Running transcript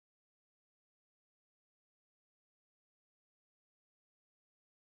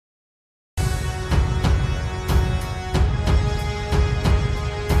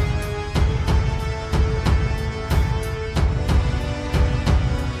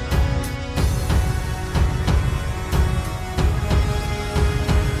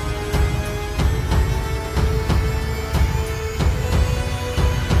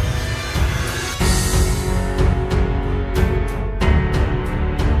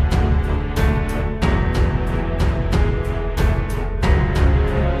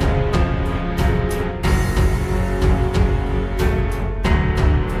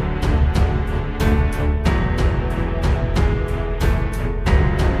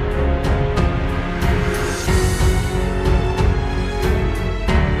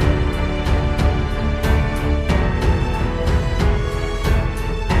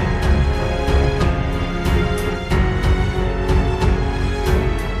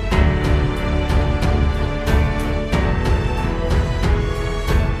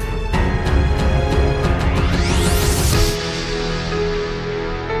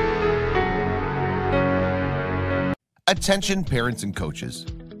Attention parents and coaches.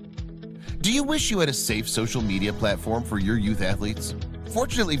 Do you wish you had a safe social media platform for your youth athletes?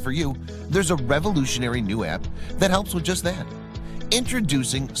 Fortunately for you, there's a revolutionary new app that helps with just that.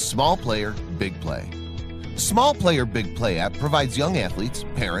 Introducing Small Player, Big Play. Small Player, Big Play app provides young athletes,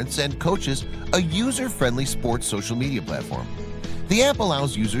 parents, and coaches a user-friendly sports social media platform. The app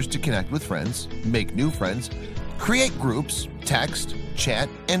allows users to connect with friends, make new friends, create groups, text, chat,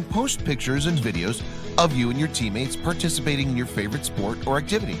 and post pictures and videos of you and your teammates participating in your favorite sport or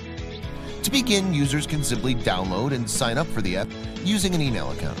activity. To begin, users can simply download and sign up for the app using an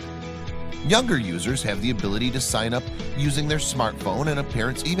email account. Younger users have the ability to sign up using their smartphone and a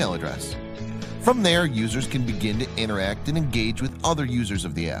parent's email address. From there, users can begin to interact and engage with other users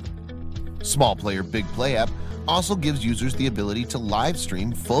of the app. Small Player Big Play app also gives users the ability to live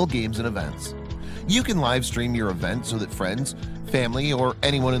stream full games and events. You can live stream your event so that friends, family, or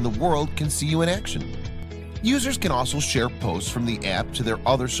anyone in the world can see you in action. Users can also share posts from the app to their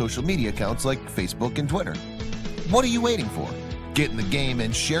other social media accounts like Facebook and Twitter. What are you waiting for? Get in the game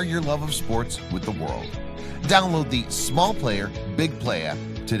and share your love of sports with the world. Download the Small Player Big Play app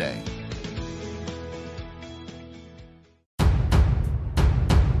today.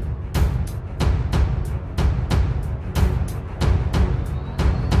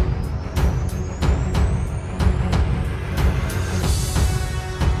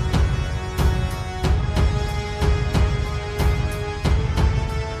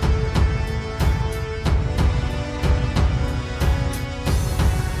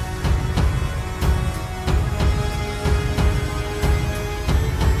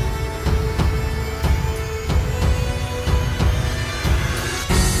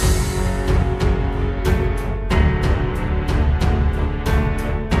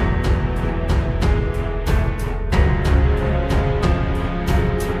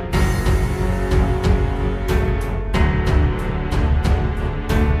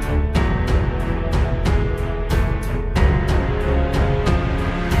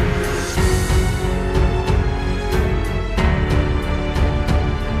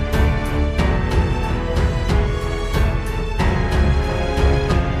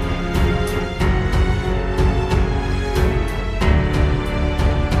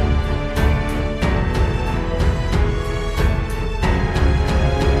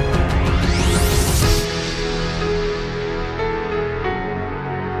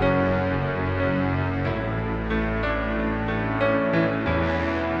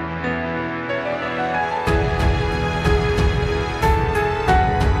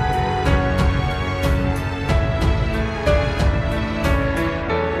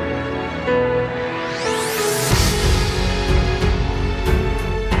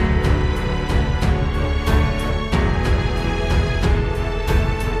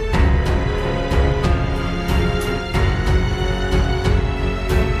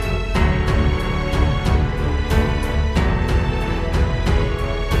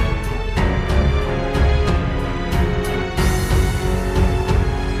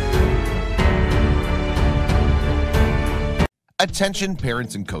 Attention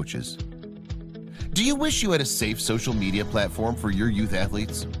parents and coaches. Do you wish you had a safe social media platform for your youth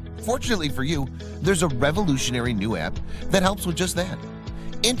athletes? Fortunately for you, there's a revolutionary new app that helps with just that.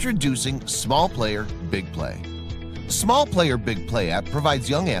 Introducing Small Player, Big Play. Small Player Big Play app provides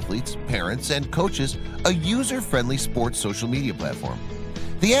young athletes, parents, and coaches a user-friendly sports social media platform.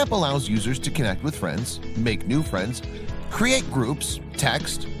 The app allows users to connect with friends, make new friends, create groups,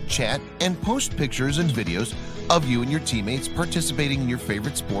 text, chat, and post pictures and videos of you and your teammates participating in your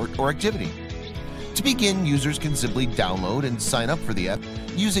favorite sport or activity. To begin, users can simply download and sign up for the app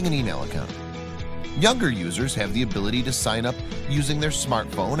using an email account. Younger users have the ability to sign up using their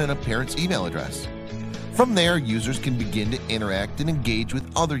smartphone and a parent's email address. From there, users can begin to interact and engage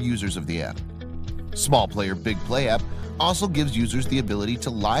with other users of the app. Small Player Big Play app also gives users the ability to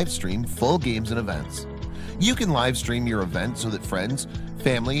live stream full games and events. You can live stream your event so that friends,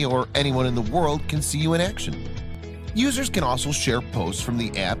 family, or anyone in the world can see you in action. Users can also share posts from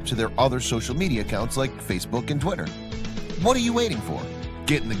the app to their other social media accounts like Facebook and Twitter. What are you waiting for?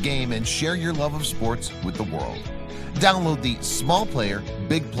 Get in the game and share your love of sports with the world. Download the Small Player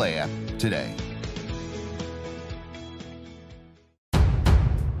Big Play app today.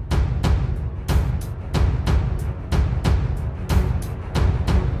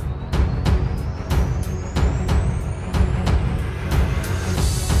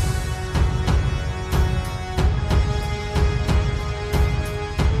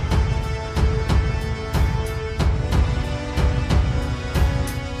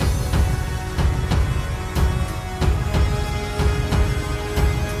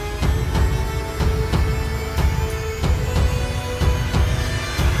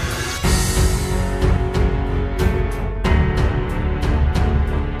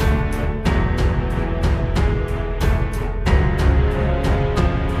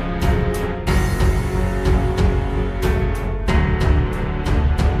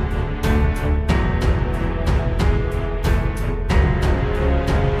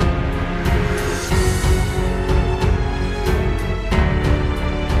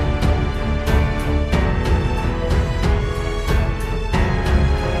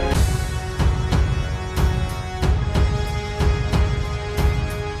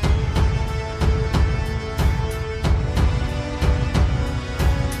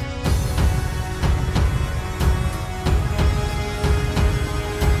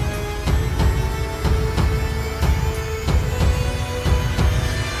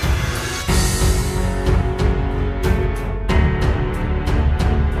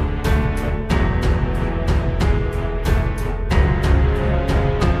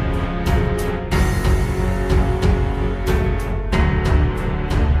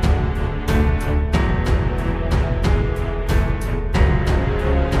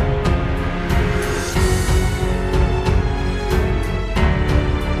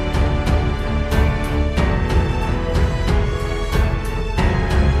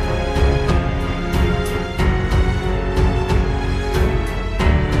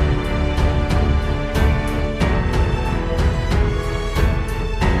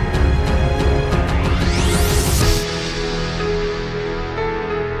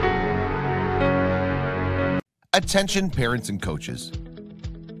 Attention parents and coaches.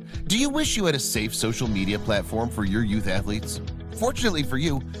 Do you wish you had a safe social media platform for your youth athletes? Fortunately for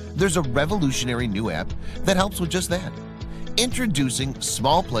you, there's a revolutionary new app that helps with just that. Introducing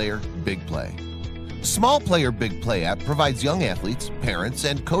Small Player, Big Play. Small Player, Big Play app provides young athletes, parents,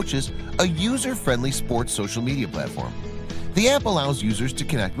 and coaches a user-friendly sports social media platform. The app allows users to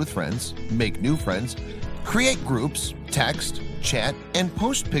connect with friends, make new friends, create groups, text, chat, and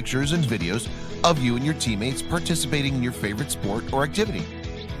post pictures and videos of you and your teammates participating in your favorite sport or activity.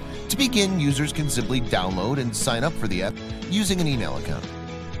 To begin, users can simply download and sign up for the app using an email account.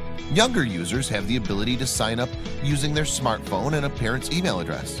 Younger users have the ability to sign up using their smartphone and a parent's email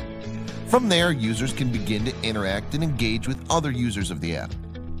address. From there, users can begin to interact and engage with other users of the app.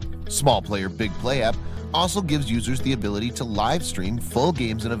 Small Player Big Play app also gives users the ability to live stream full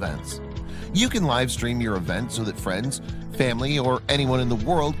games and events. You can live stream your event so that friends, family, or anyone in the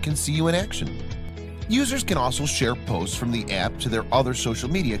world can see you in action. Users can also share posts from the app to their other social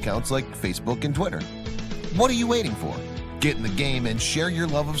media accounts like Facebook and Twitter. What are you waiting for? Get in the game and share your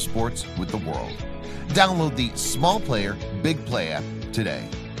love of sports with the world. Download the Small Player Big Play app today.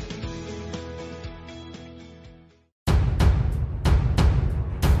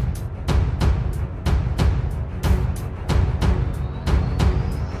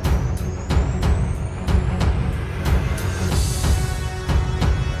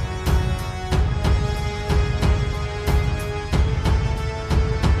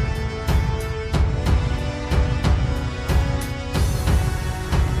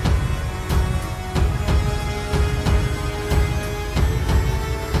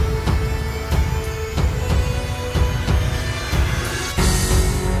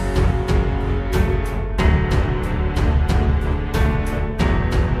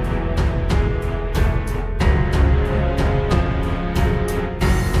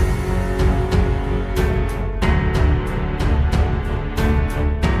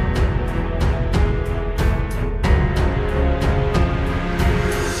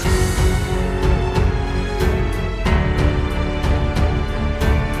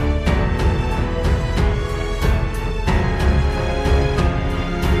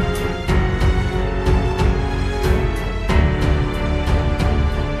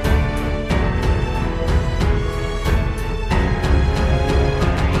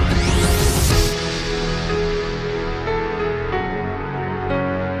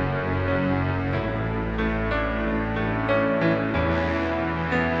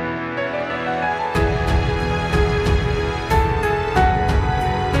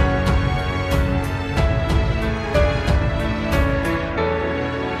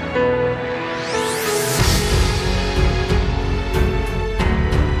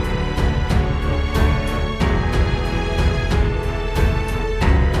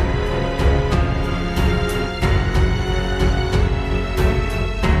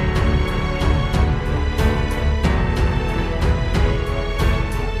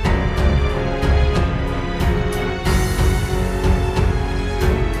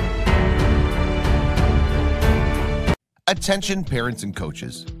 Attention parents and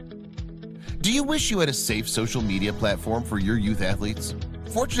coaches. Do you wish you had a safe social media platform for your youth athletes?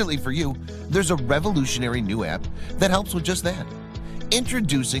 Fortunately for you, there's a revolutionary new app that helps with just that.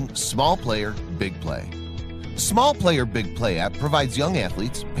 Introducing Small Player, Big Play. Small Player Big Play app provides young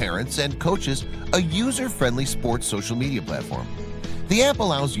athletes, parents, and coaches a user-friendly sports social media platform. The app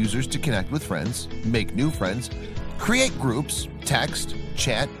allows users to connect with friends, make new friends, create groups, text,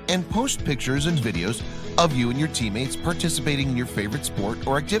 chat, and post pictures and videos of you and your teammates participating in your favorite sport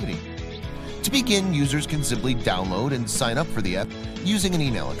or activity. To begin, users can simply download and sign up for the app using an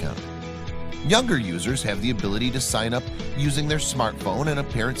email account. Younger users have the ability to sign up using their smartphone and a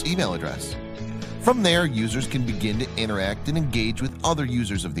parent's email address. From there, users can begin to interact and engage with other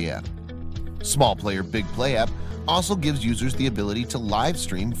users of the app. Small Player Big Play app also gives users the ability to live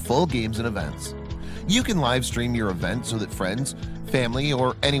stream full games and events. You can live stream your event so that friends, family,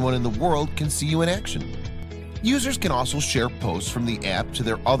 or anyone in the world can see you in action. Users can also share posts from the app to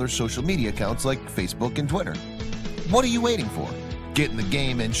their other social media accounts like Facebook and Twitter. What are you waiting for? Get in the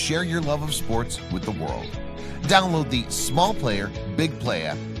game and share your love of sports with the world. Download the Small Player Big Play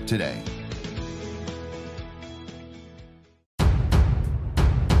app today.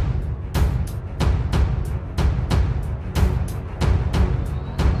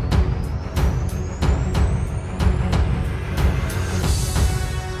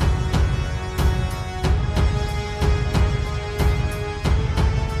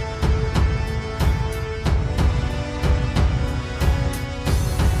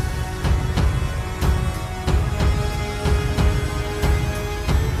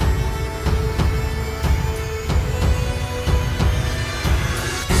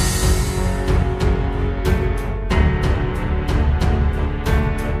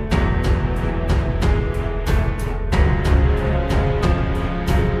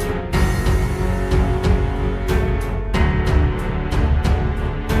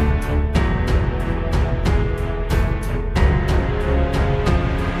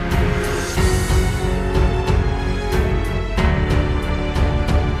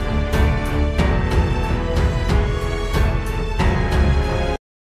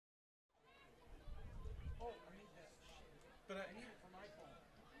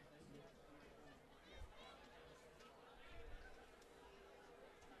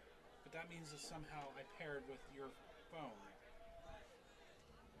 But that means that somehow I paired with your phone.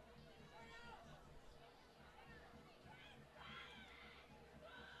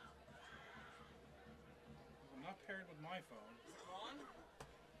 I'm not paired with my phone. Is it on?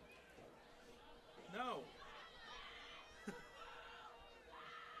 No.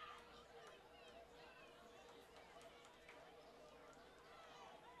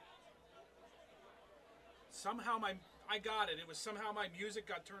 Somehow I got it. It was somehow my music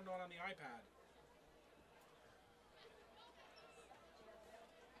got turned on the iPad.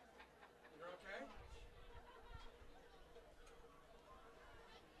 You're okay?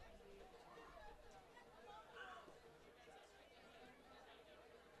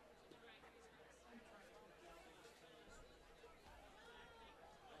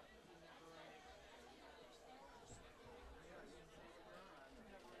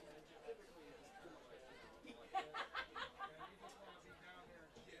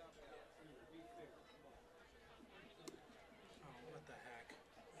 Oh, what the heck?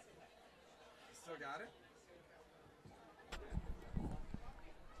 You still got it?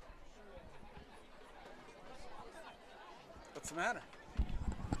 What's the matter?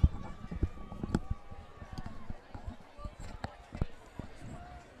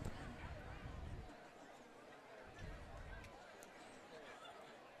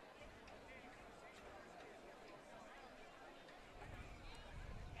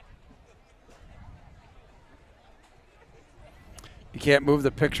 You can't move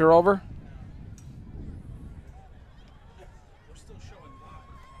the picture over? We're still showing live.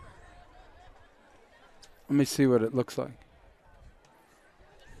 Let me see what it looks like.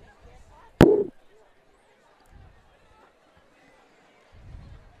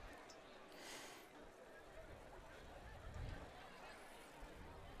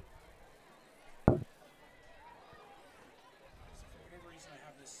 For whatever reason, I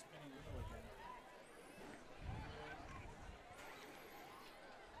have this spinning wheel again.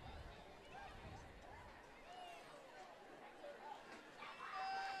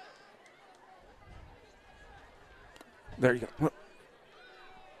 There you go. Yeah,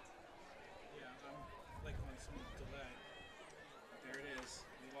 I'm like on some delay. There it is.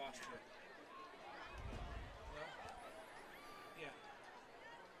 We lost you. Hello? Yeah.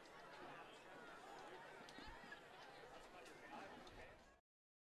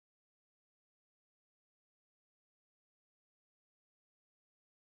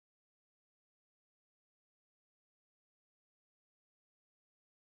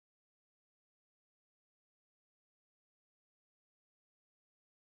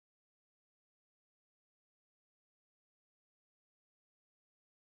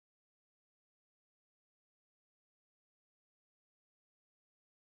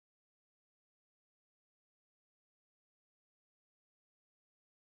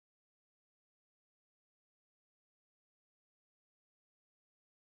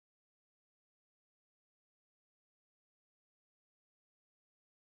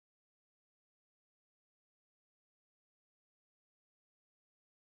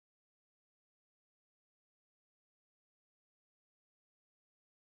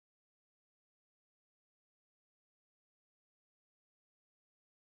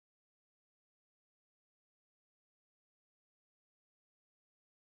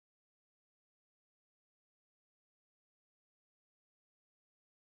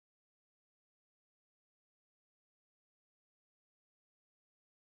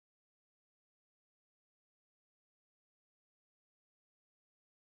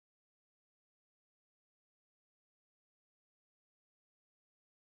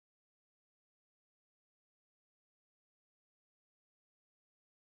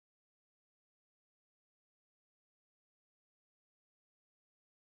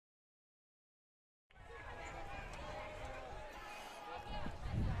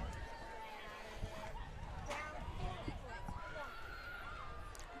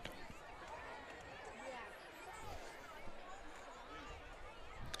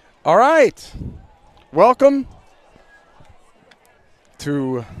 All right. Welcome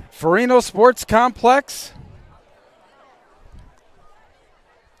to Farino Sports Complex.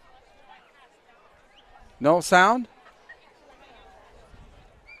 No sound?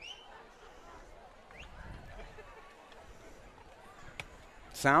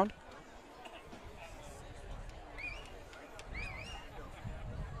 Sound?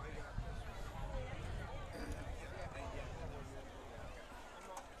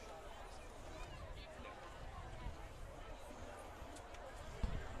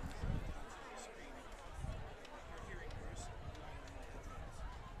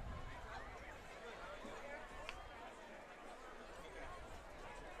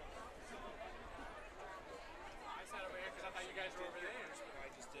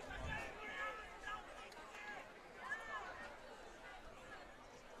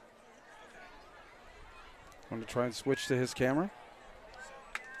 Want to try and switch to his camera?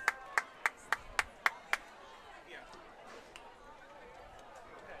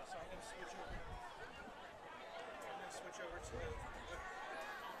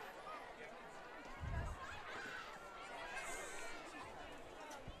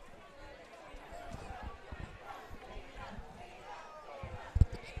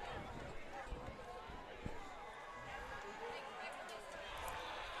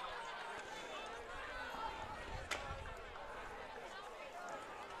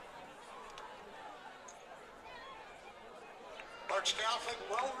 Berks Catholic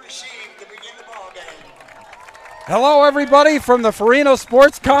well received to begin the ball game. Hello, everybody, from the Farino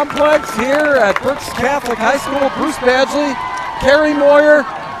Sports Complex here at Berks Catholic High School. Bruce Badgley, Kerry Moyer.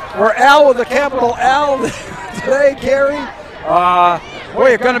 We're Al with a capital L today, Kerry.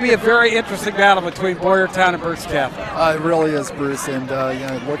 Boy, it's going to be a very interesting battle between Boyertown and Berks Catholic. It really is, Bruce. And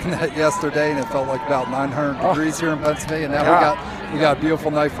looking at yesterday, and it felt like about 900 degrees here in Pennsylvania. Now we got a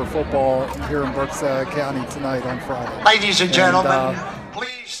beautiful night for football here in Berks County tonight on Friday. Ladies and gentlemen,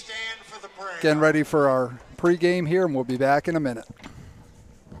 please stand for the prayer. Getting ready for our pregame here, and we'll be back in a minute.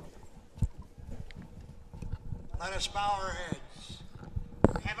 Let us bow our heads.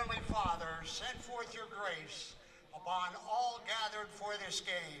 Heavenly Father, send forth your grace upon all gathered for this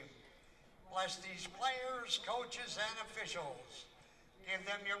game. Bless these players, coaches, and officials. Give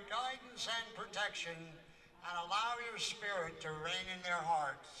them your guidance and protection, and allow your spirit to reign in their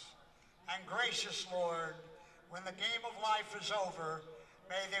hearts. And gracious Lord, when the game of life is over,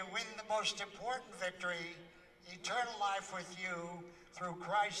 may they win the most important victory, eternal life with you, through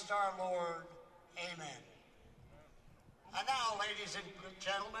Christ our Lord. Amen. And now, ladies and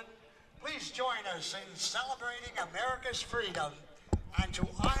gentlemen, please join us in celebrating America's freedom. And to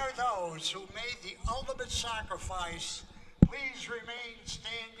honor those who made the ultimate sacrifice, please remain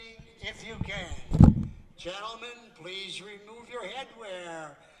standing if you can. Gentlemen, please remove your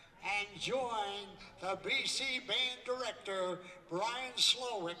headwear and join the BC Band Director, Brian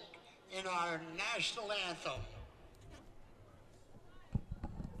Slowick, in our national anthem.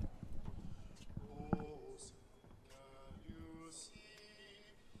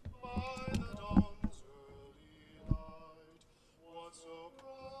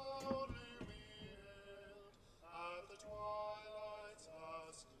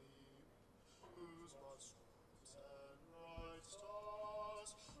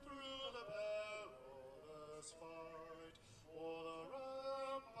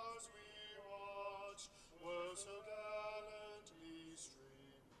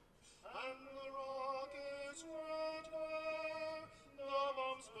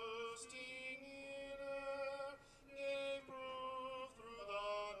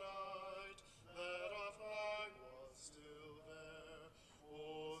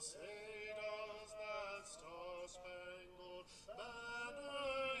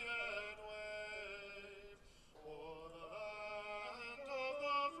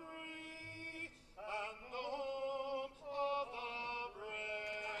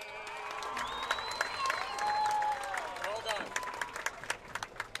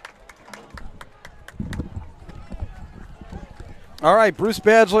 All right, Bruce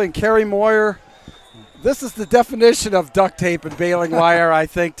Badgley and Kerry Moyer. This is the definition of duct tape and baling wire, I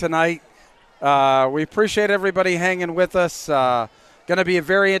think, tonight. We appreciate everybody hanging with us. Going to be a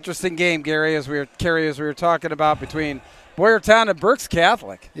very interesting game, Kerry, as we were talking about, between Boyertown and Berks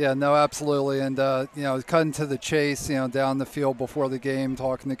Catholic. Yeah, no, absolutely. And, cutting to the chase, down the field before the game,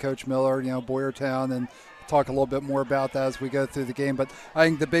 talking to Coach Miller, Boyertown, and talk a little bit more about that as we go through the game. But I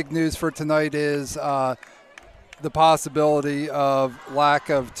think the big news for tonight is the possibility of lack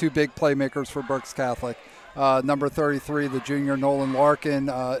of two big playmakers for Berks Catholic. Number 33, the junior Nolan Larkin,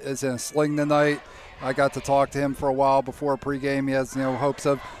 is in a sling tonight. I got to talk to him for a while before pregame. He has hopes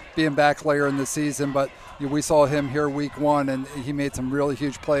of being back later in the season, but we saw him here week one, and he made some really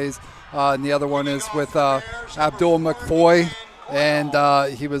huge plays. And the other one is with Abdul McFoy, and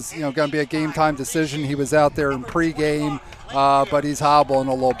he was going to be a game-time decision. He was out there in pregame, but he's hobbling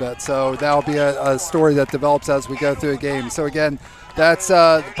a little bit. So that'll be a story that develops as we go through a game. So, again, that's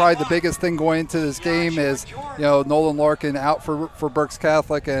probably the biggest thing going into this game is, Nolan Larkin out for Berks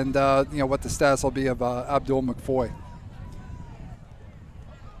Catholic, and, what the stats will be of Abdul McFoy.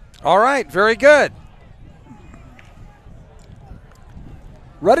 All right, very good.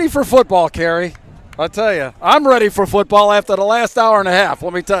 Ready for football, Kerry. I'll tell you, I'm ready for football after the last hour and a half,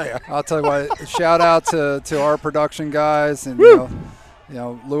 let me tell you. I'll tell you what, shout out to our production guys, and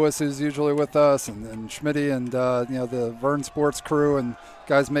Lewis, who's usually with us, and Schmitty, and the Vern Sports crew, and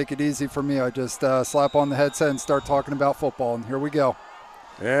guys make it easy for me. I just slap on the headset and start talking about football, and here we go.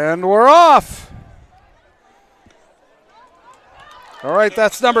 And we're off. All right,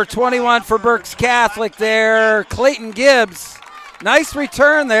 that's number 21 for Berks Catholic there, Clayton Gibbs. Nice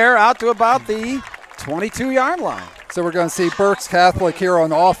return there, out to about the 22-yard line. So we're going to see Berks Catholic here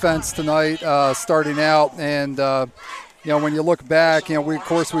on offense tonight, starting out. And, when you look back, we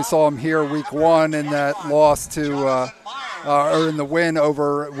saw them here week 1 in that loss to or in the win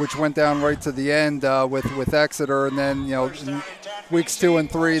over, which went down right to the end with Exeter. And then, in weeks 2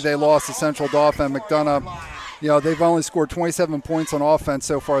 and 3, they lost to Central Dauphin. McDonough, they've only scored 27 points on offense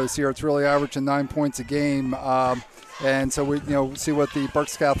so far this year. It's really averaging 9 points a game. And so we, see what the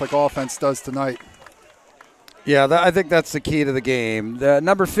Berks Catholic offense does tonight. Yeah, I think that's the key to the game. The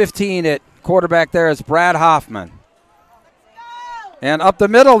number 15 at quarterback there is Brad Hoffman. And up the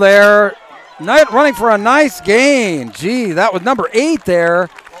middle there, running for a nice gain. Gee, that was number 8 there,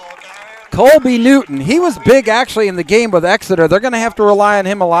 Colby Newton. He was big actually in the game with Exeter. They're going to have to rely on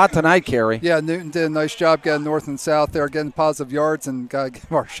him a lot tonight, Kerry. Yeah, Newton did a nice job getting north and south there, getting positive yards, and got to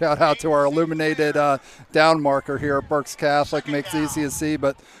give our shout out to our illuminated down marker here at Berks Catholic. Makes it easy to see,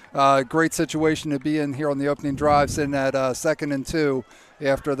 but great situation to be in here on the opening drive, sitting at 2nd and 2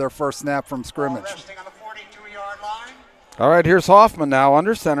 after their first snap from scrimmage. All right, here's Hoffman now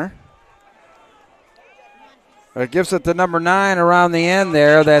under center. It gives it to number 9 around the end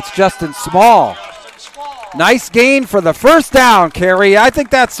there. That's Justin Small. Nice gain for the first down, Kerry. I think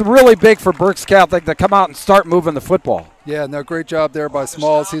that's really big for Berks Catholic to come out and start moving the football. Yeah, no, great job there by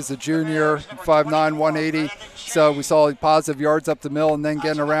Smalls. He's a junior, 5'9", 180. So we saw positive yards up the middle and then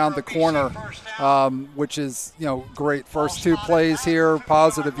getting around the corner, which is, great. First 2 plays here,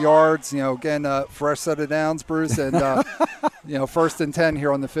 positive yards. Again, fresh set of downs, Bruce, and, 1st and 10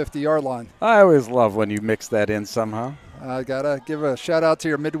 here on the 50-yard line. I always love when you mix that in somehow. I got to give a shout-out to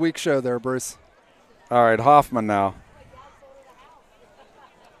your midweek show there, Bruce. All right, Hoffman now.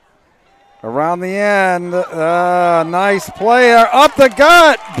 Around the end, nice play up the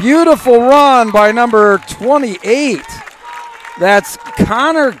gut. Beautiful run by number 28. That's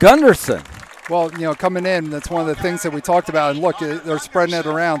Connor Gunderson. Well, coming in, that's one of the things that we talked about. And look, they're spreading it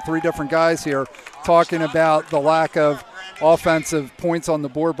around. 3 different guys here talking about the lack of offensive points on the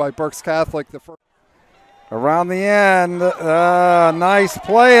board by Berks Catholic. Around the end, nice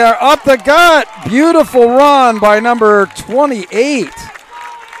play up the gut. Beautiful run by number 28.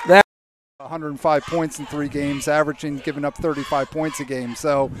 105 points in 3 games, giving up 35 points a game.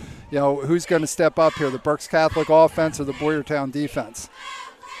 So, who's going to step up here, the Berks Catholic offense or the Boyertown defense?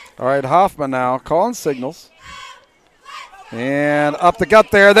 All right, Hoffman now calling signals. And up the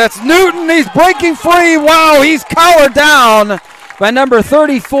gut there, that's Newton. He's breaking free. Wow, he's collared down by number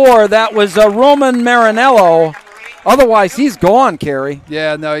 34. That was Roman Marinello. Otherwise, he's gone, Kerry.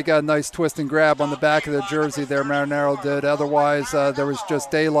 Yeah, no, he got a nice twist and grab on the back of the jersey there, Marinello did. Otherwise, there was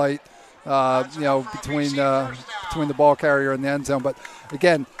just daylight between the ball carrier and the end zone. But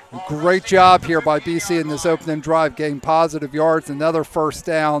again, great job here by BC in this opening drive, getting positive yards, another first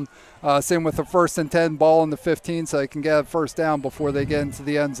down. Same with the 1st and 10, ball in the 15, so they can get a first down before they get into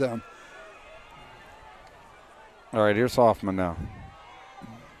the end zone. All right, here's Hoffman now.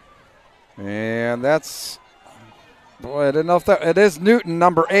 And that's, boy, I didn't know if that, it is Newton,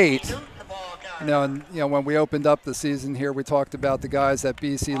 number 8. When we opened up the season here, we talked about the guys that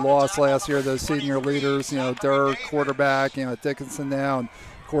BC lost last year, those senior leaders, Dirk, quarterback, Dickinson now, and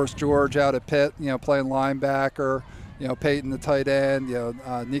of course George out at Pitt, playing linebacker, Peyton the tight end,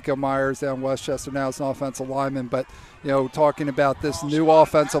 Nico Myers down Westchester now as an offensive lineman. But, talking about this new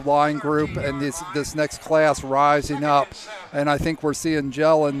offensive line group and this next class rising up, and I think we're seeing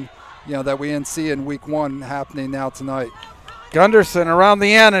gelling, that we didn't see in week 1 happening now tonight. Gunderson around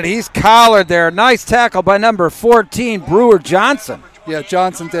the end, and he's collared there. Nice tackle by number 14, Brewer Johnson. Yeah,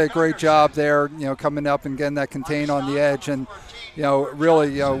 Johnson did a great job there, coming up and getting that contain on the edge. And,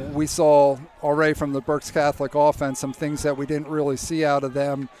 really, we saw already from the Berks Catholic offense some things that we didn't really see out of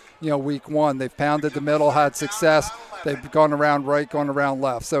them, week 1. They've pounded the middle, had success. They've gone around right, gone around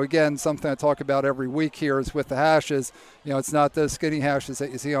left. So, again, something I talk about every week here is with the hashes, it's not those skinny hashes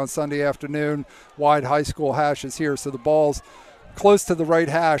that you see on Sunday afternoon, wide high school hashes here. So the ball's close to the right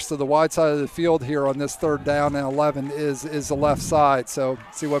hash, so the wide side of the field here on this 3rd down and 11 is the left side. So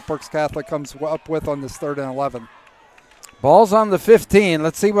see what Berks Catholic comes up with on this 3rd and 11. Ball's on the 15.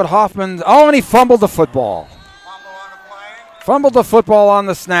 Let's see what Hoffman, and he fumbled the football. Fumbled the football on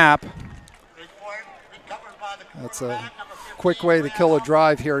the snap. That's a quick way to kill a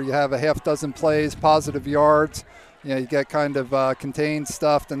drive here. You have a half dozen plays, positive yards. You get kind of contained,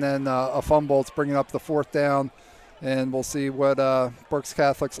 stuffed, and then a fumble. It's bringing up the 4th down. And we'll see what Berks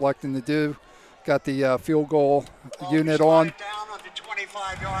Catholic's electing to do. Got the field goal unit on. Down on the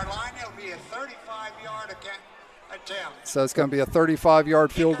 25-yard line. It'll be a 35-yard attempt. So it's going to be a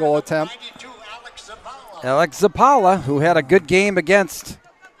 35-yard field goal attempt. 92, Alex Zavala. Alex Zapala, who had a good game against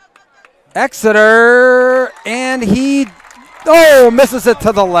Exeter, and he misses it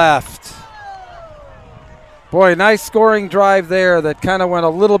to the left. Boy, nice scoring drive there that kind of went a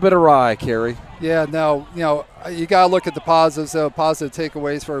little bit awry, Kerry. Yeah, no, you got to look at the positives, positive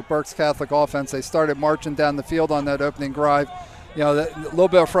takeaways for Berks Catholic offense. They started marching down the field on that opening drive. A little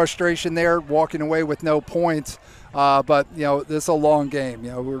bit of frustration there, walking away with no points. But, this is a long game.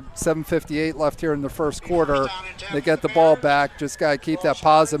 We're 7:58 left here in the first quarter. They get the ball back. Just got to keep that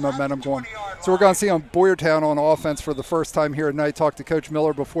positive momentum going. So we're going to see on Boyertown on offense for the first time here tonight. Talked to Coach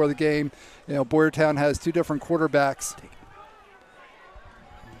Miller before the game. Boyertown has two different quarterbacks.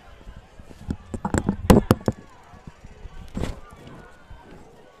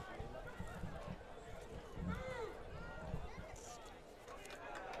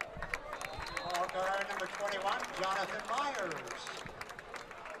 Number 21, Jonathan Myers.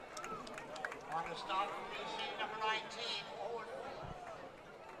 On the stop from BC, number 19, Owen.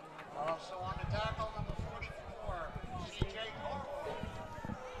 Also on the tackle, number 44, CJ Corwell.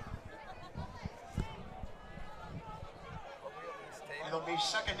 It'll be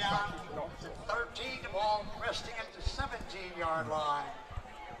second down to 13, the ball resting at the 17-yard line.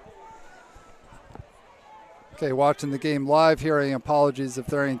 Okay, watching the game live here. Apologies if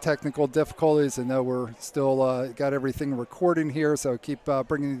there are any technical difficulties. I know we're still got everything recording here, so keep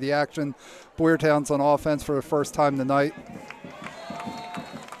bringing you the action. Boyertown's on offense for the first time tonight.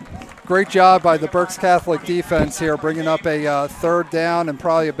 Great job by the Berks Catholic defense here, bringing up a third down and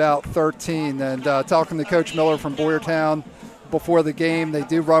probably about 13. And talking to Coach Miller from Boyertown before the game, they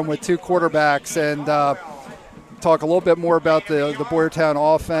do run with two quarterbacks, and talk a little bit more about the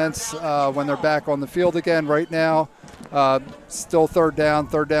Boyertown offense when they're back on the field again. Right now, still third down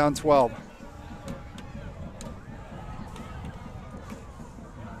 12.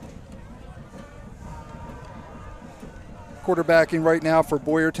 Quarterbacking right now for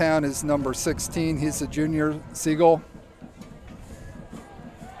Boyertown is number 16. He's a junior, Siegel.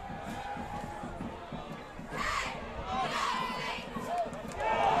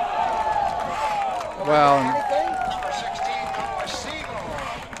 Wow. Number 16, Noah Siegel.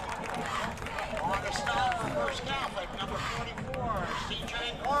 On the stop for Berks Catholic, number 44,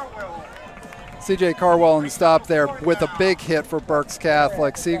 CJ Corwell. CJ Carwell on the stop there with a big hit for Berks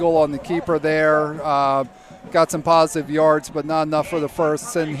Catholic. Siegel on the keeper there. Got some positive yards, but not enough for the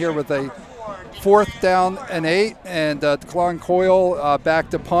first. Sitting here with a 4th down and 8. And Declan Coyle back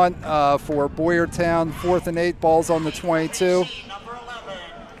to punt for Boyertown. 4th and 8, balls on the 22. Number 11,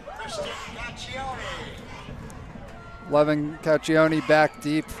 Kristen Caccione. 11 Caccione back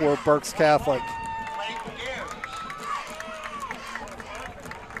deep for Berks Catholic. Clayton Gibbs.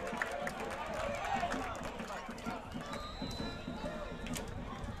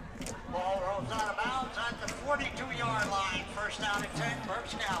 Ball rolls out of bounds at the 42-yard line. First down and 10,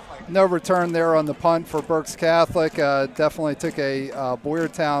 Berks Catholic. No return there on the punt for Berks Catholic. Definitely took a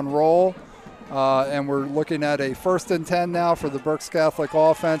Boyertown roll. And we're looking at a 1st and 10 now for the Berks Catholic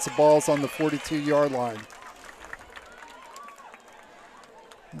offense. The ball's on the 42-yard line.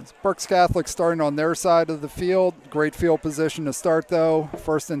 It's Berks Catholic starting on their side of the field. Great field position to start, though.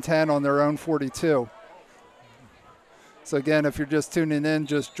 1st and 10 on their own 42. So, again, if you're just tuning in,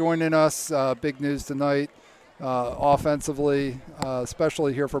 just joining us, big news tonight offensively,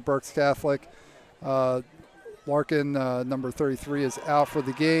 especially here for Berks Catholic. Larkin, number 33, is out for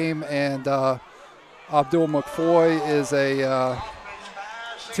the game, and Abdul McFoy is a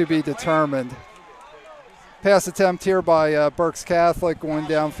to be determined. Pass attempt here by Berks Catholic, going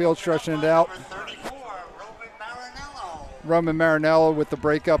downfield, stretching it out. Number 34, Roman Marinello. Roman Marinello with the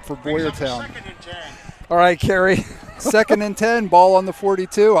breakup for Boyertown. Second and 10. All right, Kerry. 2nd and 10, ball on the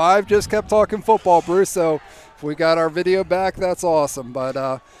 42. I've just kept talking football, Bruce, so if we got our video back, that's awesome.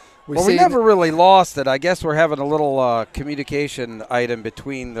 But we never really lost it. I guess we're having a little communication item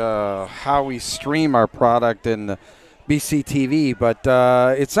between how we stream our product and BCTV, but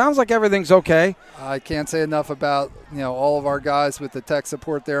it sounds like everything's okay. I can't say enough about all of our guys with the tech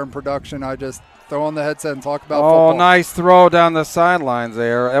support there in production. I just throw on the headset and talk about football. Oh, nice throw down the sidelines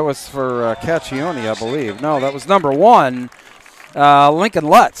there. That was for Caccione, I believe. No, that was number 1, Lincoln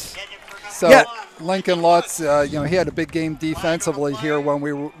Lutz. So yeah. Lincoln Lutz, he had a big game defensively here when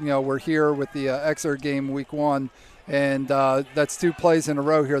we were here with the Exeter game week 1. And that's 2 plays in a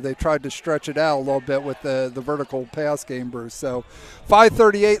row here. They tried to stretch it out a little bit with the vertical pass game, Bruce. So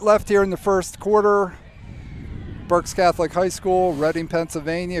 5:38 left here in the first quarter. Berks Catholic High School, Reading,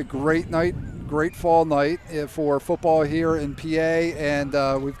 Pennsylvania. Great night, great fall night for football here in PA. And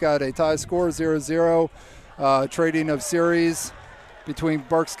we've got a tie score, 0-0. trading of series between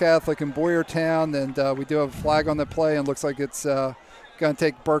Berks Catholic and Boyertown, and we do have a flag on the play, and looks like it's going to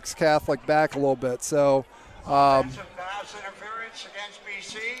take Berks Catholic back a little bit. So, Offensive pass interference against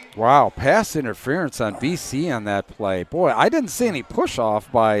BC. Wow, pass interference on BC on that play. Boy, I didn't see any push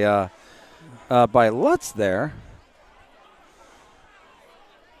off by Lutz there.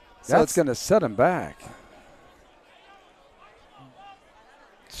 So That's going to set him back.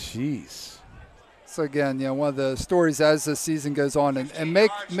 Jeez. So again, one of the stories as the season goes on, and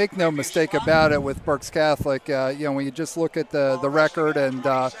make no mistake about it with Berks Catholic, when you just look at the record and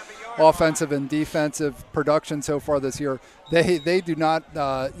offensive and defensive production so far this year, they do not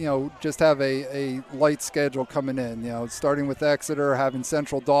just have a light schedule coming in. Starting with Exeter, having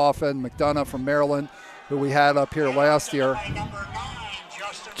Central Dauphin, McDonough from Maryland, who we had up here last year.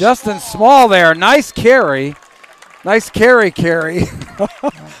 Justin Small there, nice carry. Nice carry.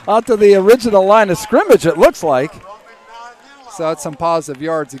 Out to the original line of scrimmage, it looks like. So that's some positive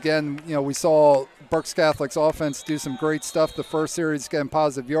yards. Again, we saw Berks Catholic's offense do some great stuff the first series, getting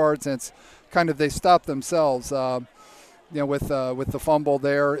positive yards, and it's kind of they stopped themselves, with the fumble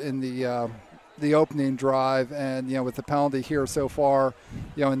there in the opening drive, and with the penalty here so far,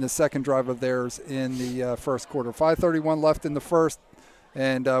 in the second drive of theirs in the first quarter. 5:31 left in the first,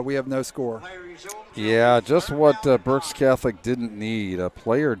 and we have no score. Yeah, just what Berks Catholic didn't need. A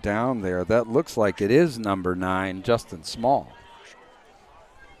player down there. That looks like it is number 9, Justin Small.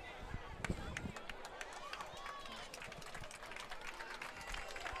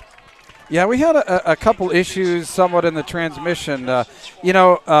 Yeah, we had a couple issues somewhat in the transmission.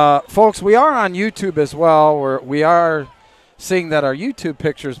 Folks, we are on YouTube as well. We are seeing that our YouTube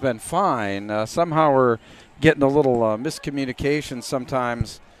picture's been fine. Somehow we're getting a little miscommunication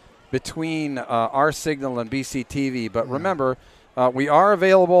sometimes between our signal and BCTV. But remember, we are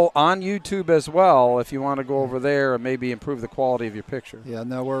available on YouTube as well if you want to go over there and maybe improve the quality of your picture. Yeah,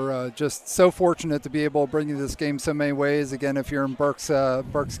 no, we're just so fortunate to be able to bring you this game so many ways. Again, if you're in Berks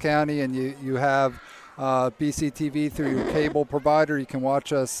County and you have BCTV through your cable provider, you can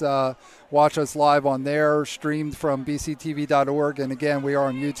watch us live on there, streamed from bctv.org. And again, we are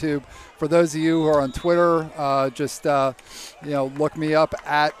on YouTube. For those of you who are on Twitter, look me up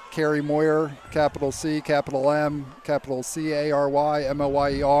at Cary Moyer, capital C, capital M, capital C-A-R-Y,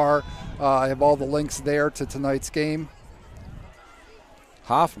 M-O-Y-E-R. I have all the links there to tonight's game.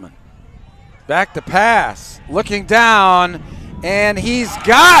 Hoffman, back to pass, looking down, and he's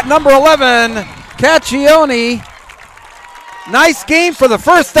got number 11, Caccione. Nice game for the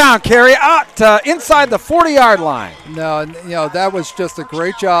first down, Cary, out inside the 40-yard line. No, that was just a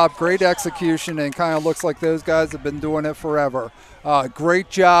great job, great execution, and kind of looks like those guys have been doing it forever. Great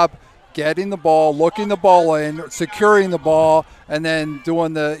job getting the ball, looking the ball in, securing the ball, and then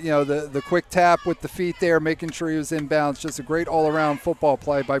doing the quick tap with the feet there, making sure he was inbounds. Just a great all-around football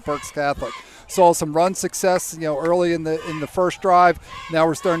play by Berks Catholic. Saw some run success, early in the first drive. Now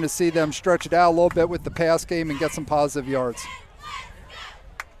we're starting to see them stretch it out a little bit with the pass game and get some positive yards.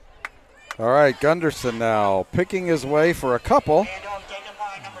 All right, Gunderson now picking his way for a couple. Handoff taken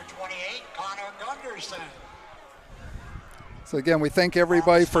by number 28, Connor Gunderson. So again, we thank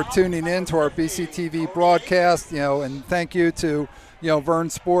everybody for tuning in to our BCTV broadcast, and thank you to Vern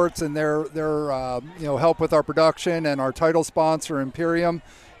Sports and their help with our production, and our title sponsor Imperium,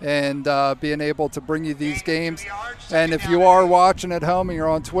 and being able to bring you these games. And if you are watching at home and you're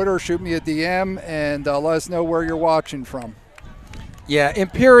on Twitter, shoot me a DM and let us know where you're watching from. Yeah,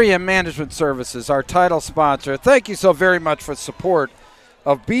 Imperium Management Services, our title sponsor. Thank you so very much for support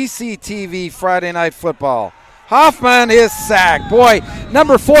of BCTV Friday Night Football. Hoffman is sacked. Boy,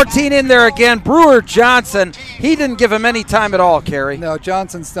 number 14 in there again, Brewer Johnson. He didn't give him any time at all, Cary. No,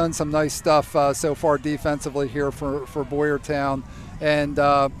 Johnson's done some nice stuff so far defensively here for Boyertown. And,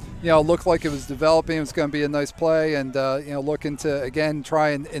 looked like it was developing. It was going to be a nice play. And, looking to, again,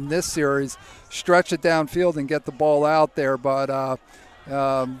 try and, in this series, stretch it downfield and get the ball out there. But,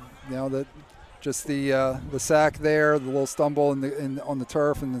 the sack there, the little stumble on the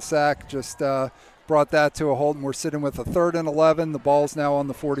turf and the sack just brought that to a halt. And we're sitting with a 3rd and 11. The ball's now on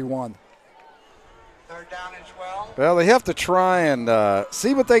the 41. Third down as well. Well, they have to try and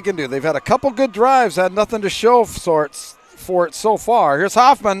see what they can do. They've had a couple good drives, had nothing to show for it so far. Here's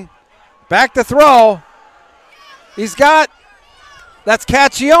Hoffman, back to throw. That's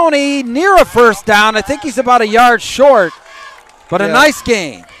Caccione near a first down. I think he's about a yard short, but a nice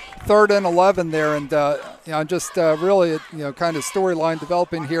gain. 3rd and 11 there, and just really, kind of storyline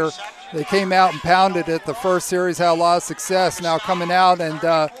developing here. They came out and pounded it the first series, had a lot of success. Now coming out and,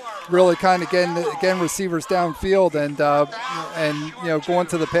 really kind of getting receivers downfield and going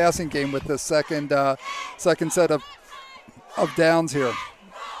to the passing game with the second set of downs here.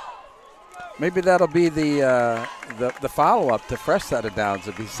 Maybe that'll be the follow-up to fresh set of downs.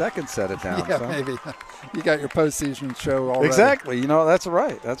 It'll be second set of downs. Yeah, maybe. You got your postseason show already. Exactly. That's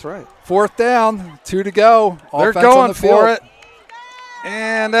right. That's right. 4th down, 2 to go. They're Offense going on the field. for it.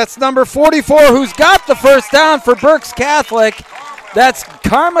 And that's number 44 who's got the first down for Berks Catholic. That's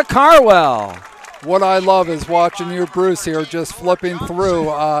Karma Carwell. What I love is watching you, Bruce, here just flipping through.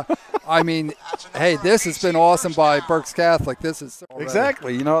 I mean, hey, this has been awesome by Berks Catholic. This is already.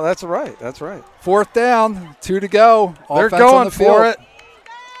 Exactly. That's right. That's right. 4th down, 2 to go. They're Offense going on the field. for it.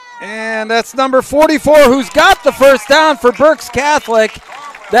 And that's number 44 who's got the first down for Berks Catholic.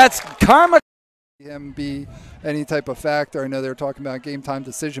 That's Karma. Him be any type of factor. I know they were talking about game time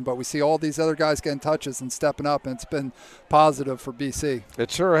decision, but we see all these other guys getting touches and stepping up, and it's been positive for BC. It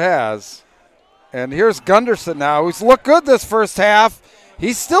sure has. And here's Gunderson now, who's looked good this first half.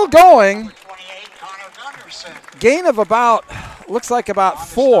 He's still going. Gain of looks like about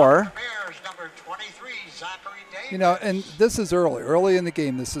 4. And this is early in the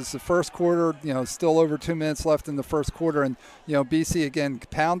game. This is the first quarter, still over 2 minutes left in the first quarter. And, BC, again,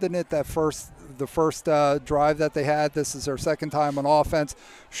 pounding it the first drive that they had. This is their second time on offense,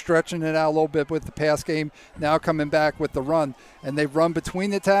 stretching it out a little bit with the pass game, now coming back with the run. And they run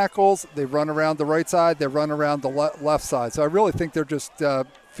between the tackles. They run around the right side. They run around the left side. So I really think they're just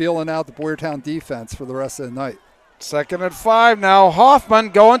feeling out the Boyertown defense for the rest of the night. 2nd and 5 now. Hoffman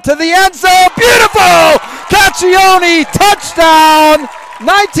going to the end zone. Beautiful! Caccione, touchdown!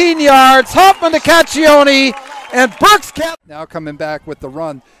 19 yards. Hoffman to Caccione. And Berks now coming back with the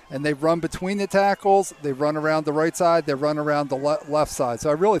run. And they run between the tackles. They run around the right side. They run around the left side. So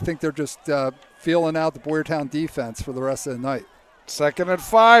I really think they're just feeling out the Boyertown defense for the rest of the night. 2nd and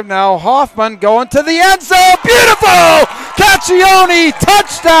 5 now. Hoffman going to the end zone. Beautiful! Caccione,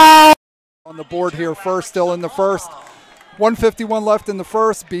 touchdown! On the board here first, still in the first. 1:51 left in the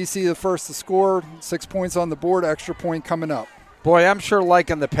first. BC the first to score. 6 points on the board. Extra point coming up. Boy, I'm sure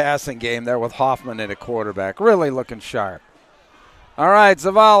liking the passing game there with Hoffman in a quarterback. Really looking sharp. All right,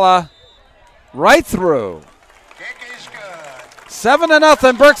 Zavala, right through. Kick is good.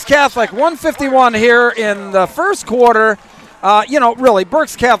 7-0, Berks Catholic. 1:51 here in the first quarter. Really,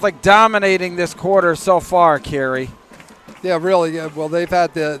 Berks Catholic dominating this quarter so far, Kerry. Yeah, really. Well, they've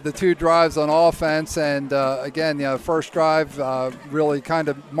had the 2 drives on offense, and again, first drive really kind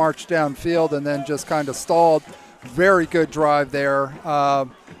of marched downfield and then just kind of stalled. Very good drive there, by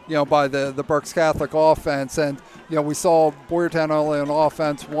the Berks Catholic offense, and we saw Boyertown only on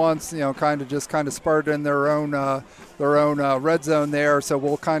offense once. Kind of spurred in their own red zone there. So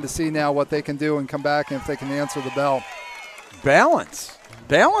we'll kind of see now what they can do and come back and if they can answer the bell.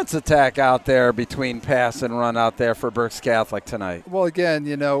 Balance attack out there between pass and run out there for Berks Catholic tonight. Well, again,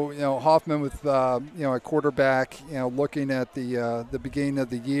 Hoffman with a quarterback, looking at the beginning of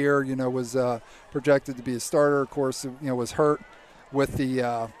the year, was projected to be a starter. Of course, was hurt with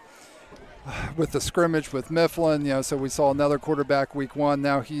the scrimmage with Mifflin. So we saw another quarterback week 1.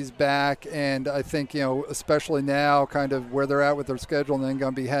 Now he's back, and I think especially now, kind of where they're at with their schedule, and then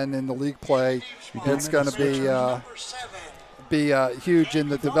going to be heading into league play, it's going to be huge in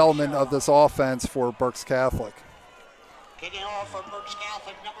the development of this offense for Berks Catholic. Kicking off for Berks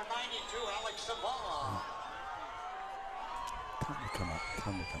Catholic, number 92, Alex Zavala. Come up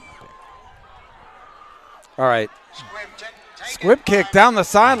here. All right. Squib kick down the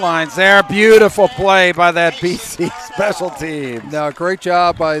sidelines there. Beautiful play by that BC special team. No, great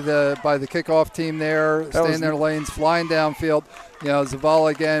job by the kickoff team there, staying in their lanes, flying downfield.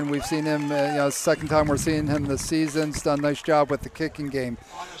 Zavala, again, we've seen him, second time we're seeing him this season. He's done a nice job with the kicking game.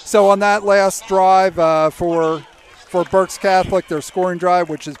 So on that last drive for Berks Catholic, their scoring drive,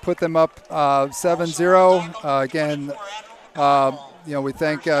 which has put them up 7-0. Again, we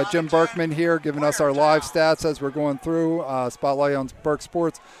thank Jim Berkman here giving us our live stats as we're going through. Spotlight on Berk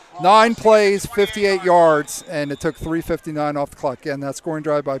Sports. 9 plays, 58 yards, and it took 3:59 off the clock. Again, that scoring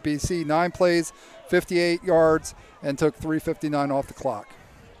drive by BC. 9 plays, 58 yards, and took 3:59 off the clock.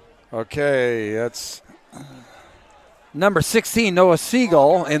 Okay, that's number 16, Noah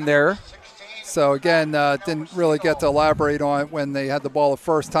Siegel, in there. So, again, didn't really get to elaborate on it when they had the ball the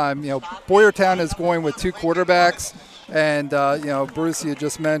first time. Boyertown is going with 2 quarterbacks. And, Bruce, you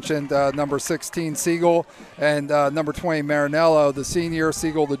just mentioned number 16, Siegel, and number 20, Marinello, the senior,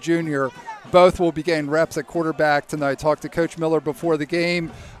 Siegel, the junior. Both will be getting reps at quarterback tonight. Talked to Coach Miller before the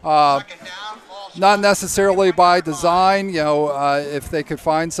game. not necessarily by design, you know, if they could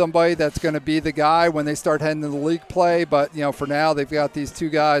find somebody that's going to be the guy when they start heading to the league play. But, you know, for now they've got these two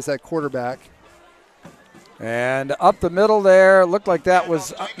guys at quarterback. And up the middle there, looked like that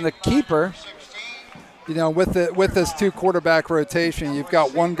was the keeper. You know, with this two quarterback rotation, you've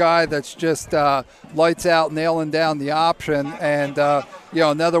got one guy that's just lights out, nailing down the option, and you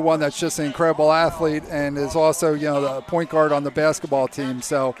know, another one that's just an incredible athlete and is also, you know, the point guard on the basketball team.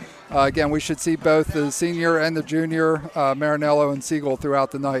 So again, we should see both the senior and the junior, Marinello and Siegel,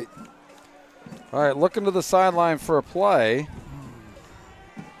 throughout the night. All right, looking to the sideline for a play.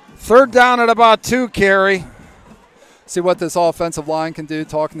 Third down at about 2, Carey. See what this offensive line can do.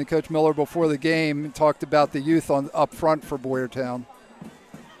 Talking to Coach Miller before the game, talked about the youth up front for Boyertown.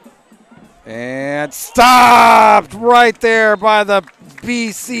 And stopped right there by the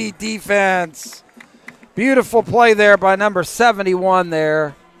BC defense. Beautiful play there by number 71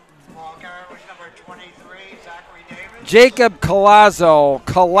 there. Jacob Colazzo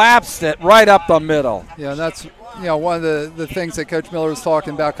collapsed it right up the middle. Yeah, that's, you know, one of the things that Coach Miller was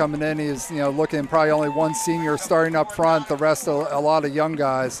talking about coming in. Is, you know, looking probably only one senior starting up front, the rest a lot of young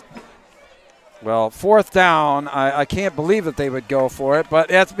guys. Well, fourth down, I can't believe that they would go for it, but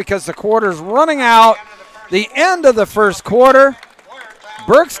that's because the quarter's running out. The end of the first quarter.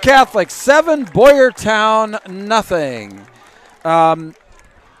 Berks Catholic 7, Boyertown nothing.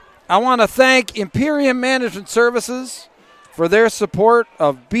 I want to thank Imperium Management Services for their support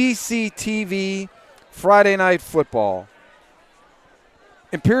of BCTV Friday Night Football.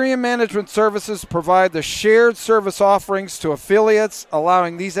 Imperium Management Services provide the shared service offerings to affiliates,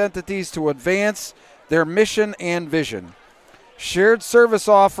 allowing these entities to advance their mission and vision. Shared service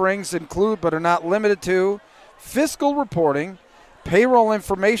offerings include, but are not limited to, fiscal reporting, payroll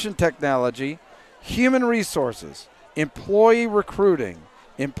information technology, human resources, employee recruiting,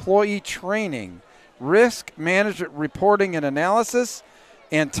 employee training, risk management reporting and analysis,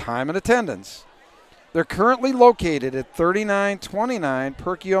 and time and attendance. They're currently located at 3929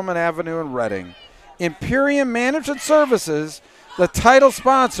 Perkiomen Avenue in Reading. Imperium Management Services, the title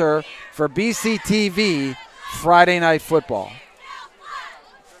sponsor for BCTV Friday Night Football.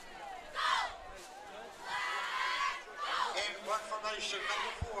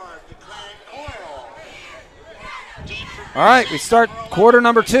 All right, we start quarter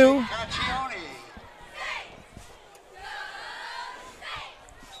number 2.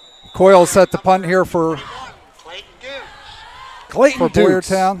 Coyle set the punt here for Clayton Dukes.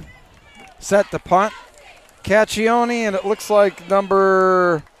 Boyertown. Set the punt. Caccione, and it looks like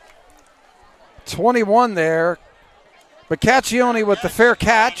number 21 there. But Caccione with the fair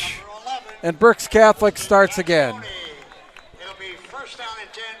catch, and Berks Catholic starts again.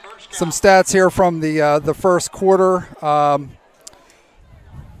 Some stats here from the first quarter.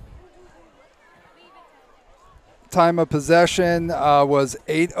 Time of possession was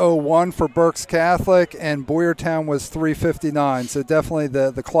 8:01 for Berks Catholic, and Boyertown was 3:59. So definitely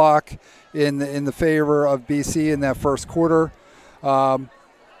the clock in the favor of BC in that first quarter.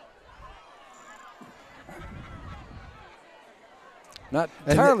 Not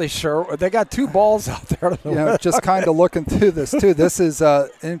entirely sure. They got 2 balls out there. You know, just kind of looking through this too. This is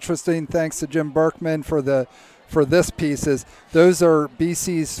interesting. Thanks to Jim Berkman for this piece. Is those are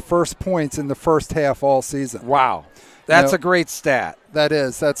BC's first points in the first half all season. Wow, that's a great stat. That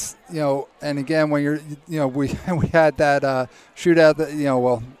is. That's, you know, and again, when you're, you know, we had that shootout that, you know,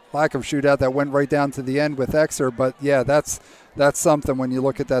 well, lack of shootout that went right down to the end with Exeter, but yeah, that's something when you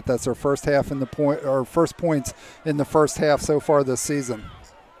look at that. That's our first half in the point, or first points in the first half so far this season.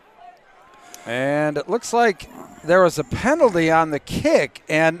 And it looks like there was a penalty on the kick,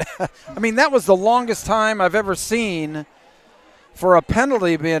 and I mean, that was the longest time I've ever seen for a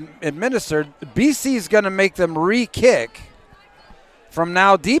penalty being administered. BC's going to make them re-kick from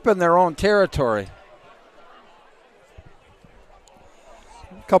now deep in their own territory.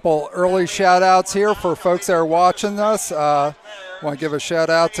 A couple early shout-outs here for folks that are watching us. I want to give a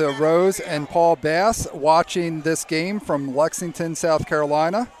shout-out to Rose and Paul Bass watching this game from Lexington, South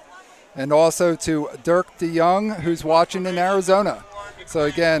Carolina. And also to Dirk DeYoung, who's watching in Arizona. So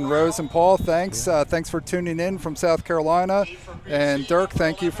again, Rose and Paul, thanks. Thanks for tuning in from South Carolina. And Dirk,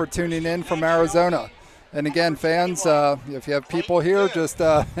 thank you for tuning in from Arizona. And again, fans, if you have people here, just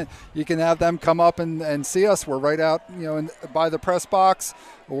you can have them come up and see us. We're right out, you know, by the press box,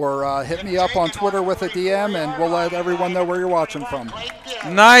 or hit me up on Twitter with a DM, and we'll let everyone know where you're watching from.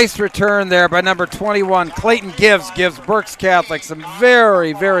 Nice return there by number 21. Clayton gives Berks Catholic some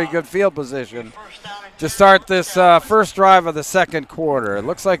very, very good field position to start this first drive of the second quarter. It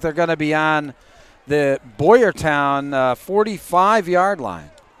looks like they're going to be on the Boyertown 45-yard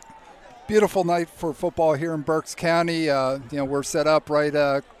line. Beautiful night for football here in Berks County. We're set up right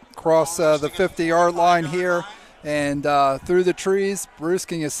across the 50-yard line here, and through the trees. Bruce,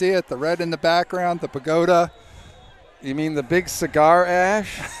 can you see it? The red in the background, the pagoda. You mean the big cigar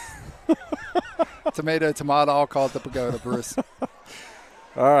ash? Tomato, I'll call it the pagoda, Bruce.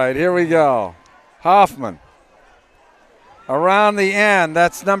 All right, here we go. Hoffman. Around the end,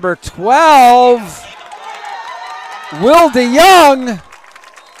 that's number 12. Will DeYoung.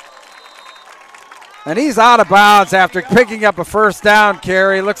 And he's out of bounds after picking up a first down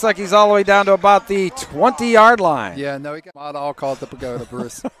carry. Looks like he's all the way down to about the 20-yard line. Yeah, no, I'll call it the pagoda,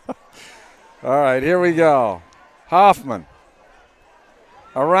 Bruce. All right, here we go. Hoffman.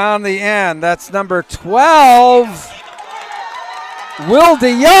 Around the end, that's number 12. Will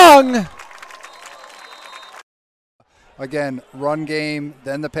DeYoung. Again, run game,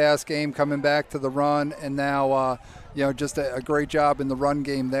 then the pass game, coming back to the run, and now, just a great job in the run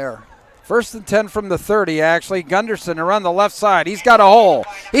game there. 1st and 10 from the 30, actually. Gunderson around the left side. He's got a hole.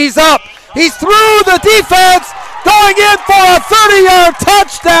 He's up. He's through the defense. Going in for a 30-yard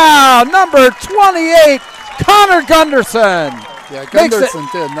touchdown. Number 28, Connor Gunderson. Yeah, Gunderson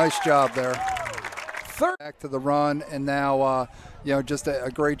did. Nice job there. Back to the run, and now, just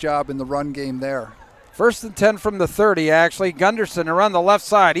a great job in the run game there. 1st and 10 from the 30, actually. Gunderson around the left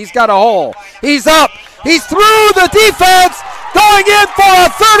side. He's got a hole. He's up. He's through the defense. Going in for a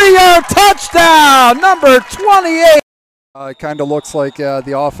 30-yard touchdown. Number 28. It kind of looks like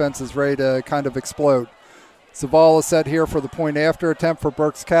the offense is ready to kind of explode. Zavala set here for the point after attempt for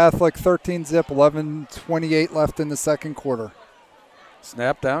Berks Catholic. 13-zip, 11:28 left in the second quarter.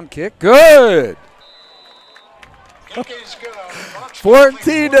 Snap down kick. Good.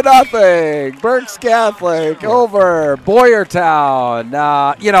 14-0. Berks Catholic over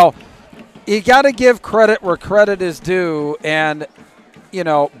Boyertown. You got to give credit where credit is due. And,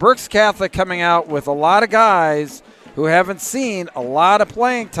 Berks Catholic coming out with a lot of guys who haven't seen a lot of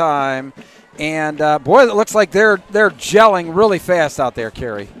playing time. And, boy, it looks like they're gelling really fast out there,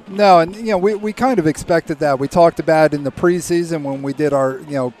 Kerry. No, and, we kind of expected that. We talked about it in the preseason when we did our,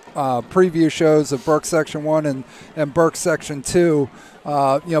 preview shows of Berks Section 1 and Berks Section 2,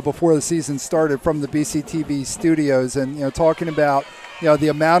 before the season started from the BCTV studios. And, talking about, the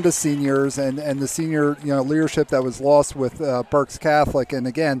amount of seniors and the senior, leadership that was lost with Berks Catholic. And,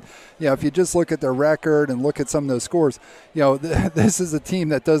 again, if you just look at their record and look at some of those scores, this is a team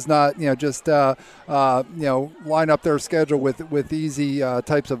that does not, just, line up their schedule with easy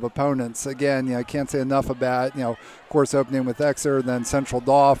types of opponents. Again, I can't say enough about, of course, opening with Exeter, then Central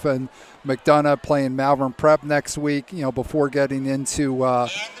Dauphin, McDonough playing Malvern Prep next week, before getting into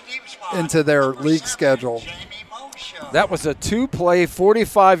their league schedule. That was a 2-play,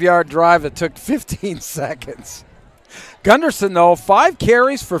 45-yard drive that took 15 seconds. Gunderson, though, 5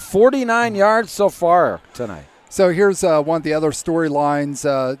 carries for 49 yards so far tonight. So here's one of the other storylines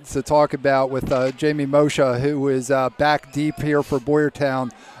to talk about with Jamie Moshe, who is back deep here for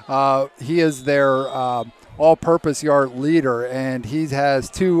Boyertown. He is their all-purpose yard leader, and he has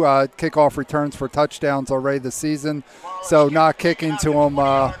 2 kickoff returns for touchdowns already this season. So not kicking to him.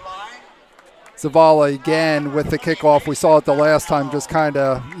 Zavala again with the kickoff. We saw it the last time, just kind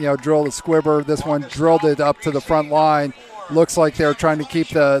of, drill the squibber. This one drilled it up to the front line. Looks like they're trying to keep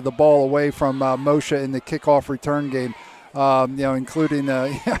the ball away from Moshe in the kickoff return game, including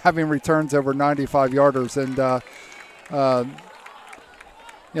having returns over 95-yarders. And,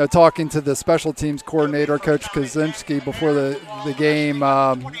 talking to the special teams coordinator, Coach Kaczynski, before the game,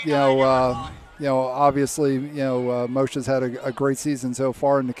 obviously, Moshe's had a great season so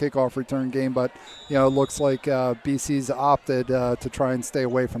far in the kickoff return game, but, it looks like BC's opted to try and stay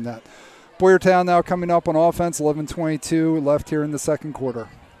away from that. Boyertown now coming up on offense, 11:22 left here in the second quarter.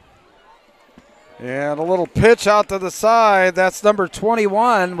 And a little pitch out to the side. That's number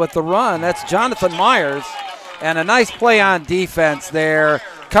 21 with the run. That's Jonathan Myers. And a nice play on defense there.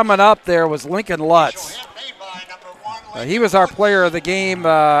 Coming up there was Lincoln Lutz. He was our player of the game,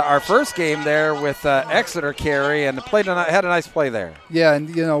 our first game there with Exeter, Kerry, and had a nice play there. Yeah, and,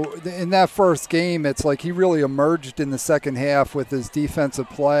 in that first game, it's like he really emerged in the second half with his defensive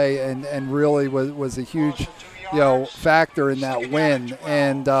play and really was a huge, factor in that win.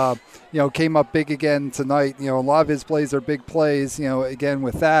 And, came up big again tonight. A lot of his plays are big plays. Again,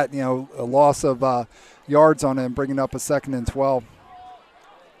 with that, a loss of yards on him, bringing up a 2nd and 12.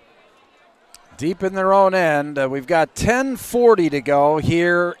 Deep in their own end. We've got 10:40 to go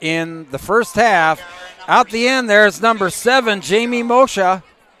here in the first half. Out the end, there's number 7, Jamie Moshe.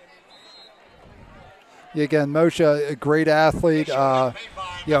 Again, Moshe, a great athlete,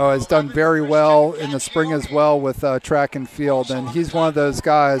 has done very well in the spring as well with track and field, and he's one of those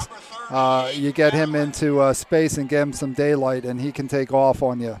guys. You get him into space and get him some daylight, and he can take off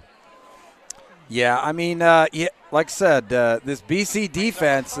on you. Yeah, I mean, like I said, this BC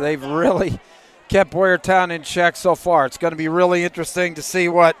defense, they've really kept Boyertown in check so far. It's going to be really interesting to see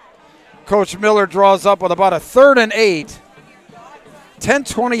what Coach Miller draws up with about a 3rd and 8.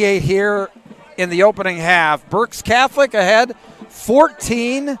 10:28 here in the opening half. Berks Catholic ahead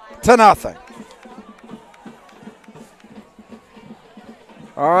 14-0.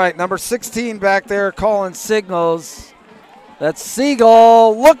 All right, number 16 back there calling signals. That's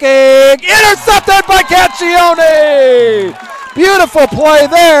Siegel looking, intercepted by Caccione. Beautiful play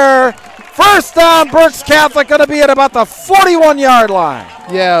there. First down, Berks Catholic going to be at about the 41-yard line.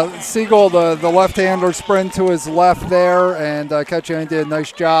 Yeah, Siegel, the left-hander, sprint to his left there, and Caccione did a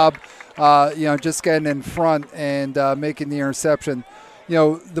nice job, just getting in front and making the interception.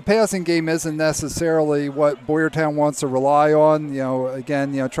 The passing game isn't necessarily what Boyertown wants to rely on.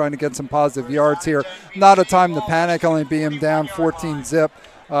 Again, trying to get some positive yards here. Not a time to panic, only being him down 14-zip,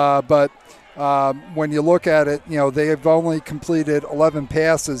 but when you look at it, they have only completed 11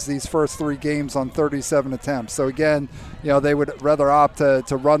 passes these first 3 games on 37 attempts. So, again, they would rather opt to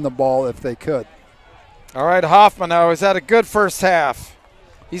run the ball if they could. All right, Hoffman, has had a good first half.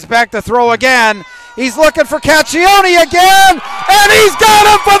 He's back to throw again. He's looking for Caccione again, and he's got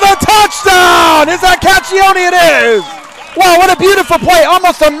him for the touchdown. Is that Caccione? It is. Wow, what a beautiful play.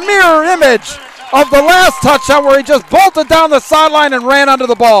 Almost a mirror image of the last touchdown where he just bolted down the sideline and ran under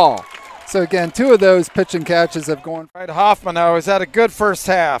the ball. So, again, 2 of those pitch and catches have gone. Right, Hoffman, has had a good first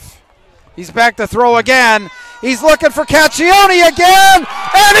half. He's back to throw again. He's looking for Caccione again,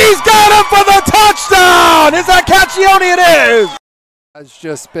 and he's got him for the touchdown. Is that Caccione? It is. Has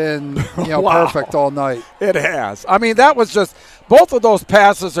just been wow. Perfect all night. It has. I mean, that was just, both of those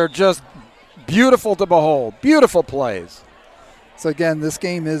passes are just beautiful to behold. Beautiful plays. So, again, this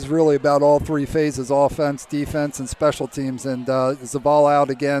game is really about all 3 phases, offense, defense, and special teams. And Zavala out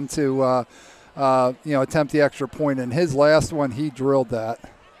again to, attempt the extra point. And his last one, he drilled that.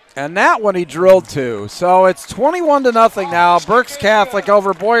 And that one he drilled too. So it's 21-0 now. Berks Catholic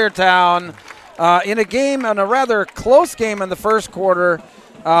over Boyertown in a rather close game in the first quarter.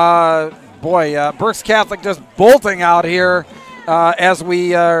 Berks Catholic just bolting out here as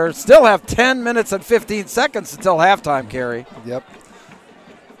we still have 10 minutes and 15 seconds until halftime, Kerry. Yep.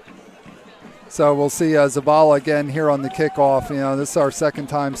 So we'll see Zavala again here on the kickoff. This is our second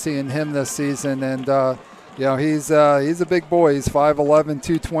time seeing him this season, and he's a big boy. He's 5'11",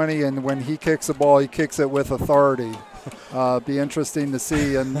 220, and when he kicks the ball, he kicks it with authority. Be interesting to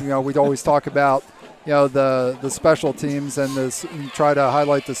see, and we'd always talk about the special teams and try to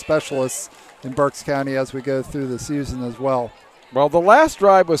highlight the specialists in Berks County as we go through the season as well. Well, the last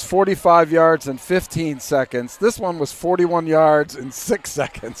drive was 45 yards in 15 seconds. This one was 41 yards in 6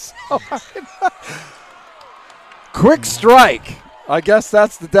 seconds. Quick strike. I guess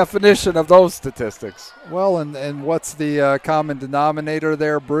that's the definition of those statistics. Well, and what's the common denominator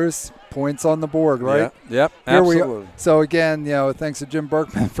there, Bruce? Points on the board, right? Yep, absolutely. So, again, thanks to Jim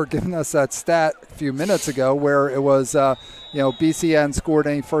Berkman for giving us that stat a few minutes ago where it was, BC hadn't scored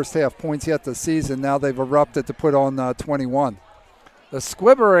any first half points yet this season. Now they've erupted to put on 21. The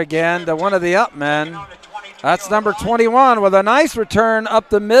squibber again to one of the up men. That's number 21 with a nice return up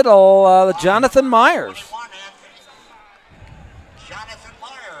the middle, Jonathan Myers.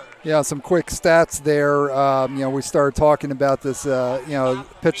 Yeah, some quick stats there. We started talking about this,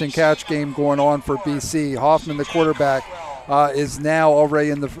 pitch and catch game going on for BC. Hoffman, the quarterback, is now already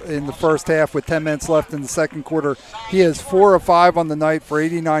in the first half with 10 minutes left in the second quarter. He is 4 of 5 on the night for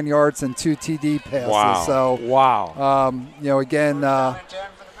 89 yards and 2 TD passes. Wow. So, again.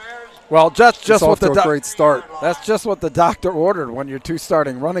 Well, just what a great start. That's just what the doctor ordered when your 2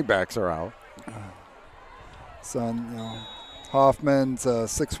 starting running backs are out. So, Hoffman's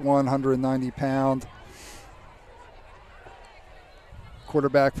 6'1", 190-pound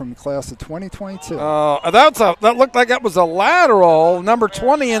quarterback from the class of 2022. That looked like that was a lateral. Number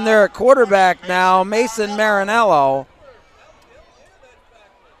 20 in there at quarterback now, Mason Marinello.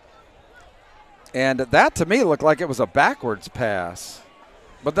 And that, to me, looked like it was a backwards pass.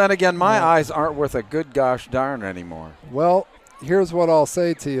 But then again, my eyes aren't worth a good gosh darn anymore. Well, here's what I'll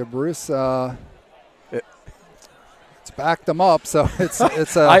say to you, Bruce. It's backed them up, so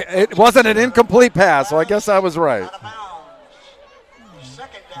it wasn't an incomplete pass, so I guess I was right.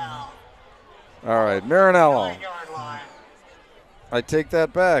 All right, Marinello. I take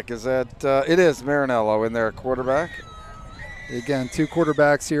that back. Is that it is Marinello in there at quarterback? Again, 2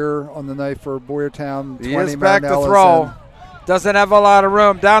 quarterbacks here on the night for Boyertown. He is back to throw. Doesn't have a lot of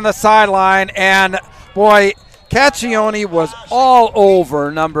room. Down the sideline, and boy, Caccione was all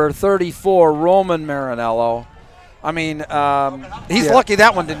over number 34, Roman Marinello. I mean, he's lucky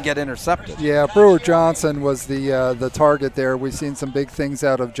that one didn't get intercepted. Yeah, Brewer Johnson was the target there. We've seen some big things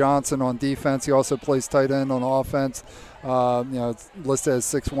out of Johnson on defense. He also plays tight end on offense. It's listed as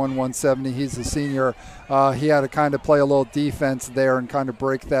 6'1", 170. He's a senior. He had to kind of play a little defense there and kind of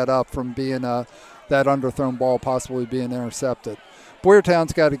break that up from being that underthrown ball possibly being intercepted.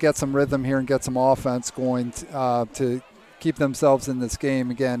 Boyertown's got to get some rhythm here and get some offense going to keep themselves in this game.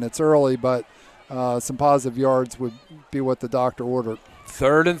 Again, it's early, but some positive yards would be what the doctor ordered.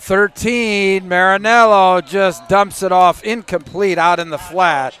 3rd and 13. Marinello just dumps it off incomplete out in the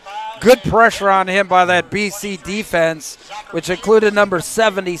flat. Good pressure on him by that BC defense, which included number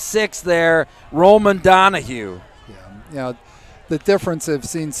 76 there, Roman Donahue. Yeah, the difference I've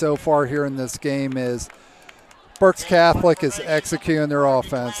seen so far here in this game is Berks Catholic is executing their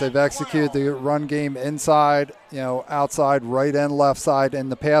offense. They've executed the run game inside, outside, right and left side. In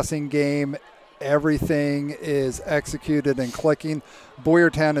the passing game, everything is executed and clicking.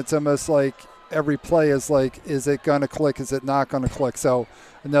 Boyertown, it's almost like every play is like, is it going to click? Is it not going to click? So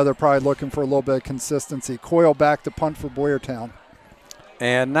I know they're probably looking for a little bit of consistency. Coyle back to punt for Boyertown.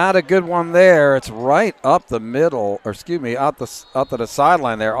 And not a good one there. It's right up the middle, out to the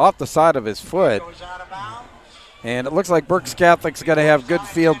sideline there, off the side of his foot. And it looks like Berks Catholic's going to have good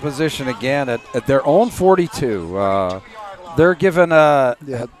field position again at their own 42. They're giving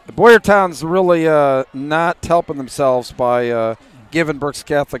Boyertown's really not helping themselves by giving Berks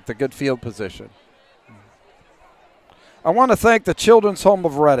Catholic the good field position. I want to thank the Children's Home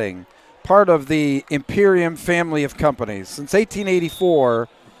of Reading, part of the Imperium family of companies. Since 1884,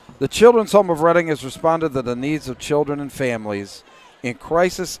 the Children's Home of Reading has responded to the needs of children and families in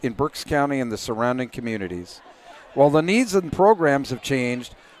crisis in Berks County and the surrounding communities. While the needs and programs have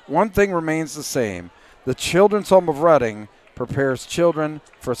changed, one thing remains the same. The Children's Home of Reading prepares children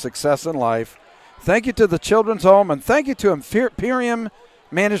for success in life. Thank you to the Children's Home, and thank you to Imperium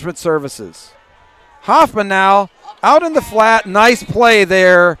Management Services. Hoffman now out in the flat. Nice play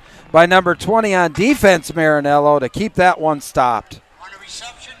there by number 20 on defense, Marinello, to keep that one stopped. On the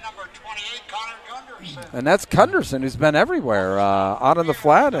reception, number 28, Connor Gunderson. And that's Gunderson, who's been everywhere out in the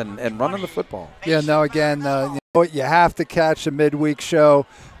flat and running the football. Yeah, no, again, you have to catch the midweek show.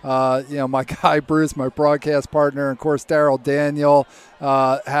 My guy Bruce, my broadcast partner, and of course Daryl Daniel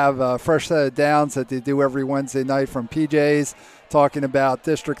have a fresh set of downs that they do every Wednesday night from PJ's, talking about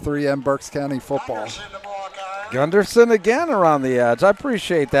District 3 and Berks County football. Gunderson again around the edge. I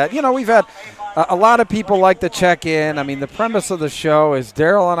appreciate that. We've had a lot of people like to check in. I mean, the premise of the show is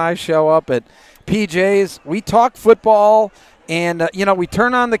Daryl and I show up at PJ's. We talk football, and, we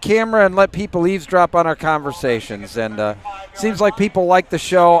turn on the camera and let people eavesdrop on our conversations. And seems like people like the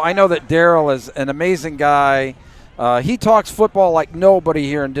show. I know that Daryl is an amazing guy. He talks football like nobody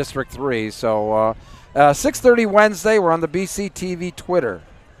here in District 3. So 6:30 Wednesday, we're on the BC TV Twitter.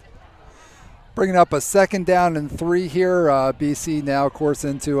 Bringing up a 2nd down and 3 here. BC now, of course,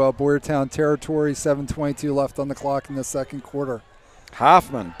 into Boyertown territory. 7:22 left on the clock in the second quarter.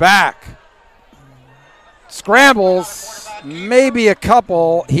 Hoffman back. Scrambles, maybe a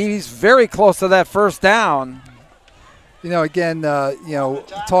couple. He's very close to that first down.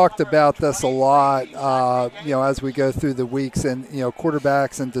 Talked about this a lot, as we go through the weeks and,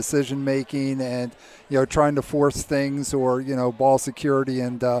 quarterbacks and decision making and, trying to force things or, ball security.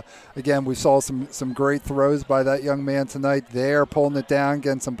 And, again, we saw some great throws by that young man tonight there, pulling it down,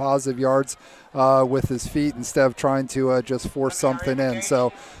 getting some positive yards with his feet instead of trying to just force something in.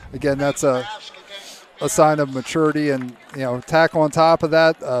 So, again, that's a sign of maturity and, tackle on top of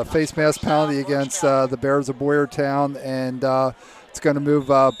that, face mask penalty against the Bears of Boyertown, and it's going to move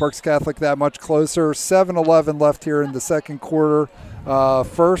Berks Catholic that much closer. 7:11 left here in the second quarter.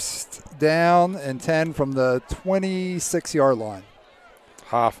 First down and 10 from the 26-yard line.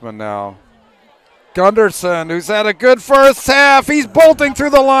 Hoffman now. Gunderson, who's had a good first half. He's bolting through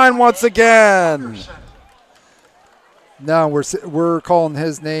the line once again. No, we're calling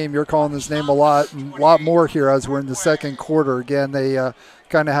his name. You're calling his name a lot more here as we're in the second quarter. Again, they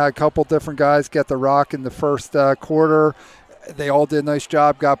kind of had a couple different guys get the rock in the first quarter. They all did a nice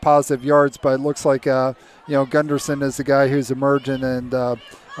job, got positive yards, but it looks like Gunderson is the guy who's emerging, and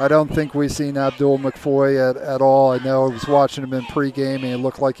I don't think we've seen Abdul McFoy at all. I know I was watching him in pregame, and it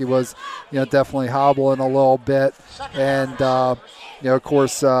looked like he was, definitely hobbling a little bit, and. Of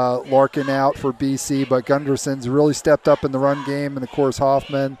course, Larkin out for BC, but Gunderson's really stepped up in the run game. And, of course,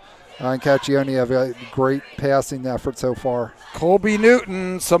 Hoffman and Caccione have a great passing effort so far. Colby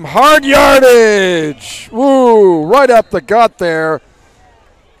Newton, some hard yardage. Woo, right up the gut there.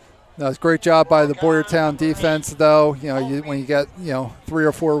 That's a great job by the Boyertown defense, though. When you get 3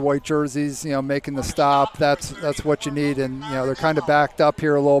 or 4 white jerseys, making the stop, that's what you need. And they're kind of backed up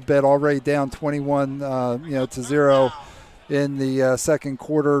here a little bit, already down 21 to 0 in the second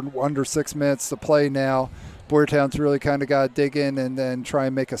quarter. Under 6 minutes to play now. Boyertown's really kind of got to dig in and then try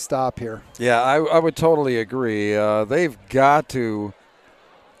and make a stop here. Yeah, I would totally agree. They've got to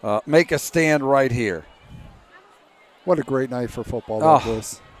make a stand right here. What a great night for football,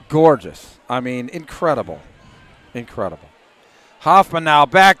 Bruce. Gorgeous. I mean, incredible. Incredible. Hoffman now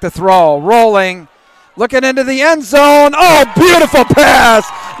back to throw, rolling, looking into the end zone. Oh, beautiful pass.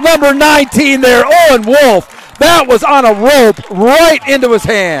 Number 19 there, Owen Wolf. That was on a rope right into his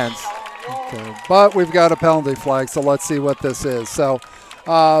hands. Okay, but we've got a penalty flag, so let's see what this is. So,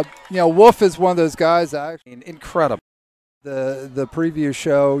 Wolf is one of those guys that incredible. The preview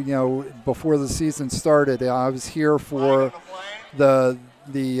show, before the season started, I was here for the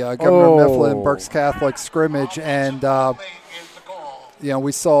Governor Mifflin Berks Catholic scrimmage, and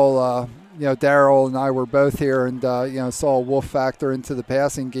we saw Darryl and I were both here, and saw Wolf factor into the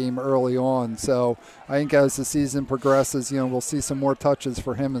passing game early on. So I think as the season progresses, we'll see some more touches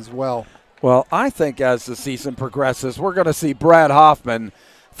for him as well. Well, I think as the season progresses, we're going to see Brad Hoffman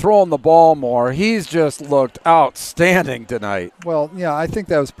throwing the ball more. He's just looked outstanding tonight. Well, I think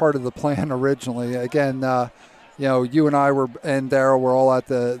that was part of the plan originally. Again, you and I and Darryl were all at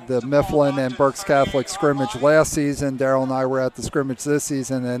the Mifflin and Berks Catholic scrimmage last season. Darryl and I were at the scrimmage this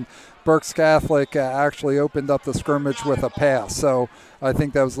season, and Berks Catholic actually opened up the scrimmage with a pass. So I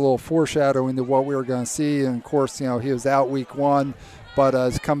think that was a little foreshadowing to what we were going to see. And, of course, he was out week 1, but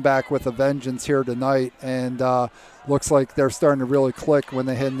has come back with a vengeance here tonight. And looks like they're starting to really click when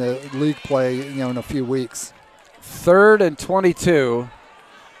they hit in the league play, in a few weeks. 3rd and 22.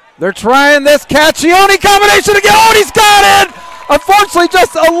 They're trying this Caccione combination again. Oh, he's got it! Unfortunately,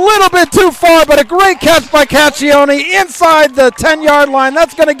 just a little bit too far, but a great catch by Caccione inside the 10-yard line.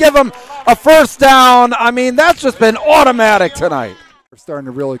 That's going to give him a first down. I mean, that's just been automatic tonight. They're starting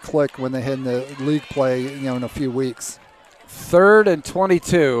to really click when they hit in the league play, in a few weeks. 3rd and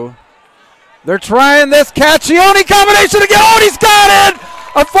 22. They're trying this Caccione combination again. Oh, he's got it!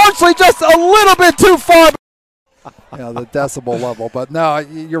 Unfortunately, just a little bit too far. The decibel level, but no,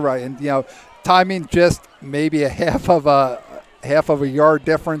 you're right, and timing just maybe a half of a yard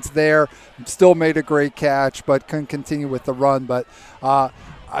difference there. Still made a great catch, but couldn't continue with the run. But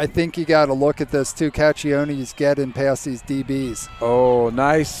I think you got to look at this too. Caccione's getting past these DBs. Oh,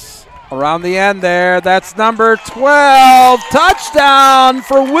 nice around the end there. That's number 12. Touchdown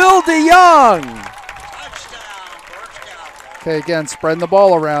for Will DeYoung. Okay, again, spreading the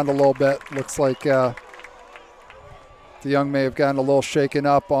ball around a little bit. Looks like DeYoung may have gotten a little shaken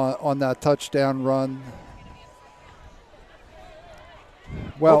up on that touchdown run.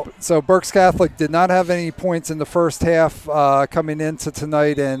 Well, so Berks Catholic did not have any points in the first half coming into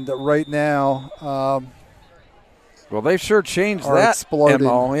tonight, and right now, well, they've sure changed that exploding.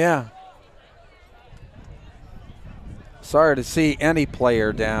 MO, yeah. Sorry to see any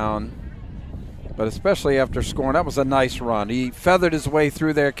player down, but especially after scoring. That was a nice run. He feathered his way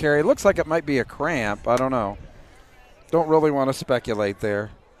through there, Kerry. Looks like it might be a cramp. I don't know. Don't really want to speculate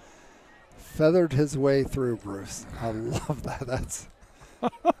there. Feathered his way through, Bruce. I love that. That's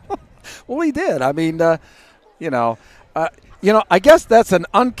well, he did. I mean, I guess that's an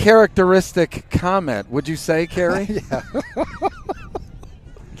uncharacteristic comment. Would you say, Kerry? Yeah.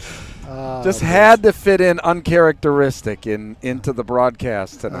 Just had to fit in uncharacteristic into the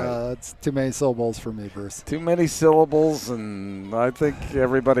broadcast tonight. That's too many syllables for me, Bruce. Too many syllables, and I think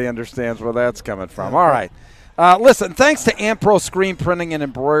everybody understands where that's coming from. All right. Listen, thanks to Ampro Screen Printing and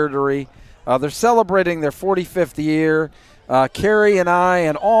Embroidery. They're celebrating their 45th year. Kerry and I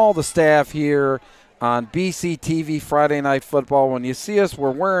and all the staff here on BCTV Friday Night Football. When you see us,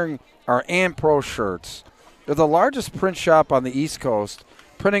 we're wearing our Ampro shirts. They're the largest print shop on the East Coast,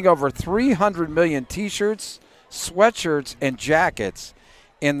 printing over 300 million T-shirts, sweatshirts, and jackets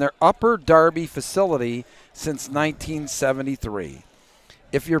in their Upper Darby facility since 1973.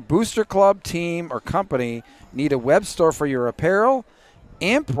 If your booster club, team, or company need a web store for your apparel,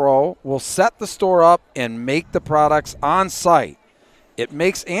 Ampro will set the store up and make the products on site. It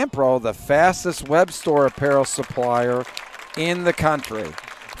makes Ampro the fastest web store apparel supplier in the country.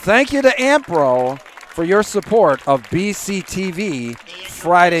 Thank you to Ampro for your support of BCTV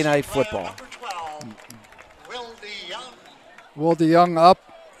Friday Night Football. Will DeYoung up,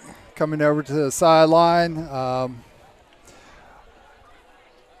 coming over to the sideline.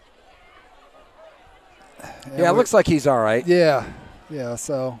 Yeah, it looks like he's all right. Yeah,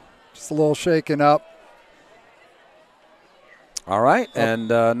 so just a little shaken up. All right, and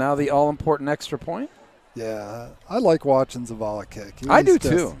now the all-important extra point. Yeah, I like watching Zavala kick. I do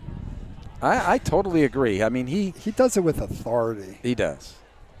too. I totally agree. I mean, he does it with authority. He does.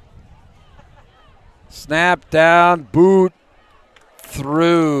 Snap down, boot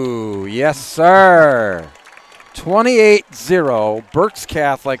through. Yes, sir. 28-0, Berks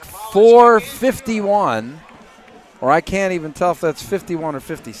Catholic, 4:51. Or I can't even tell if that's 51 or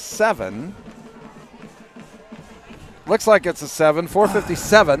 57. Looks like it's a 7,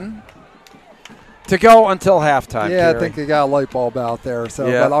 4:57 to go until halftime. Yeah, Kerry. I think you got a light bulb out there. So,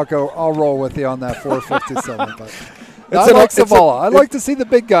 Yeah. but I'll roll with you on that 4:57. But I like Zavala. I like to see the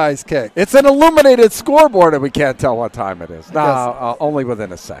big guys kick. It's an illuminated scoreboard, and we can't tell what time it is. No, only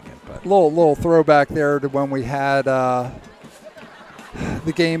within a second. But Little throwback there to when we had the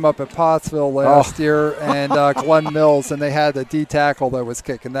game up at Pottsville last year, and Glenn Mills, and they had a D tackle that was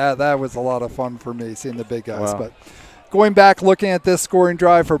kicking. That was a lot of fun for me, seeing the big guys. Wow. But going back, looking at this scoring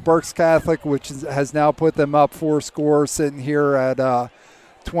drive for Berks Catholic, which has now put them up 4 scores, sitting here at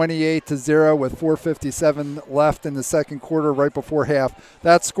 28-0 with 4:57 left in the second quarter, right before half.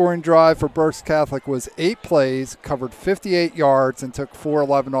 That scoring drive for Berks Catholic was 8 plays, covered 58 yards, and took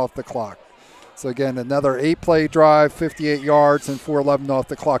 4:11 off the clock. So again, another 8-play drive, 58 yards, and 4:11 off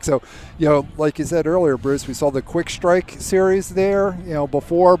the clock. So, like you said earlier, Bruce, we saw the quick strike series there,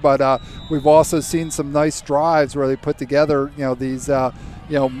 before, but we've also seen some nice drives where they put together, these,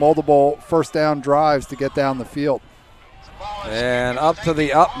 multiple first down drives to get down the field. and up to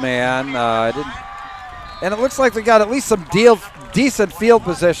the up man. And it looks like they got at least some decent field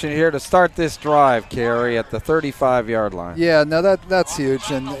position here to start this drive, Kerry, at the 35-yard line. Yeah, no, that's huge,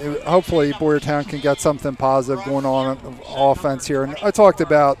 and hopefully Boyertown can get something positive going on offense here. And I talked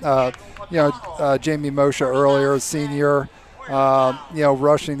about, Jamie Moshe earlier, senior,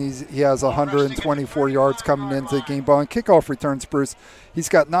 rushing. He has 124 yards coming into the game. But on kickoff returns, Bruce, he's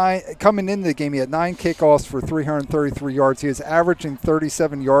got 9 coming into the game. He had 9 kickoffs for 333 yards. He is averaging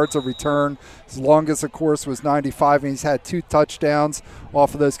 37 yards a return. His longest, of course, was 95, and he's had 2 touchdowns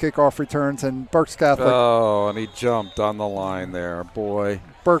off of those kickoff returns. And Berks Catholic. Oh, and he jumped on the line there, boy.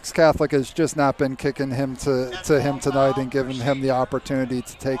 Berks Catholic has just not been kicking him to him tonight and giving him the opportunity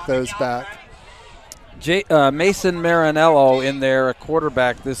to take those back. Mason Marinello in there, a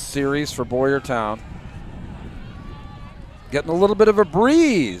quarterback this series for Boyertown. Getting a little bit of a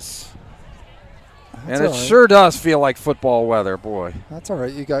breeze. And it sure does feel like football weather, boy. That's all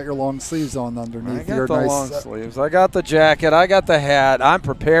right. You got your long sleeves on underneath. I got the long sleeves. I got the jacket. I got the hat. I'm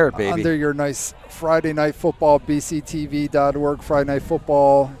prepared, baby. Under your nice Friday Night Football, bctv.org Friday Night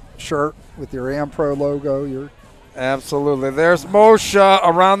Football shirt with your AmPro logo. Absolutely. There's Moshe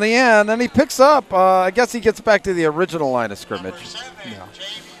around the end, and he picks up. I guess he gets back to the original line of scrimmage. Yeah.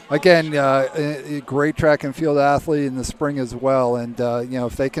 Again, a great track and field athlete in the spring as well. And,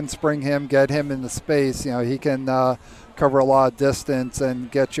 if they can spring him, get him in the space, he can cover a lot of distance and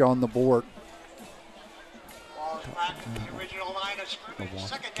get you on the board.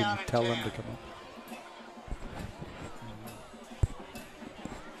 Can you tell him to come up?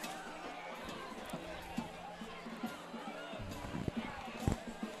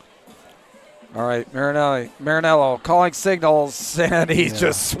 All right, Marinello calling signals, and he's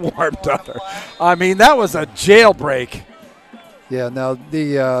just swarmed under. I mean, that was a jailbreak. Yeah, now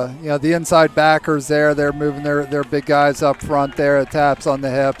the inside backers there, they're moving their big guys up front there at taps on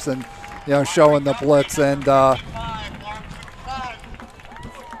the hips and showing the blitz, and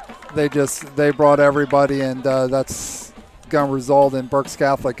they brought everybody, and that's going to result in Berks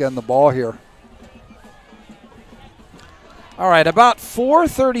Catholic getting the ball here. All right, about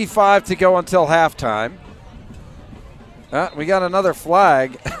 4:35 to go until halftime. We got another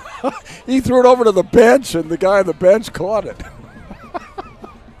flag. He threw it over to the bench, and the guy on the bench caught it.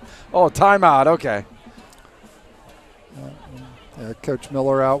 Oh, timeout. Okay. Coach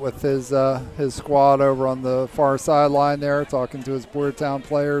Miller out with his squad over on the far sideline there, talking to his Boyertown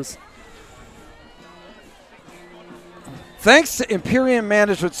players. Thanks to Imperium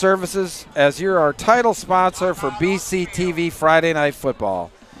Management Services, as you're our title sponsor for BCTV Friday Night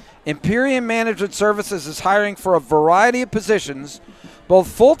Football. Imperium Management Services is hiring for a variety of positions, both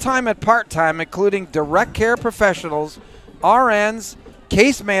full-time and part-time, including direct care professionals, RNs,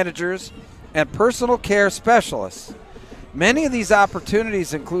 case managers, and personal care specialists. Many of these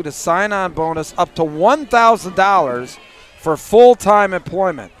opportunities include a sign-on bonus up to $1,000 for full-time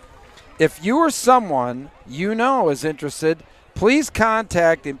employment. If you or someone you know is interested, please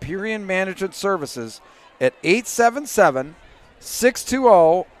contact Imperium Management Services at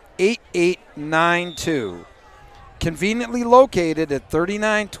 877-620-8892. conveniently located at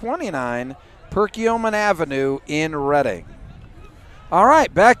 3929 Perkiomen Avenue in Reading. All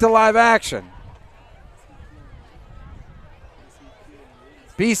right, back to live action.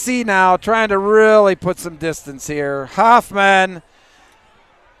 BC now trying to really put some distance here. Hoffman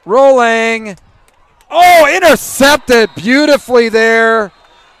rolling. Oh, intercepted beautifully there.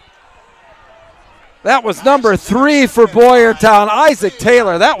 That was number 3 for Boyertown, Isaac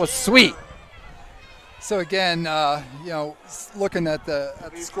Taylor. That was sweet. So again, looking at the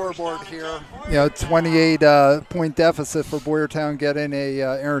scoreboard here, 28-point deficit for Boyertown, getting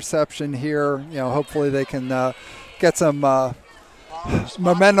a interception here. Hopefully they can get some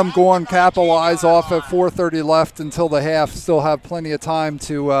momentum going, capitalize off at 4:30 left until the half. Still have plenty of time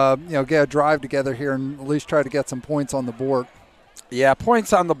to get a drive together here and at least try to get some points on the board. Yeah,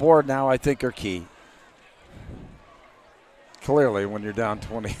 points on the board now I think are key. Clearly, when you're down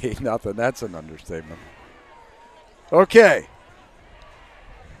 28-0, that's an understatement. Okay.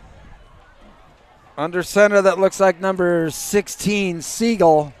 Under center, that looks like number 16,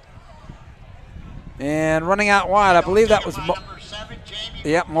 Siegel. And running out wide, I believe that was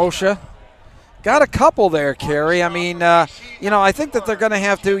Moshe. Got a couple there, Kerry. I mean, I think that they're going to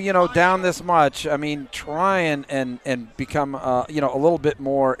have to, down this much, try and become, a little bit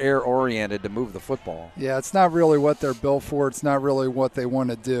more air-oriented to move the football. Yeah, it's not really what they're built for. It's not really what they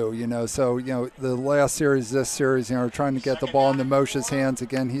want to do, So, the last series, this series, trying to get the ball into Moshe's hands.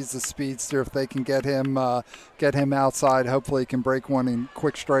 Again, he's the speedster. If they can get him outside, hopefully he can break one in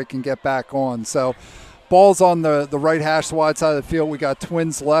quick strike and get back on. So, ball's on the right hash wide side of the field. We got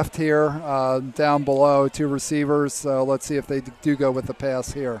Twins left here, down below, 2 receivers. So let's see if they do go with the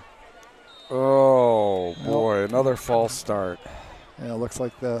pass here. Oh, boy, another false start. Yeah, looks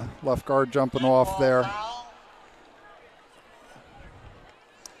like the left guard jumping off there.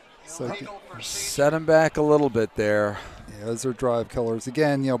 So set him back a little bit there. Yeah, those are drive killers.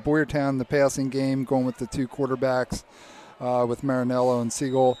 Again, Boyertown, the passing game, going with the 2 quarterbacks with Marinello and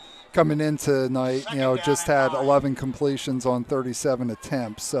Siegel. Coming in tonight, just had 11 completions on 37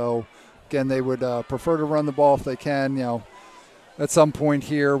 attempts. So, again, they would prefer to run the ball if they can. At some point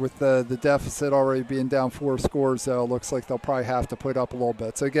here with the deficit already being down 4 scores, looks like they'll probably have to put up a little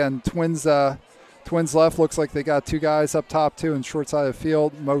bit. So, again, Twins left. Looks like they got 2 guys up top, too, in short side of the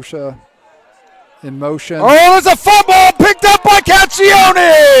field. Moshe in motion. Oh, there's a fumble picked up by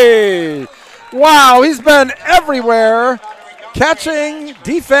Caccione. Wow, he's been everywhere. Catching,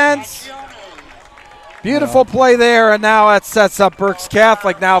 defense, beautiful play there, and now that sets up Berks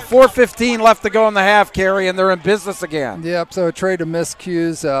Catholic. Now 4:15 left to go in the half, Kerry, and they're in business again. Yep, so a trade of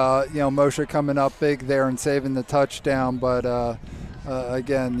miscues. Moshe coming up big there and saving the touchdown, but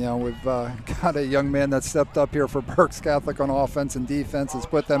again, we've got a young man that stepped up here for Berks Catholic on offense and defense, has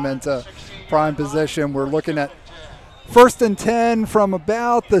put them into prime position. We're looking at 1st and 10 from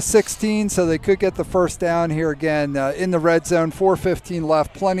about the 16, so they could get the first down here again in the red zone. 4:15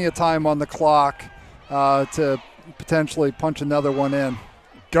 left, plenty of time on the clock to potentially punch another one in.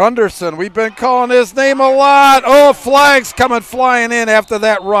 Gunderson, we've been calling his name a lot. Oh, flags coming flying in after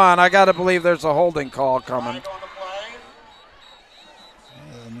that run. I got to believe there's a holding call coming.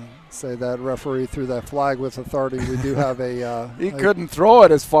 Say that referee threw that flag with authority. We do have he couldn't throw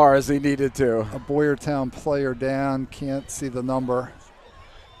it as far as he needed to. A Boyertown player down. Can't see the number.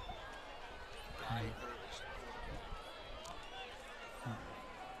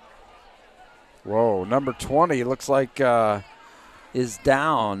 Whoa, number 20 looks like is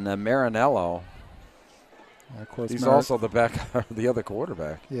down, Marinello. Of course, he's also the other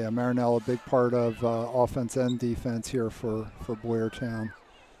quarterback. Yeah, Marinello, a big part of offense and defense here for Boyertown.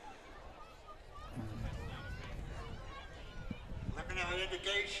 Preliminary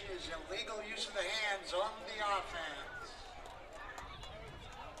indication is illegal use of the hands on the offense.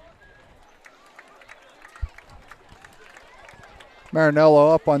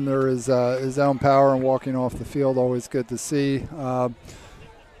 Marinello up under his own power and walking off the field, always good to see.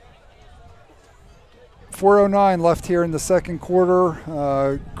 4:09 left here in the second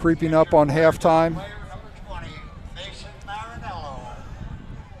quarter, creeping up on halftime.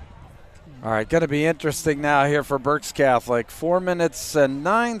 All right, going to be interesting now here for Berks Catholic. 4 minutes and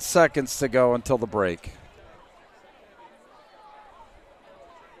 9 seconds to go until the break.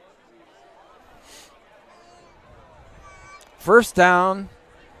 First down.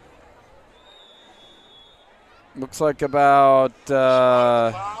 Looks like about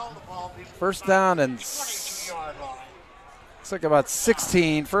first down and looks like about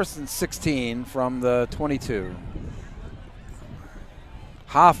 16. First and 16 from the 22.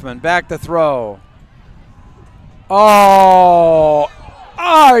 Hoffman back to throw. Oh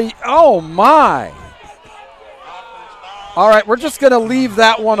my. All right, we're just going to leave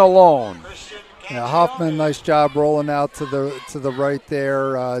that one alone. Yeah, Hoffman, nice job rolling out to the right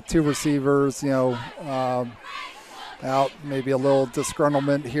there. Two receivers, out. Maybe a little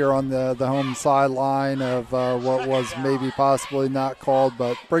disgruntlement here on the home sideline of what was maybe possibly not called,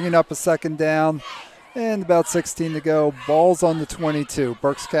 but bringing up a second down and about 16 to go. Ball's on the 22.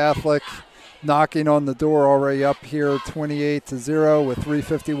 Berks Catholic knocking on the door already up here 28-0 with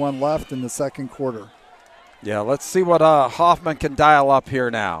 3:51 left in the second quarter. Yeah, let's see what Hoffman can dial up here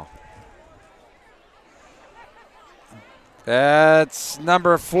now. That's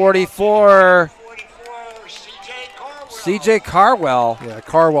number 44. C.J. Carwell. Yeah,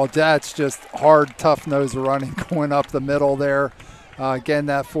 Carwell, that's just hard, tough nose running going up the middle there. Again,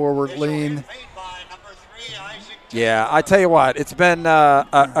 that forward lean. Yeah, I tell you what, it's been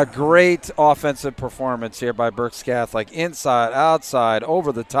a great offensive performance here by Berks Catholic. Inside, outside,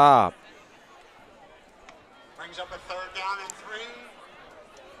 over the top. Brings up a third down and 3.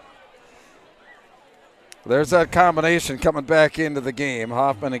 There's that combination coming back into the game,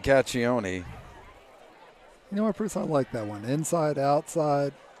 Hoffman and Caccione. You know what, Bruce, I like that one. Inside,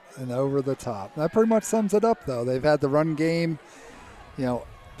 outside, and over the top. That pretty much sums it up, though. They've had the run game,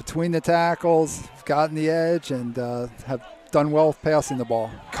 between the tackles, gotten the edge, and have done well with passing the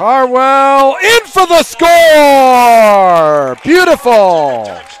ball. Carwell in for the score! Beautiful!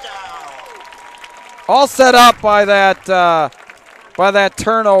 All set up by that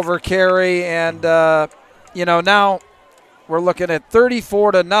turnover carry, and now we're looking at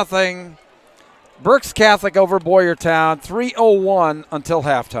 34-0. Berks Catholic over Boyertown, 3:01 until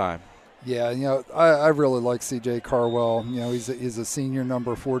halftime. Yeah, I really like C.J. Carwell. He's a senior,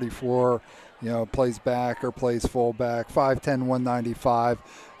 number 44. Plays back or plays fullback, 5'10", 195.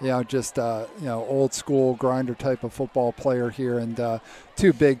 Just old school grinder type of football player here, and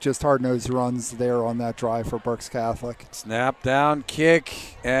two big, just hard-nosed runs there on that drive for Berks Catholic. Snap down,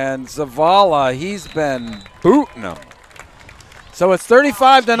 kick, and Zavala, he's been booting them. So it's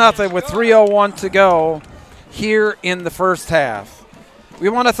 35-0 with 3:01 to go here in the first half. We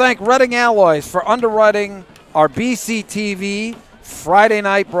want to thank Reading Alloys for underwriting our BCTV Friday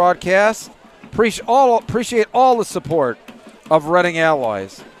night broadcast. Appreciate all the support of Reading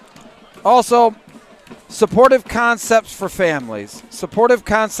Alloys. Also, Supportive Concepts for Families. Supportive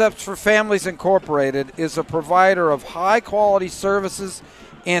Concepts for Families Incorporated is a provider of high-quality services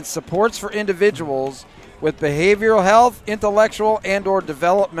and supports for individuals with behavioral health, intellectual, and/or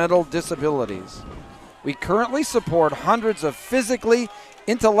developmental disabilities. We currently support hundreds of physically,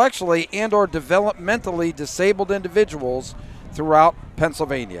 intellectually, and/or developmentally disabled individuals throughout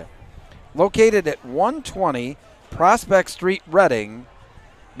Pennsylvania. Located at 120 Prospect Street, Reading,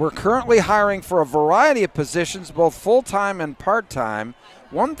 we're currently hiring for a variety of positions, both full-time and part-time,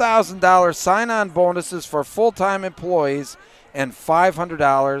 $1,000 sign-on bonuses for full-time employees, and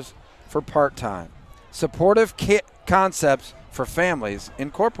 $500 for part-time. Supportive Concepts for Families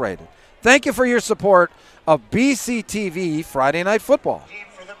Incorporated. Thank you for your support of BCTV Friday Night Football.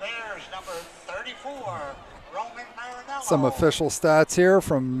 For the Bears, number 34, Roman Marinello. Some official stats here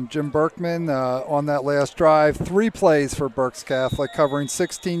from Jim Berkman on that last drive. 3 plays for Berks Catholic, covering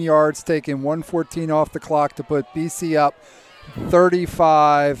 16 yards, taking 1:14 off the clock to put BC up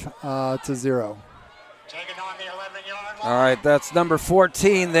 35-0. Taking on the 11-yard line. All right, that's number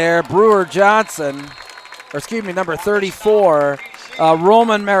 14 there, Brewer Johnson, number 34,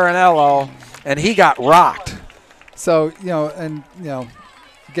 Roman Marinello, and he got rocked. So,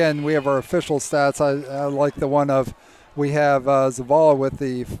 again, we have our official stats. I like the one of, we have Zavala with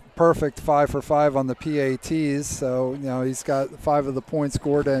the perfect 5 for 5 on the PATs. So, he's got 5 of the points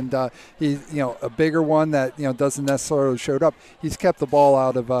scored, and he's, a bigger one that, doesn't necessarily showed up. He's kept the ball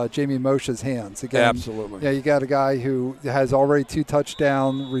out of Jamie Moshe's hands. Again, absolutely. Yeah, you got a guy who has already 2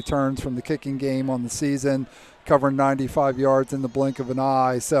 touchdown returns from the kicking game on the season, covering 95 yards in the blink of an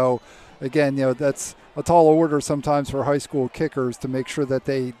eye. So, again, that's a tall order sometimes for high school kickers to make sure that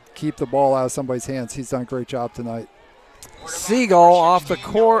they keep the ball out of somebody's hands. He's done a great job tonight. Siegel off the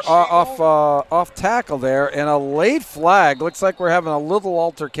off tackle there, and a late flag. Looks like we're having a little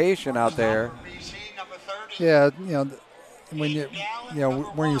altercation out there. Yeah, when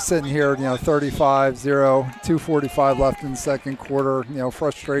you're sitting here, 35-0, 2:45 left in the second quarter,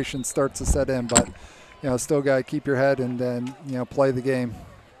 frustration starts to set in, but still got to keep your head and then play the game.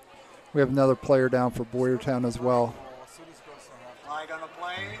 We have another player down for Boyertown as well. Flag on the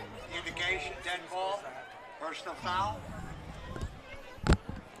play, indication, dead ball, personal foul.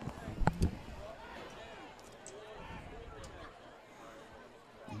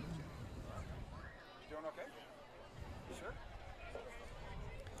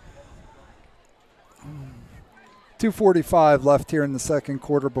 2:45 left here in the second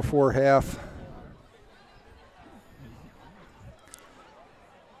quarter before half.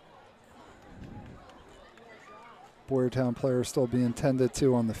 Boyertown players still being tended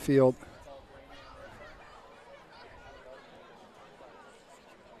to on the field.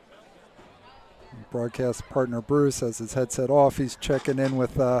 Broadcast partner Bruce has his headset off. He's checking in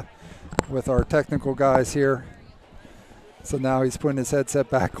with our technical guys here. So now he's putting his headset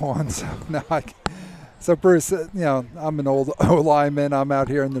back on. So Bruce, I'm an old O-lineman. I'm out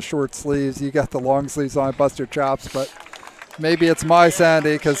here in the short sleeves. You got the long sleeves on, bust your chops. But maybe it's my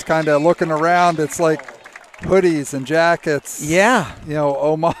sanity because kind of looking around, it's like hoodies and jackets. Yeah.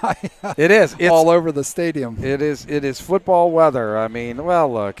 Oh my. It is. It's all over the stadium. It is football weather.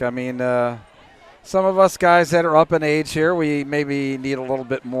 Some of us guys that are up in age here, we maybe need a little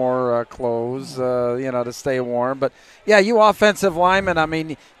bit more clothes, to stay warm. But, yeah, you offensive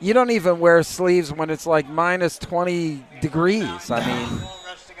linemen, you don't even wear sleeves when it's like minus 20 degrees.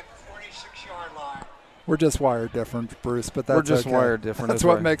 We're just wired different, Bruce, but that's we're just okay. wired different. That's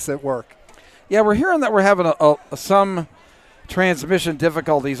what makes it work. Yeah, we're hearing that we're having some transmission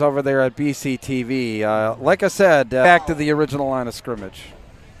difficulties over there at BCTV. Like I said, back to the original line of scrimmage.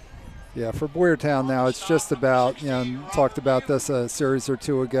 Yeah, for Boyertown now, it's just about, talked about this a series or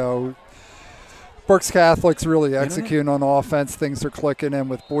two ago. Berks Catholic's really executing on offense. Things are clicking, and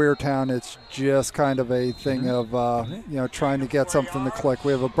with Boyertown, it's just kind of a thing of, trying to get something to click.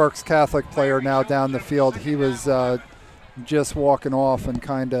 We have a Berks Catholic player now down the field. He was just walking off and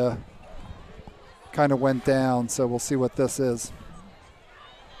kind of went down, so we'll see what this is.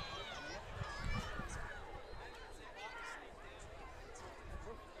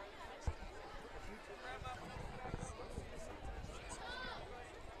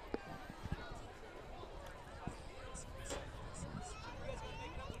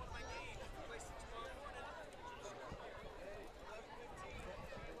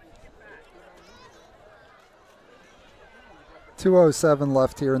 .207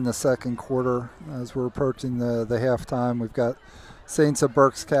 left here in the second quarter as we're approaching the halftime. We've got Saints of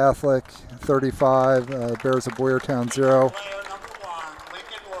Berks Catholic 35, Bears of Boyertown 0.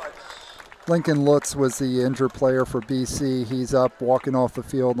 Lincoln Lutz was the injured player for BC. He's up walking off the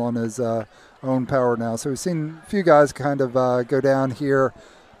field on his own power now. So we've seen a few guys kind of go down here a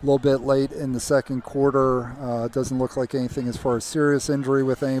little bit late in the second quarter. Doesn't look like anything as far as serious injury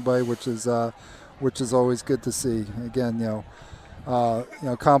with anybody, which is always good to see. Again,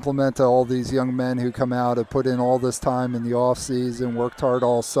 compliment to all these young men who come out and put in all this time in the off season, worked hard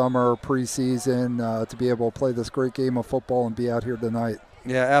all summer, preseason, to be able to play this great game of football and be out here tonight.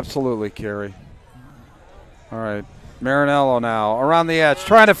 Yeah, absolutely, Kerry. All right. Marinello now around the edge,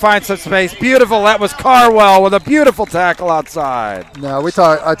 trying to find some space. Beautiful. That was Carwell with a beautiful tackle outside. No,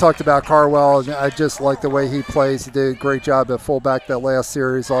 I talked about Carwell. I just like the way he plays. He did a great job at fullback that last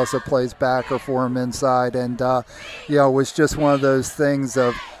series. Also plays backer for him inside, and it was just one of those things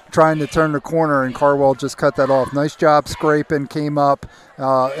of trying to turn the corner, and Carwell just cut that off. Nice job scraping, came up,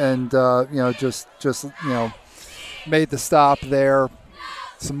 and just made the stop there.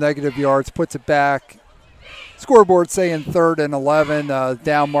 Some negative yards, puts it back. Scoreboard saying 3rd and 11.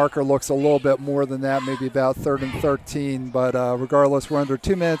 Down marker looks a little bit more than that, maybe about 3rd and 13. But regardless, we're under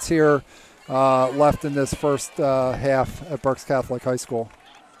 2 minutes here left in this first half at Berks Catholic High School.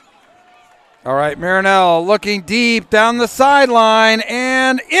 All right, Marinello looking deep down the sideline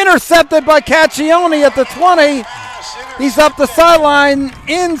and intercepted by Caccione at the 20. He's up the sideline,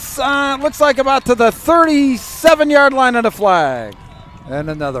 looks like about to the 37-yard line of the flag. And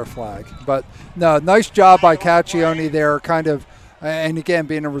another flag. But no, nice job by Caccione there, and again,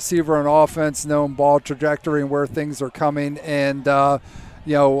 being a receiver on offense, knowing ball trajectory and where things are coming. And, nice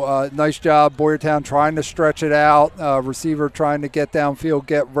job, Boyertown trying to stretch it out, receiver trying to get downfield,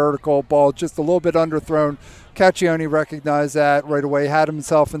 get vertical, ball just a little bit underthrown. Caccione recognized that right away, had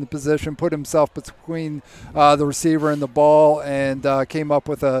himself in the position, put himself between the receiver and the ball, and came up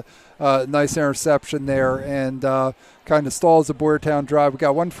with a nice interception there, and kind of stalls the Boyertown drive. We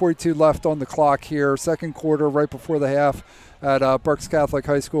got 1:42 left on the clock here, second quarter, right before the half at Berks Catholic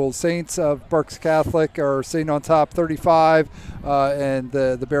High School. Saints of Berks Catholic are sitting on top 35, and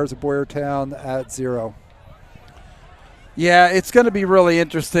the Bears of Boyertown at 0. Yeah, it's going to be really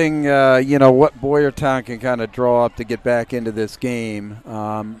interesting, what Boyertown can kind of draw up to get back into this game.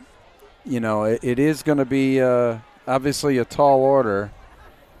 It is going to be obviously a tall order.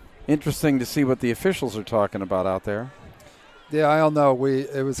 Interesting to see what the officials are talking about out there. Yeah, I don't know.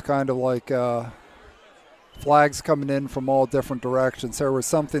 It was kind of like flags coming in from all different directions. There was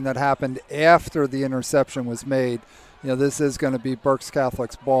something that happened after the interception was made. This is going to be Berks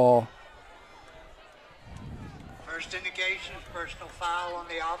Catholic's ball. personal foul on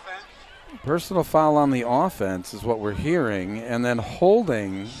the offense. Personal foul on the offense is what we're hearing, and then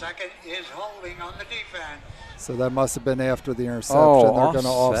holding. Second is holding on the defense. So that must have been after the interception. Oh, They're going to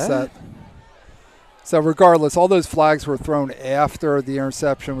offset. So regardless, all those flags were thrown after the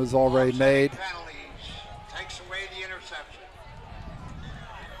interception was already made. Penalties. Takes away the interception.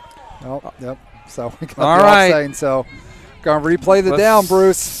 Oh, yep. So we got All the right. offside. So going to replay the Let's down,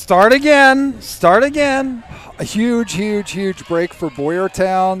 Bruce. Start again. Start again. A huge break for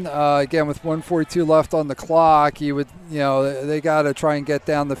Boyertown. Again, with 1:42 left on the clock, they got to try and get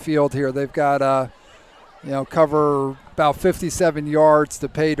down the field here. They've got to, cover about 57 yards to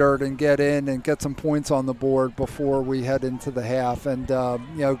pay dirt and get in and get some points on the board before we head into the half, and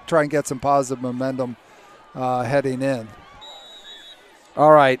try and get some positive momentum heading in.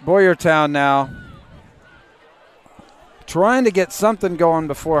 All right, Boyertown now. Trying to get something going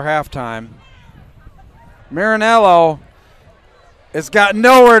before halftime. Marinello has got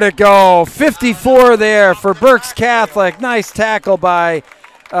nowhere to go. 54 there for Berks Catholic. Nice tackle by,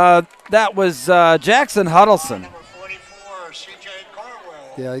 that was Jackson Huddleston. Number 44, C.J.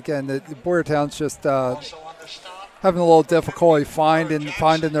 Carwell. Yeah, again, the Boyertown's just Also on the stop. having a little difficulty finding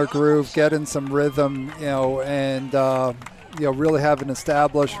their groove, getting some rhythm, and really haven't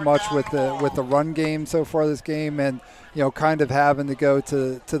established much with the run game so far this game, and kind of having to go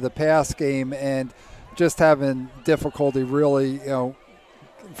to the pass game and just having difficulty really,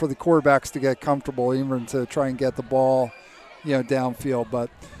 for the quarterbacks to get comfortable, even to try and get the ball, downfield.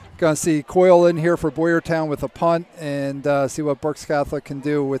 But going to see Coyle in here for Boyertown with a punt, and see what Berks Catholic can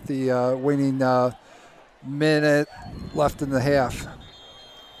do with the winning minute left in the half.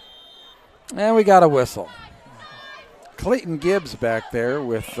 And we got a whistle. Clayton Gibbs back there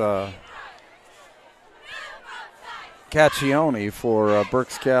with Caccione for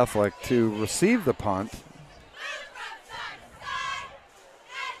Berks Catholic to receive the punt.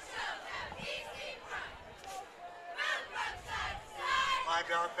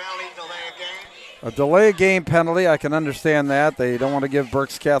 Five-yard penalty, delay a game. A delay game penalty, I can understand that. They don't want to give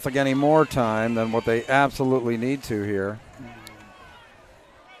Berks Catholic any more time than what they absolutely need to here.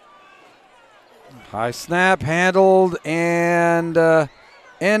 High snap, handled, and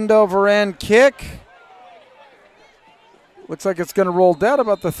end over end kick. Looks like it's going to roll down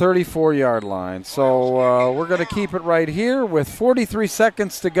about the 34-yard line. So we're going to keep it right here with 43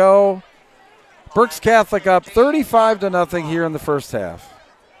 seconds to go. Berks Catholic up 35-0 here in the first half.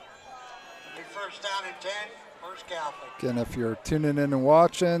 First down and 10, Berks Catholic. Again, if you're tuning in and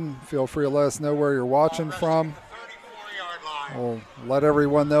watching, feel free to let us know where you're watching from. 34-yard line. We'll let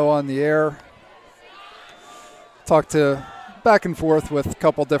everyone know on the air. Talked to back and forth with a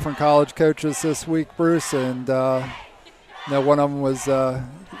couple different college coaches this week, Bruce, and one of them was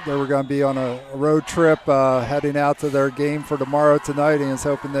they were going to be on a road trip heading out to their game for tomorrow tonight, and is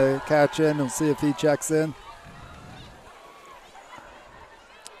hoping to catch in and see if he checks in.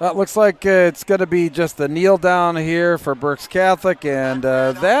 That looks like it's going to be just a kneel down here for Berks Catholic, and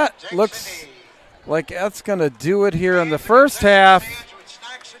that looks like that's going to do it here in the first half.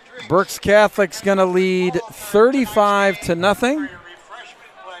 Berks Catholic's going to lead 35-0.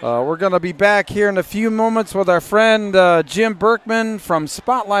 We're going to be back here in a few moments with our friend Jim Berkman from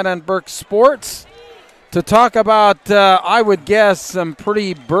Spotlight on Berks Sports to talk about, I would guess, some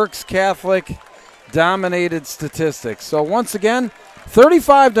pretty Berks Catholic dominated statistics. So once again,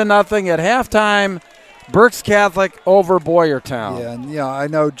 35-0 at halftime. Berks Catholic over Boyertown. Yeah, and I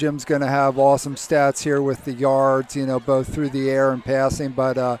know Jim's going to have awesome stats here with the yards, both through the air and passing.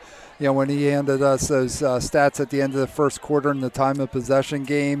 But when he handed us those stats at the end of the first quarter in the time of possession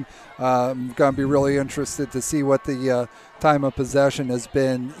game, I'm going to be really interested to see what the time of possession has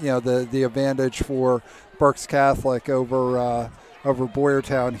been. The advantage for Berks Catholic over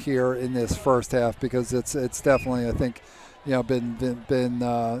Boyertown here in this first half, because it's definitely, I think, been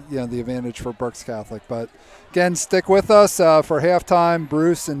the advantage for Berks Catholic. But again, stick with us for halftime.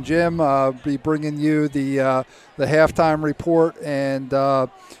 Bruce and Jim be bringing you the halftime report, and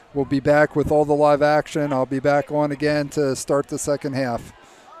we'll be back with all the live action. I'll be back on again to start the second half.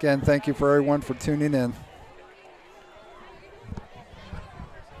 Again, thank you for everyone for tuning in.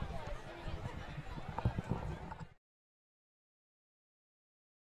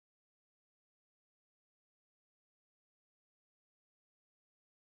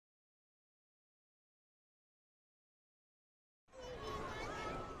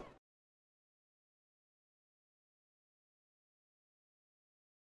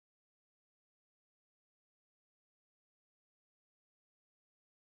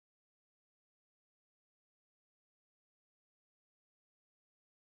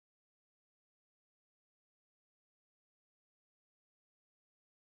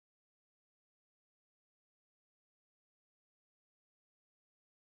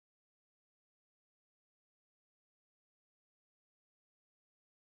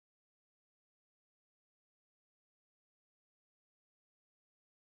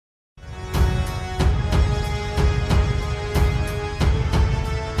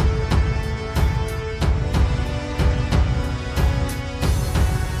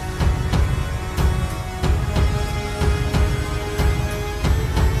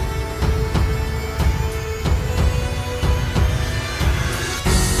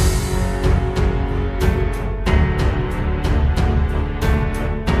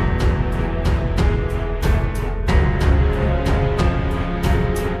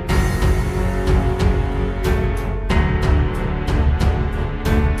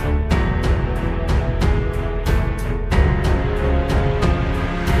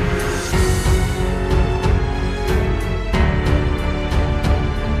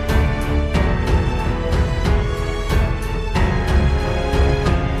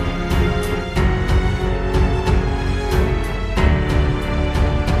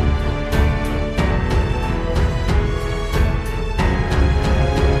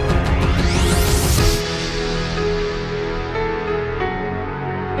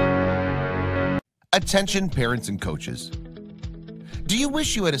 Attention parents and coaches. Do you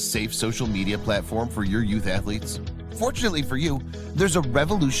wish you had a safe social media platform for your youth athletes? Fortunately for you, there's a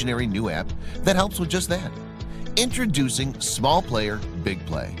revolutionary new app that helps with just that. Introducing Small Player, Big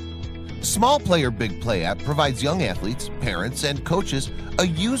Play. Small Player Big Play app provides young athletes, parents, and coaches a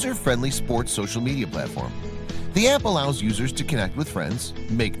user-friendly sports social media platform. The app allows users to connect with friends,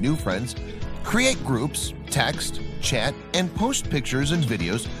 make new friends, create groups, text, chat, and post pictures and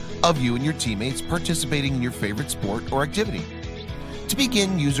videos of you and your teammates participating in your favorite sport or activity. To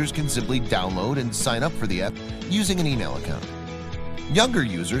begin, users can simply download and sign up for the app using an email account. Younger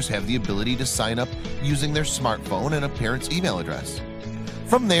users have the ability to sign up using their smartphone and a parent's email address.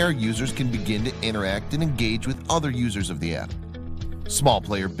 From there, users can begin to interact and engage with other users of the app. Small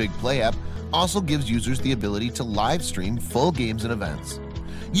Player Big Play app also gives users the ability to live stream full games and events.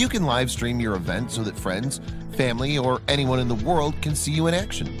 You can live stream your event so that friends, family, or anyone in the world can see you in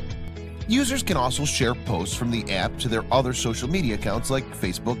action. Users can also share posts from the app to their other social media accounts like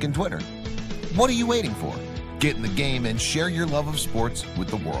Facebook and Twitter. What are you waiting for? Get in the game and share your love of sports with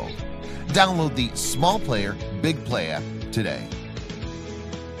the world. Download the Small Player Big Play app today.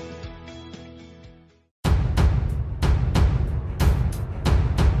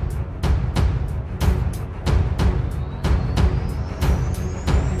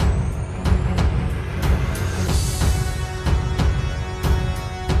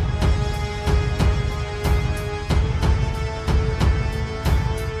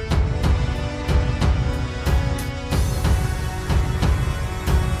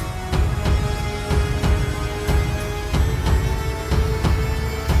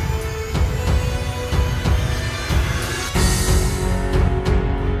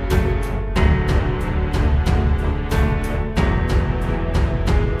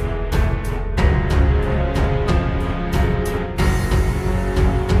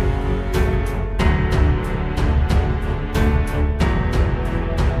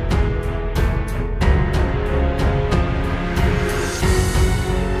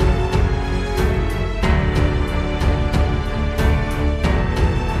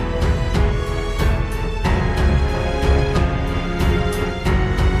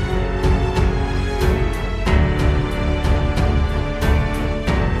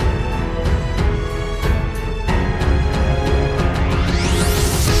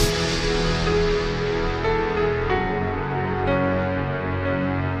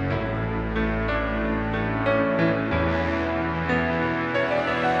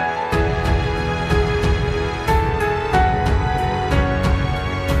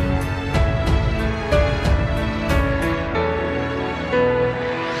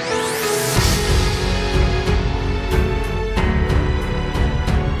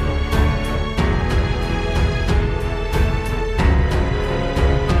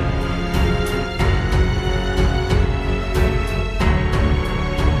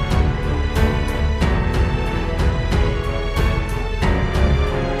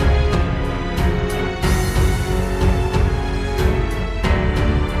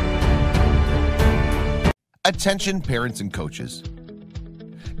 Attention parents and coaches.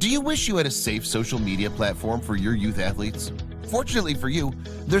 Do you wish you had a safe social media platform for your youth athletes? Fortunately for you,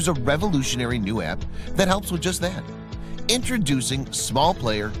 there's a revolutionary new app that helps with just that. Introducing Small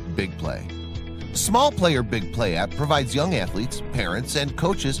Player, Big Play. Small Player Big Play app provides young athletes, parents, and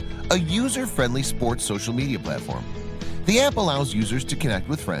coaches a user-friendly sports social media platform. The app allows users to connect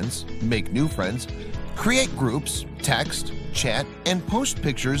with friends, make new friends, create groups, text, chat, and post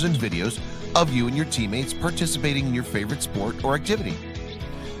pictures and videos of you and your teammates participating in your favorite sport or activity.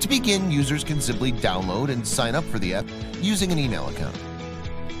 To begin, users can simply download and sign up for the app using an email account.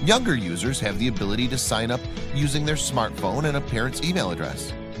 Younger users have the ability to sign up using their smartphone and a parent's email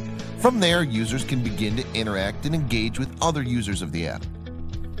address. From there, users can begin to interact and engage with other users of the app.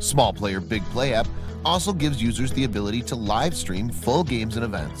 Small Player Big Play app also gives users the ability to live stream full games and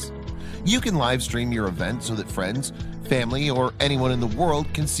events. You can live stream your event so that friends, family, or anyone in the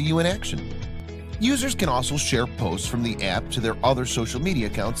world can see you in action. Users can also share posts from the app to their other social media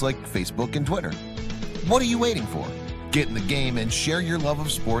accounts like Facebook and Twitter. What are you waiting for? Get in the game and share your love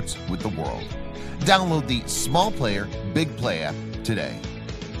of sports with the world. Download the Small Player Big Play app today.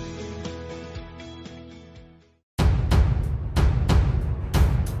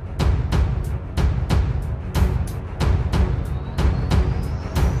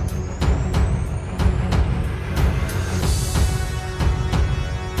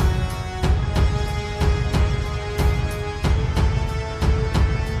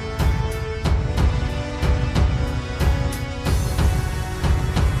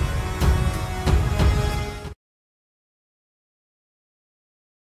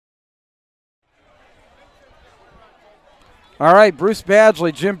 All right, Bruce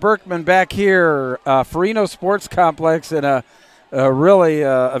Badgley, Jim Berkman back here, Farino Sports Complex in a really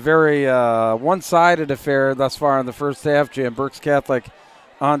very one-sided affair thus far in the first half. Jim, Berks Catholic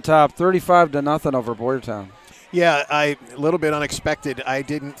on top, 35-0 over Boyertown. Yeah, a little bit unexpected. I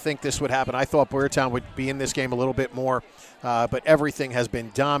didn't think this would happen. I thought Boyertown would be in this game a little bit more, but everything has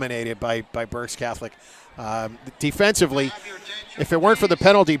been dominated by Berks Catholic. Defensively, if it weren't for the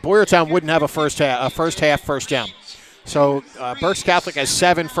penalty, Boyertown wouldn't have a first half first down. So Berks Catholic has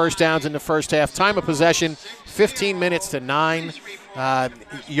 7 first downs in the first half. Time of possession, 15 minutes to 9.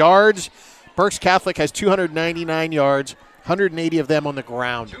 Yards, Berks Catholic has 299 yards, 180 of them on the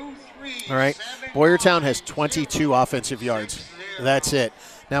ground. All right, Boyertown has 22 offensive yards. That's it.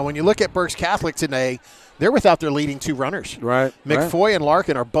 Now, when you look at Berks Catholic today, they're without their leading 2 runners. Right. McFoy and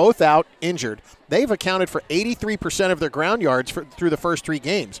Larkin are both out injured. They've accounted for 83% of their ground yards through the first 3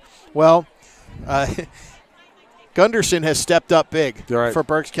 games. Well, Gunderson has stepped up big for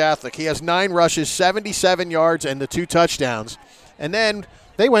Berks Catholic. He has 9 rushes, 77 yards, and the 2 touchdowns. And then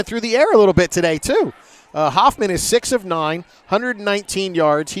they went through the air a little bit today, too. Hoffman is 6 of 9, 119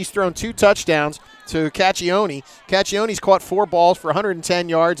 yards. He's thrown 2 touchdowns to Caccione. Caccione's caught 4 balls for 110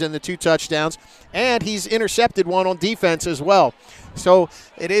 yards and the 2 touchdowns. And he's intercepted 1 on defense as well. So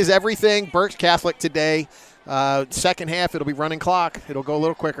it is everything Berks Catholic today. Second half, it'll be running clock. It'll go a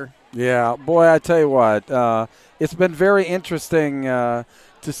little quicker. Yeah, boy, I tell you what, it's been very interesting to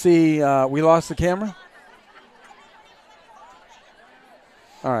see. We lost the camera?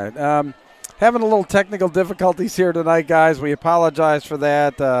 All right. Having a little technical difficulties here tonight, guys. We apologize for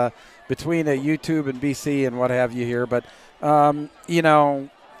that between YouTube and BC and what have you here. But,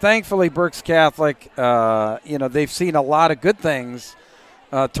 thankfully, Berks Catholic, they've seen a lot of good things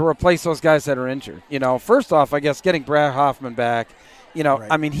to replace those guys that are injured. First off, I guess getting Brad Hoffman back,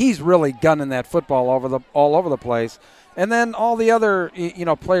 I mean, he's really gunning that football all over the place. And then all the other,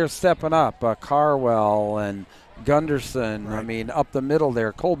 players stepping up, Carwell and Gunderson, I mean, up the middle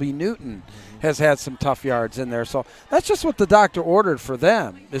there. Colby Newton has had some tough yards in there. So that's just what the doctor ordered for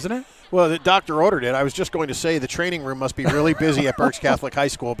them, isn't it? Well, the doctor ordered it. I was just going to say the training room must be really busy at Berks Catholic High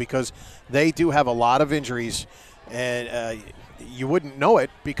School because they do have a lot of injuries. And you wouldn't know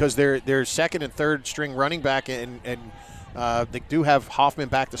it because they're second and third string running back, and they do have Hoffman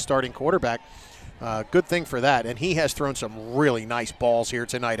back, the starting quarterback. Good thing for that. And he has thrown some really nice balls here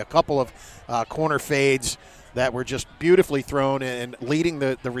tonight. A couple of corner fades that were just beautifully thrown and leading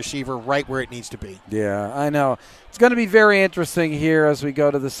the receiver right where it needs to be. Yeah, I know. It's going to be very interesting here as we go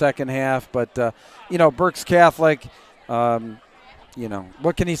to the second half. But, Berks Catholic,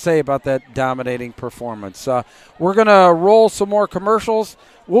 what can you say about that dominating performance? We're going to roll some more commercials.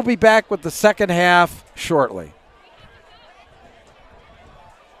 We'll be back with the second half shortly.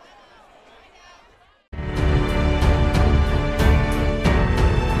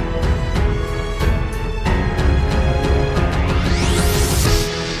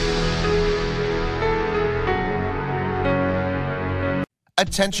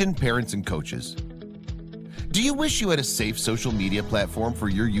 Attention parents and coaches. Do you wish you had a safe social media platform for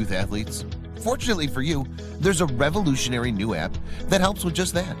your youth athletes? Fortunately for you, there's a revolutionary new app that helps with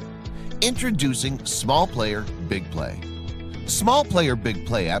just that. Introducing Small Player, Big Play. Small Player, Big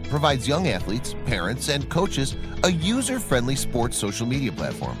Play app provides young athletes, parents, and coaches a user-friendly sports social media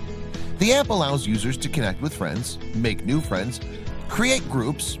platform. The app allows users to connect with friends, make new friends, create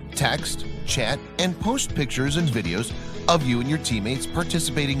groups, text, chat, and post pictures and videos of you and your teammates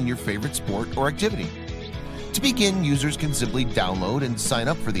participating in your favorite sport or activity. To begin, users can simply download and sign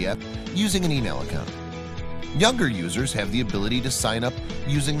up for the app using an email account. Younger users have the ability to sign up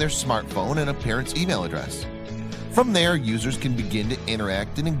using their smartphone and a parent's email address. From there, users can begin to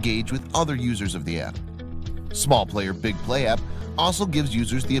interact and engage with other users of the app. Small Player Big Play app also gives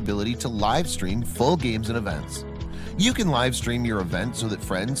users the ability to live stream full games and events. You can live stream your event so that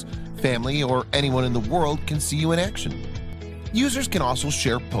friends, family, or anyone in the world can see you in action. Users can also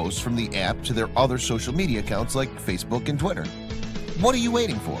share posts from the app to their other social media accounts like Facebook and Twitter. What are you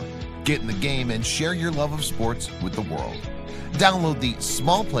waiting for? Get in the game and share your love of sports with the world. Download the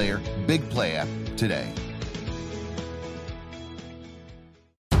Small Player Big Play app today.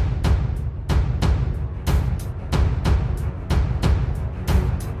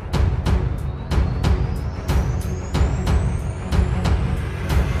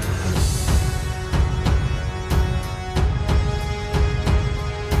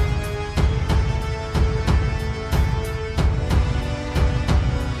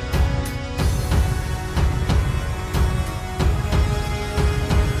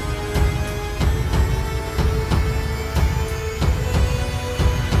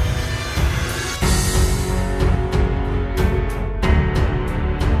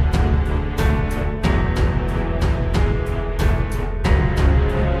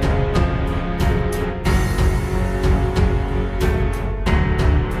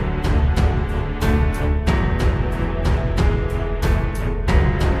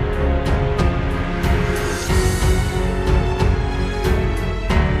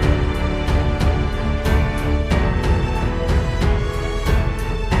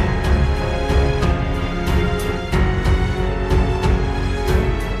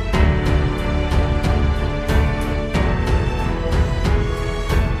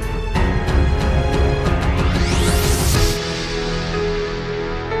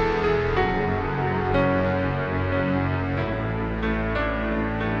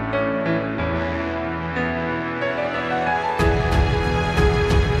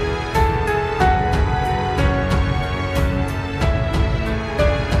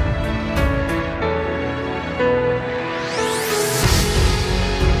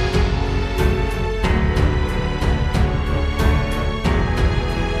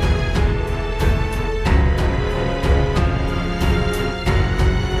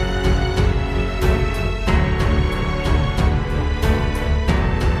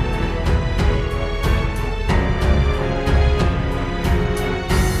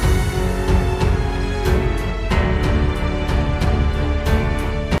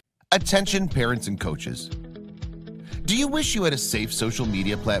 Attention parents and coaches. Do you wish you had a safe social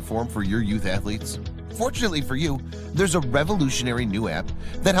media platform for your youth athletes? Fortunately for you, there's a revolutionary new app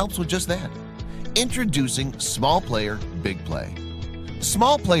that helps with just that. Introducing Small Player, Big Play.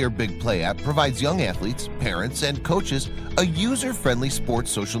 Small Player, Big Play app provides young athletes, parents, and coaches a user-friendly sports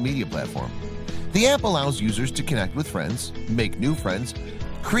social media platform. The app allows users to connect with friends, make new friends,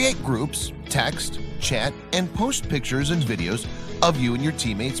 create groups, text, chat, and post pictures and videos of you and your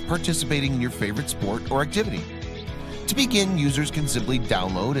teammates participating in your favorite sport or activity. To begin, users can simply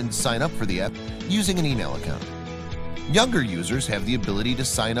download and sign up for the app using an email account. Younger users have the ability to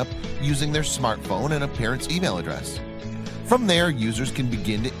sign up using their smartphone and a parent's email address. From there, users can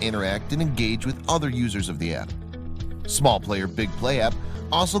begin to interact and engage with other users of the app. Small Player Big Play app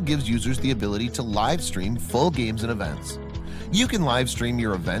also gives users the ability to live stream full games and events. You can live stream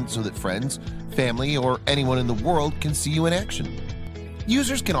your event so that friends, family, or anyone in the world can see you in action.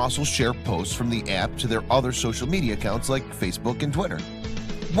 Users can also share posts from the app to their other social media accounts like Facebook and Twitter.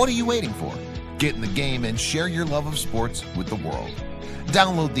 What are you waiting for? Get in the game and share your love of sports with the world.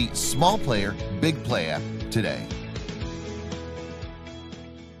 Download the Small Player Big Play app today.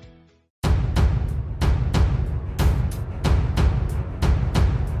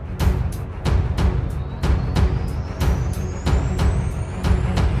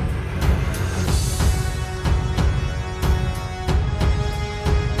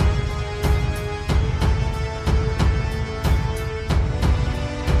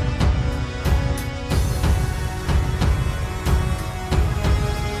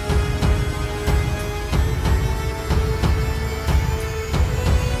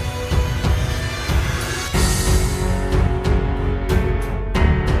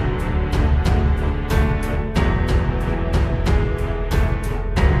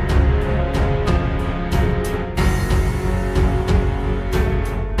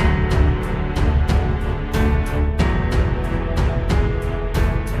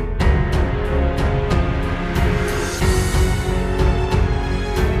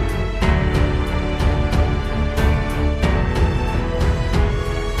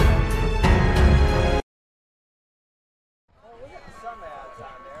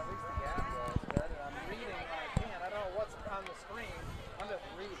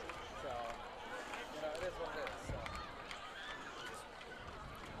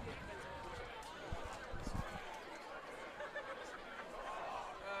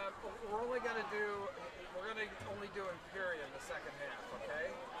 We're gonna only do Imperium the second half, okay?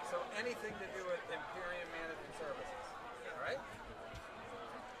 So anything to do with Imperium Management Services, all right?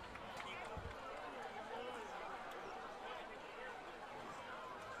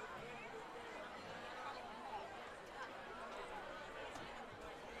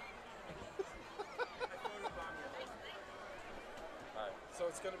 So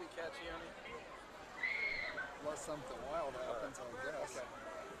it's gonna be Caccione? Unless something wild happens, I guess. Okay.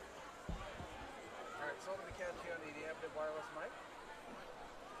 All right, so to the Caccione, do you have the wireless mic?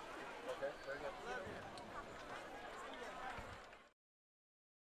 Okay, very good.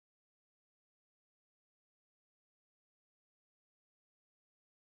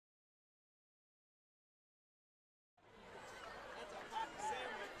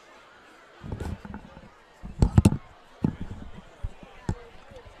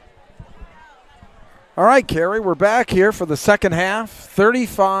 All right, Kerry, we're back here for the second half.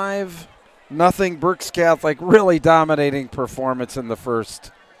 35-0 Berks Catholic, really dominating performance in the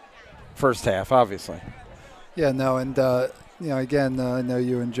first half, obviously. Yeah, no, and again, I know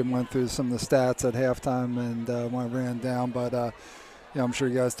you and Jim went through some of the stats at halftime and when I ran down, but I'm sure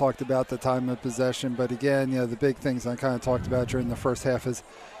you guys talked about the time of possession. But again, the big things I kind of talked about during the first half is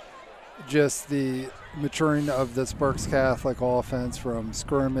just the maturing of this Berks Catholic offense from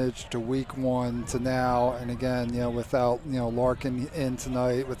scrimmage to week one to now. And again, without, Larkin in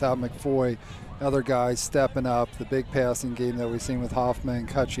tonight, without McFoy, other guys stepping up, the big passing game that we've seen with Hoffman,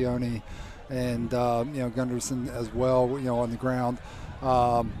 Caccione, and, Gunderson as well, on the ground.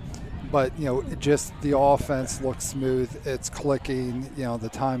 But, just the offense looks smooth. It's clicking. The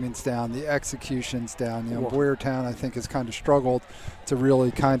timing's down. The execution's down. Boyertown, I think, has kind of struggled to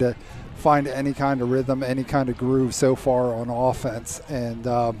really kind of find any kind of rhythm, any kind of groove so far on offense. And,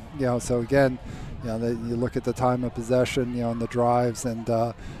 so again, you look at the time of possession, and the drives, and,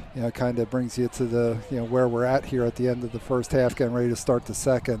 kind of brings you to the, where we're at here at the end of the first half, getting ready to start the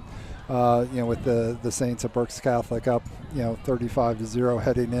second. With the Saints of Berks Catholic up, 35-0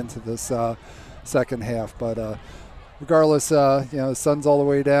 heading into this second half. But regardless, the sun's all the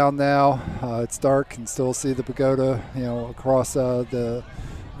way down now. It's dark. Can still see the pagoda, across the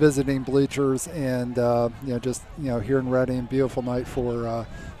visiting bleachers, and just here in Reading, beautiful night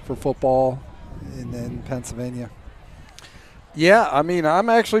for for football in Pennsylvania. Yeah, I mean, I'm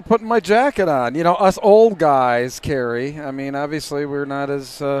actually putting my jacket on. You know, us old guys, Carrie. I mean, obviously we're not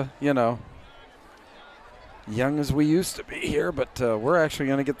as, young as we used to be here, but we're actually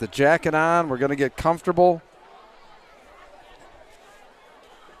going to get the jacket on. We're going to get comfortable.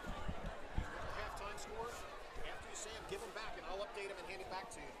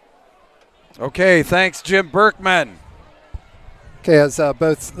 Okay, thanks, Jim Berkman. Okay, as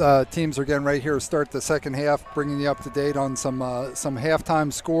both teams are getting ready here to start the second half, bringing you up to date on some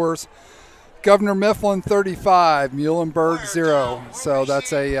halftime scores. Governor Mifflin 35, Muhlenberg 0. So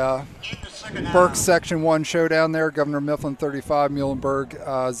that's a Berks Section 1 showdown there. Governor Mifflin 35,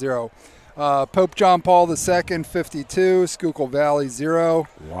 Muhlenberg 0. Pope John Paul II 52, Schuylkill Valley 0.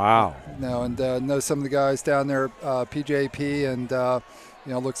 Wow. No, and know some of the guys down there, PJP,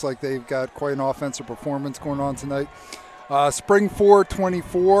 and looks like they've got quite an offensive performance going on tonight. Springford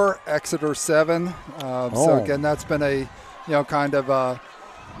 24, Exeter 7. So again, that's been a kind of a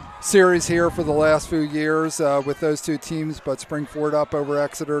series here for the last few years with those two teams. But Springford up over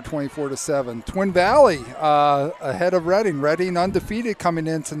Exeter 24-7. Twin Valley ahead of Reading. Reading undefeated coming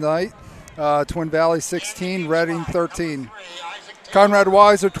in tonight. Twin Valley 16, Reading 13. Conrad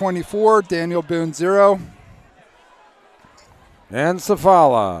Weiser 24, Daniel Boone 0. And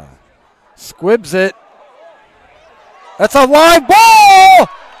Safala squibs it. That's a live ball!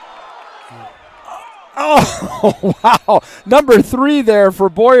 Oh, wow. Number 3 there for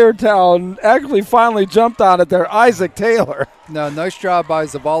Boyertown actually finally jumped on it there, Isaac Taylor. No, nice job by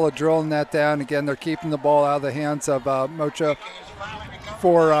Zavala drilling that down. Again, they're keeping the ball out of the hands of Mocha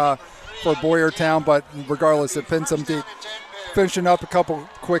for Boyertown, but regardless, it pins them deep. Finishing up a couple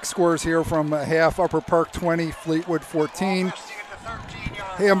quick scores here from half. Upper Perk 20, Fleetwood 14.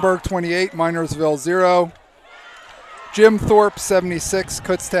 Hamburg 28, Minersville 0. Jim Thorpe 76,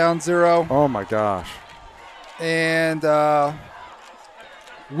 Kutztown 0. Oh my gosh. And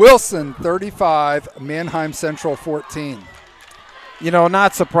Wilson 35, Mannheim Central 14.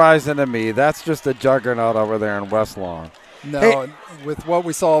 Not surprising to me. That's just a juggernaut over there in West Lawn. No, hey. With what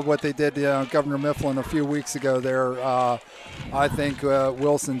we saw, what they did to Governor Mifflin a few weeks ago there, I think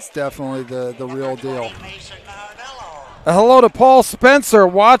Wilson's definitely the real deal. Hello to Paul Spencer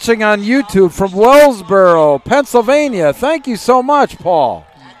watching on YouTube from Wellsboro, Pennsylvania. Thank you so much, Paul.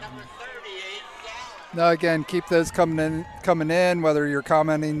 Now again, keep those coming in. Whether you're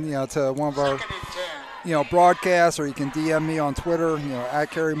commenting, to one of our, broadcasts, or you can DM me on Twitter, at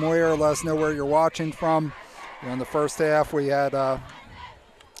Kerry Moyer. Let us know where you're watching from. In the first half, we had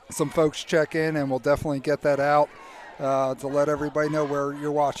some folks check in, and we'll definitely get that out to let everybody know where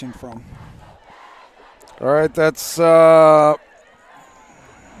you're watching from. All right, that's Marinello.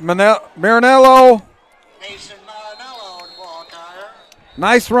 Mason Marinello and ball carrier.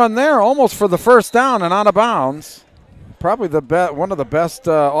 Nice run there, almost for the first down and out of bounds. Probably one of the best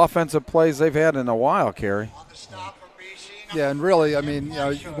offensive plays they've had in a while, Kerry. On the stop for BC. Yeah, and really, I mean,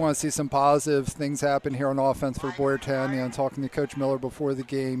 you want to see some positive things happen here on offense for Boyertown. Talking to Coach Miller before the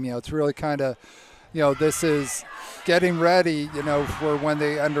game, it's really kind of, this is getting ready, for when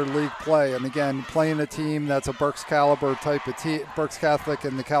they enter league play. And again, playing a team that's a Berks caliber type of team, Berks Catholic,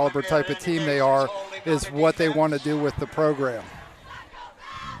 and the caliber type of team they are, is what they want to do with the program.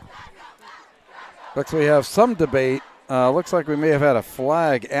 Looks we have some debate. Looks like we may have had a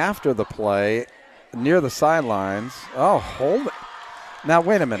flag after the play near the sidelines. Oh, hold it. Now,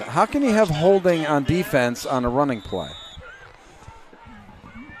 wait a minute. How can you have holding on defense on a running play?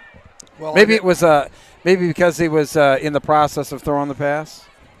 Well, maybe it was maybe because he was in the process of throwing the pass.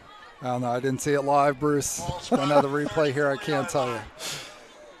 I don't know. I didn't see it live, Bruce. Another replay here, I can't tell you.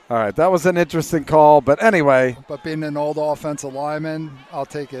 All right, that was an interesting call, but anyway. But being an old offensive lineman, I'll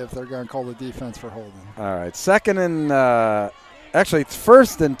take it if they're going to call the defense for holding. All right, second and actually it's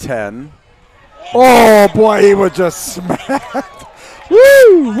first and 10. Oh boy, he was just smacked.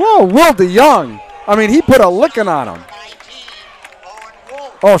 Woo! Whoa, Will DeYoung. I mean, he put a licking on him.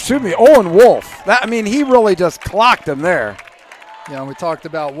 Oh, shoot me, Owen Wolf. He really just clocked him there. We talked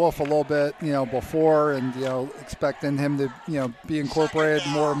about Wolf a little bit, before, and expecting him to, be incorporated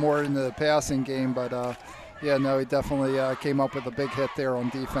more and more into the passing game. But he definitely came up with a big hit there on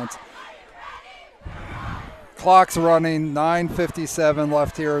defense. Clock's running, 9:57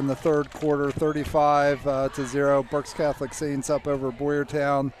 left here in the third quarter, 35-0. Berks Catholic Saints up over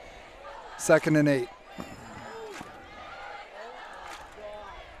Boyertown, 2nd and 8.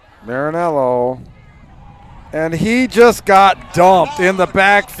 Marinello. And he just got dumped in the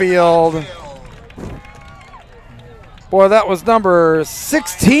backfield. Boy, that was number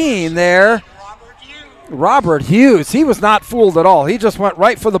 16 there. Robert Hughes, he was not fooled at all. He just went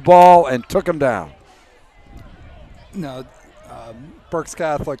right for the ball and took him down. No, Berks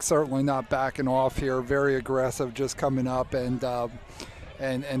Catholic certainly not backing off here. Very aggressive, just coming up and flying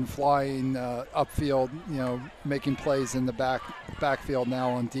upfield. You know, making plays in the backfield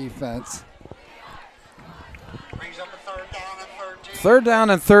now on defense. Brings up a third down and 13. Third down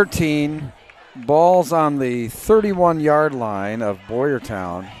and 13. Ball's on the 31-yard line of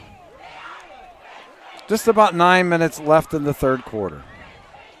Boyertown. Just about 9 minutes left in the third quarter.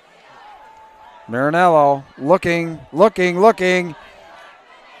 Marinello looking.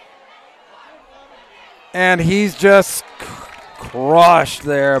 And he's just crushed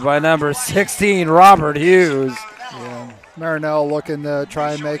there by number 16, Robert Hughes. Yeah, Marinello looking to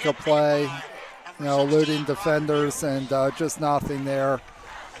try and make a play, you know, eluding defenders, and just nothing there.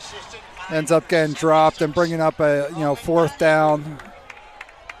 Ends up getting dropped and bringing up a fourth down.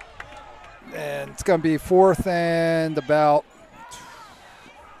 And it's going to be fourth and about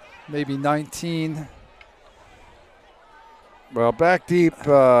maybe 19. Well, back deep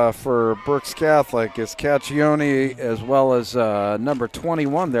for Berks Catholic is Caccione, as well as number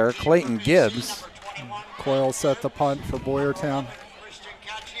 21 there, Clayton Gibbs. Coyle set the punt for Boyertown.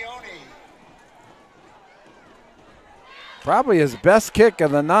 Probably his best kick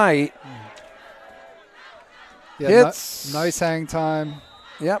of the night. Yeah, Hits. Nice hang time.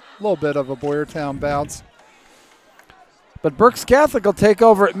 Yep. A little bit of a Boyertown bounce. But Berks Catholic will take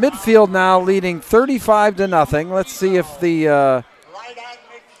over at midfield now, leading 35-0. Let's see if the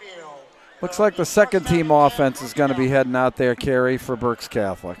looks like the second team offense is going to be heading out there, Kerry, for Berks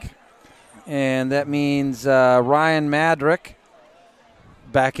Catholic. And that means Ryan Madrick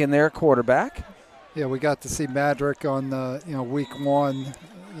back in there, quarterback. Yeah, we got to see Madrick on week 1,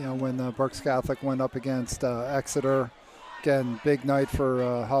 when Berks Catholic went up against Exeter. Again, big night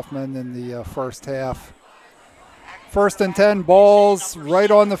for Huffman in the first half. First and 10, balls right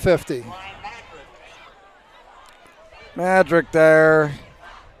on the 50. Madrick there.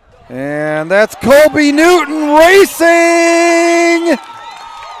 And that's Colby Newton racing in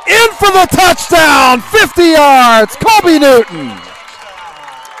for the touchdown, 50 yards, Colby Newton.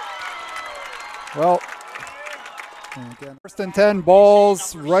 Well, again, first and 10,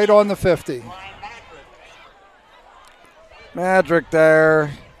 balls right on the 50. Madrick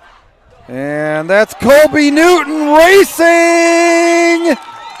there. And that's Colby Newton racing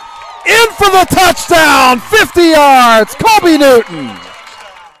in for the touchdown, 50 yards, Colby Newton.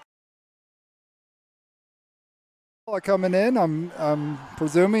 Coming in, I'm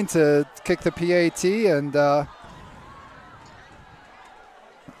presuming to kick the PAT, and all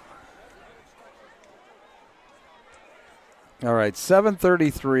right,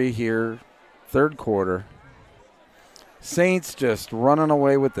 7:33 here, third quarter. Saints just running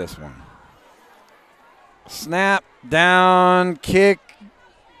away with this one. Snap, down, kick,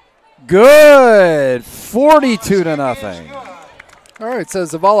 good, 42-0. All right, so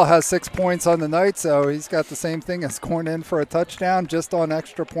Zavala has 6 points on the night, so he's got the same thing as going in for a touchdown just on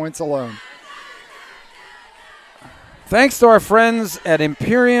extra points alone. Thanks to our friends at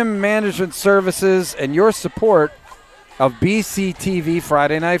Imperium Management Services and your support of BCTV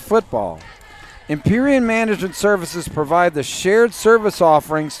Friday Night Football. Imperium Management Services provide the shared service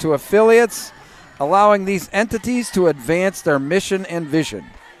offerings to affiliates, allowing these entities to advance their mission and vision.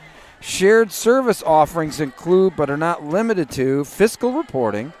 Shared service offerings include, but are not limited to, fiscal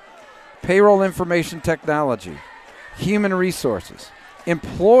reporting, payroll information technology, human resources,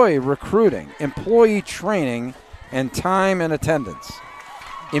 employee recruiting, employee training, and time and attendance.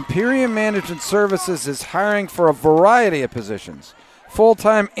 Imperium Management Services is hiring for a variety of positions,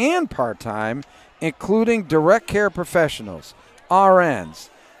 full-time and part-time, including direct care professionals, RNs,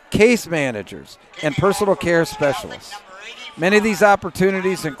 case managers, and personal care specialists. Many of these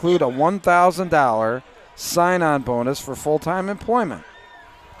opportunities include a $1,000 sign-on bonus for full-time employment.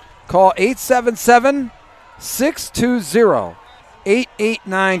 Call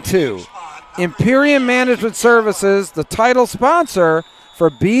 877-620-8892. Imperium Management Services, the title sponsor for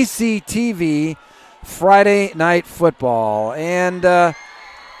BCTV Friday Night Football. And,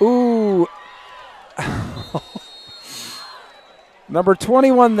 number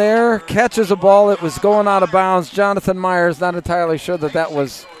 21 there catches a ball that was going out of bounds. Jonathan Myers not entirely sure that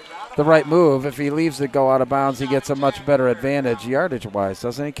was the right move. If he leaves it go out of bounds, he gets a much better advantage yardage-wise,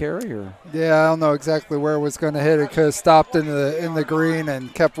 doesn't he, Kerry? Or? Yeah, I don't know exactly where it was going to hit. It could have stopped in the green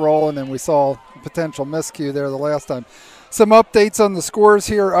and kept rolling, and we saw potential miscue there the last time. Some updates on the scores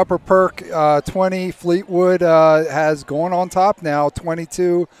here. Upper Perk 20. Fleetwood has gone on top now,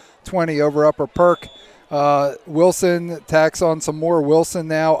 22-20 over Upper Perk. Wilson tacks on some more. Wilson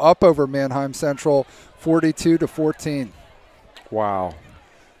now up over Manheim Central, 42-14. Wow.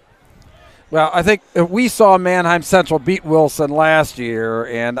 Well, I think we saw Manheim Central beat Wilson last year,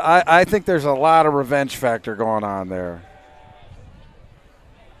 and I think there's a lot of revenge factor going on there.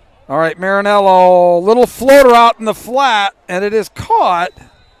 All right, Marinello, little floater out in the flat, and it is caught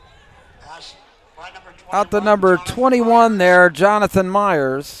out the number 21 there, Jonathan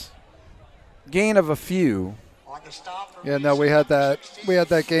Myers. Gain of a few. Yeah, no, we had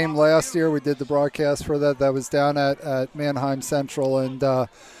that game last year. We did the broadcast for that. That was down at Manheim Central, and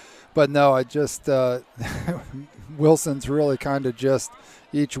but no, I just Wilson's really kind of just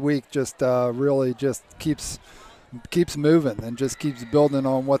each week just really just keeps moving and just keeps building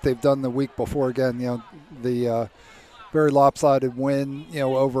on what they've done the week before. Again, the very lopsided win,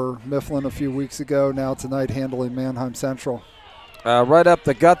 over Mifflin a few weeks ago. Now tonight handling Manheim Central. Right up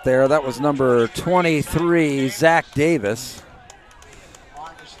the gut there, that was number 23, Zach Davis.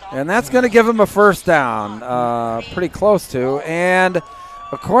 And that's going to give him a first down, pretty close to. And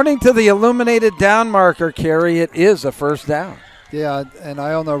according to the illuminated down marker, Kerry, it is a first down. Yeah, and I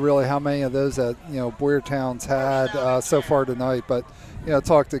don't know really how many of those that, Boyertown's had so far tonight, but,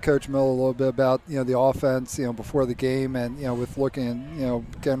 talked to Coach Miller a little bit about, the offense, before the game and, with looking,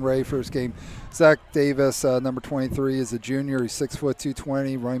 getting ready for his game. Zach Davis, number 23, is a junior. He's 6 foot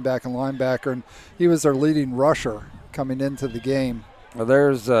 220, running back and linebacker, and he was their leading rusher coming into the game. Well,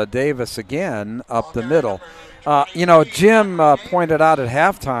 there's Davis again up the middle. Jim pointed out at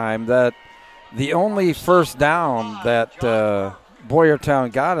halftime that the only first down that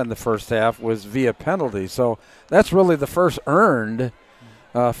Boyertown got in the first half was via penalty. So that's really the first earned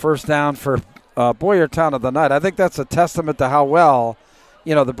first down for Boyertown of the night. I think that's a testament to how well,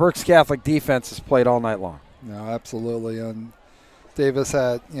 the Berks Catholic defense has played all night long. No, absolutely. And Davis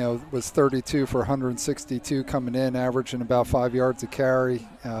had, was 32 for 162 coming in, averaging about 5 yards a carry,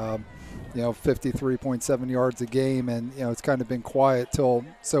 53.7 yards a game. And, it's kind of been quiet till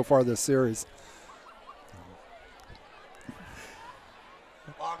so far this series.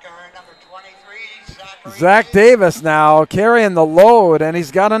 Zach Davis now carrying the load, and he's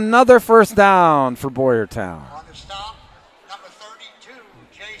got another first down for Boyertown. On the stop, number 32,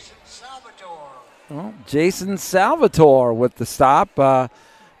 Jason Salvatore. Well, Jason Salvatore with the stop.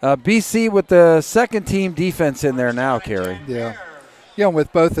 BC with the second team defense in there now, Kerry. Yeah.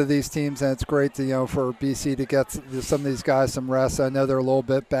 With both of these teams, and it's great to, for BC to get some of these guys some rest. I know they're a little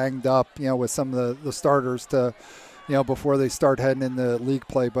bit banged up, with some of the starters to – before they start heading into league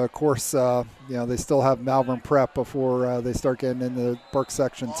play. But, of course, they still have Malvern Prep before they start getting into the Berk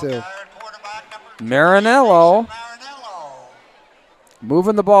section, too. Marinello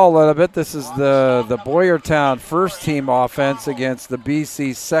moving the ball a little bit. This is the Boyertown first team offense against the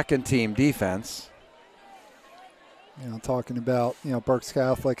BC second team defense. Talking about, Berks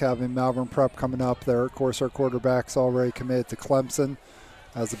Catholic having Malvern Prep coming up there. Of course, our quarterback's already committed to Clemson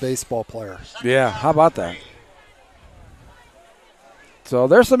as a baseball player. Yeah, how about that? So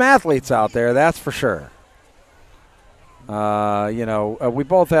there's some athletes out there, that's for sure. We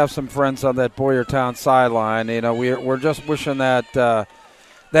both have some friends on that Boyertown sideline. We're just wishing that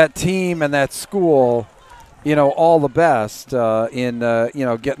that team and that school, all the best in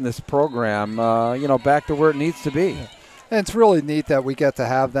getting this program, back to where it needs to be. And it's really neat that we get to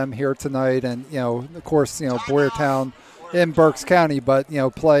have them here tonight, and of course, Boyertown in Berks County, but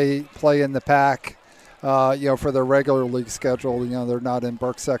play in the pack. For their regular league schedule, they're not in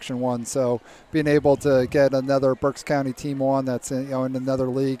Berks Section 1. So being able to get another Berks County team on that's in another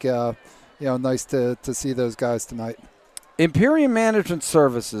league, nice to see those guys tonight. Imperium Management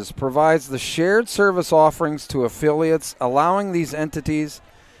Services provides the shared service offerings to affiliates, allowing these entities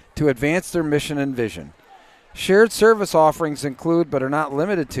to advance their mission and vision. Shared service offerings include, but are not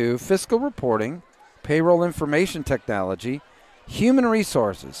limited to, fiscal reporting, payroll information technology, human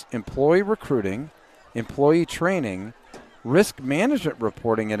resources, employee recruiting, employee training, risk management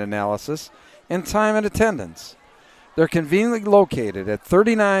reporting and analysis, and time and attendance. They're conveniently located at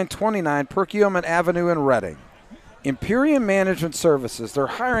 3929 Perkiomen Avenue in Reading. Imperium Management Services, they're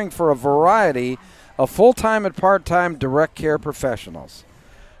hiring for a variety of full-time and part-time direct care professionals.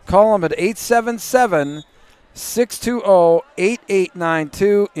 Call them at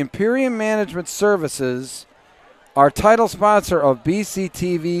 877-620-8892. Imperium Management Services, our title sponsor of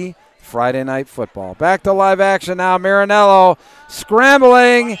BCTV Friday Night Football. Back to live action now. Marinello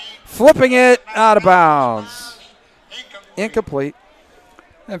scrambling, flipping it out of bounds. Incomplete.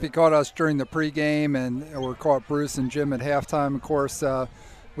 If you caught us during the pregame, and we caught Bruce and Jim at halftime, of course,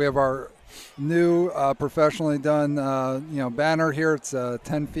 we have our new professionally done banner here. It's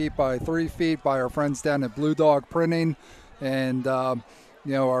 10 feet by 3 feet by our friends down at Blue Dog Printing, and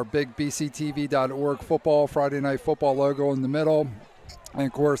our big bctv.org football Friday Night Football logo in the middle. And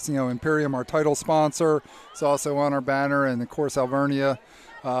of course, Imperium, our title sponsor, is also on our banner, and of course Alvernia.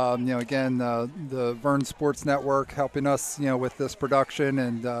 The Vern Sports Network helping us, with this production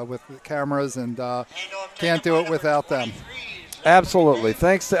and with the cameras, and can't do it without them. Absolutely.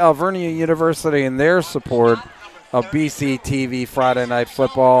 Thanks to Alvernia University and their support of BCTV Friday Night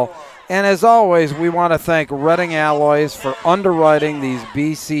Football. And as always, we want to thank Reading Alloys for underwriting these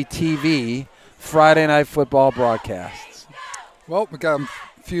BCTV Friday Night Football broadcasts. Well, we got a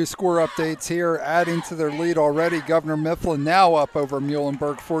few score updates here. Adding to their lead already, Governor Mifflin now up over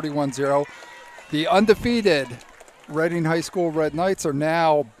Muhlenberg 41-0. The undefeated Reading High School Red Knights are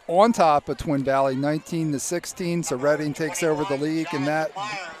now on top of Twin Valley 19-16. So Reading takes over the league in that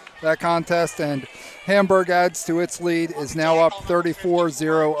contest, and Hamburg adds to its lead, is now up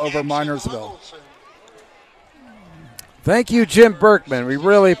 34-0 over Minersville. Thank you, Jim Berkman. We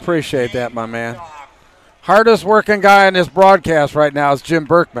really appreciate that, my man. Hardest working guy in this broadcast right now is Jim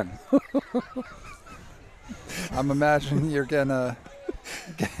Berkman. I'm imagining you're getting a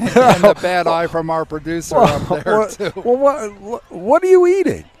bad eye from our producer up there, too. Well, what are you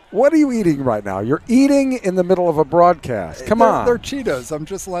eating? What are you eating right now? You're eating in the middle of a broadcast. Come on. They're Cheetos. I'm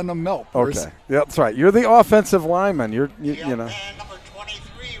just letting them melt. Okay. Yeah, that's right. You're the offensive lineman. You know. Number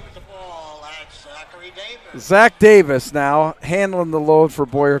 23 with the ball. That's Zachary Davis. Zach Davis now handling the load for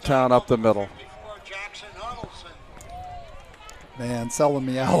Boyertown up the middle. Man, selling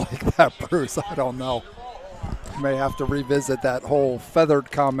me out like that, Bruce, I don't know. May have to revisit that whole feathered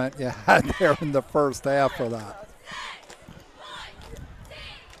comment you had there in the first half of that.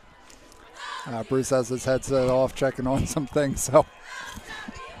 Bruce has his headset off, checking on some things. So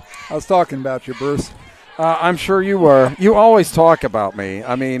I was talking about you, Bruce. I'm sure you were. You always talk about me.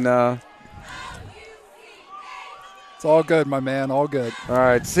 I mean, it's all good, my man, all good. All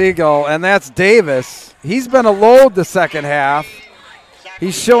right, Siegel, and that's Davis. He's been a load the second half.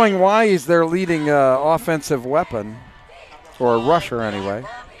 He's showing why he's their leading offensive weapon, or rusher anyway.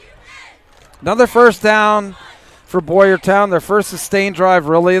 Another first down for Boyertown, their first sustained drive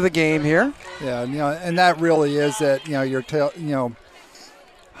really of the game here. Yeah, and that really is it.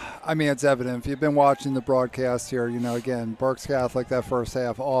 I mean, it's evident if you've been watching the broadcast here. Again, Berks Catholic, that first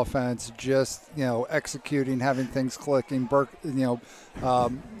half offense, just executing, having things clicking.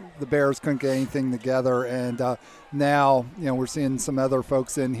 The Bears couldn't get anything together, and now we're seeing some other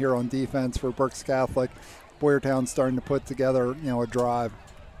folks in here on defense for Berks Catholic. Boyertown starting to put together a drive.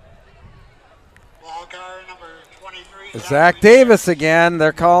 Zach Davis again.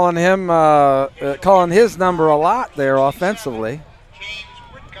 They're calling him, calling his number a lot there offensively.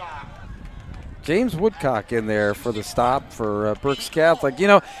 James Woodcock in there for the stop for Berks Catholic.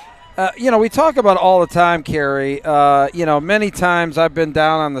 We talk about it all the time, Kerry. Many times I've been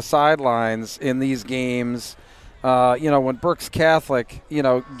down on the sidelines in these games, when Berks Catholic,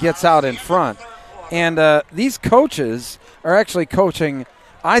 gets out in front. And these coaches are actually coaching,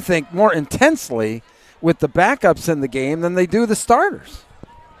 I think, more intensely with the backups in the game than they do the starters.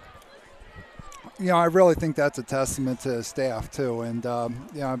 I really think that's a testament to his staff, too. And,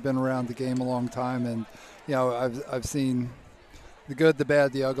 I've been around the game a long time, and, I've seen the good, the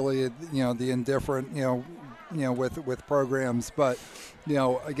bad, the ugly, the indifferent, with programs. But,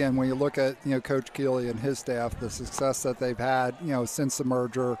 again, when you look at, Coach Keeley and his staff, the success that they've had, since the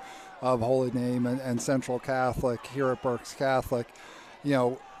merger of Holy Name and Central Catholic here at Berks Catholic,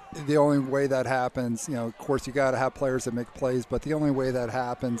 the only way that happens, of course, you got to have players that make plays, but the only way that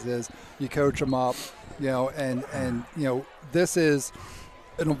happens is you coach them up, and this is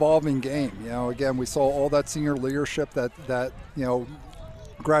an evolving game. Again, we saw all that senior leadership that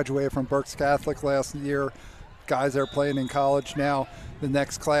graduated from Berks Catholic last year, guys that are playing in college now. The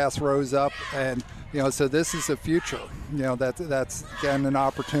next class rose up, and so this is the future. That's again an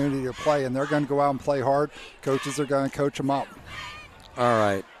opportunity to play, and they're going to go out and play hard. Coaches are going to coach them up. All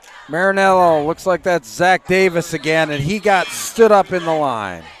right. Marinello, looks like that's Zach Davis again, and he got stood up in the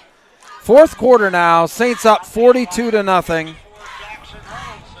line. Fourth quarter now, Saints up 42-0.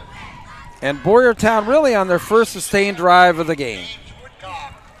 And Boyertown really on their first sustained drive of the game.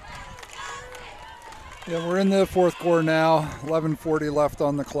 Yeah, we're in the fourth quarter now, 11:40 left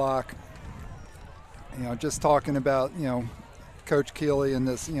on the clock. Just talking about, Coach Keeley and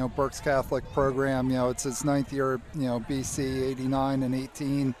this, Berks Catholic program, it's his ninth year, BC, 89 and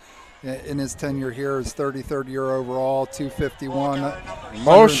 18. In his tenure here, his 33rd year overall, 251.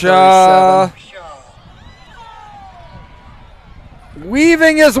 Moshe.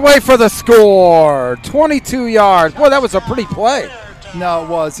 Weaving his way for the score. 22 yards. Boy, that was a pretty play. No, it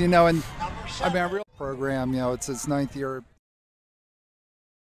was. And I mean, a real program. It's its 9th year.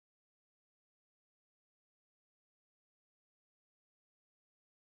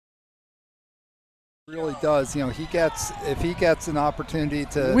 Really does. If he gets an opportunity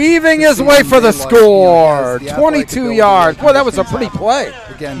to weaving his way for the score. 22 yards. Boy, that was a pretty play.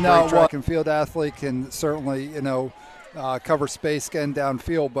 Again, great track and field athlete, can certainly cover space getting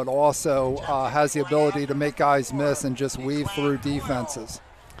downfield, but also has the ability to make guys miss and just weave through defenses.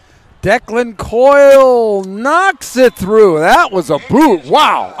 Declan Coyle knocks it through. That was a boot.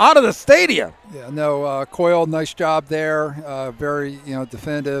 Wow, out of the stadium. Yeah, no, Coyle, nice job there. Very,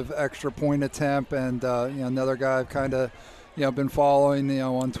 definitive extra point attempt, and another guy I've kind of, been following,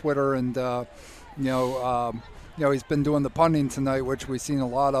 on Twitter, and he's been doing the punting tonight, which we've seen a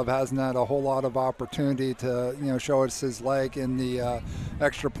lot of. Hasn't had a whole lot of opportunity to, show us his leg in the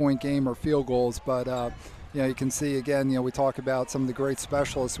extra point game or field goals, but. You can see, again, we talk about some of the great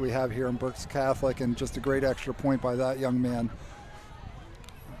specialists we have here in Berks Catholic, and just a great extra point by that young man.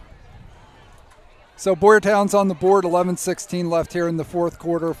 So Boyertown's on the board, 11:16 left here in the fourth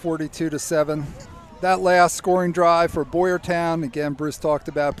quarter, 42-7. That last scoring drive for Boyertown, again, Bruce talked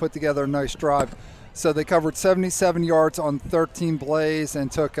about, put together a nice drive. So they covered 77 yards on 13 plays and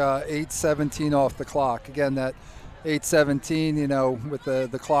took 8:17 off the clock. Again, that 8:17, with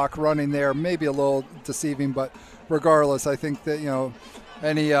the clock running there, maybe a little deceiving, but regardless, I think that,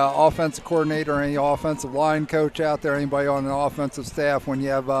 any offensive coordinator, any offensive line coach out there, anybody on an offensive staff, when you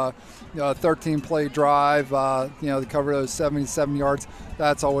have a 13-play drive, to cover those 77 yards,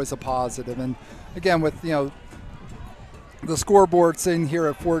 that's always a positive. And again, with, the scoreboard sitting here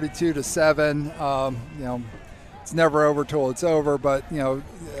at 42-7, it's never over till it's over, but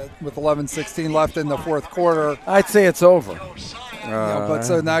with 11:16 left in the fourth quarter, I'd say it's over. But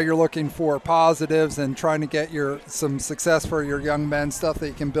so now you're looking for positives and trying to get some success for your young men, stuff that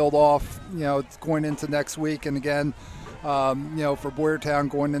you can build off, going into next week, and again, for Boyertown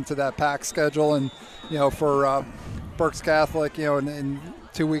going into that pack schedule, and for Berks Catholic, in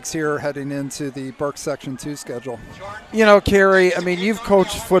 2 weeks here heading into the Berks Section 2 schedule. Kerry, I mean, you've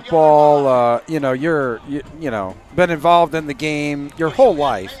coached football, you're been involved in the game your whole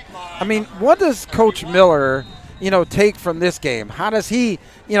life. I mean, what does Coach Miller, take from this game? How does he,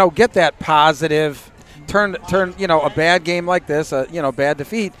 get that positive, turn a bad game like this, bad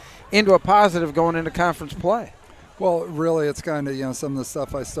defeat, into a positive going into conference play? Well, really, it's kind of, some of the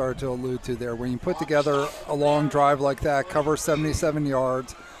stuff I started to allude to there. When you put together a long drive like that, cover 77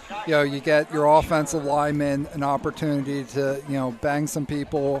 yards, you get your offensive linemen an opportunity to, bang some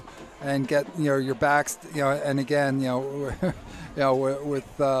people and get, your backs, and again,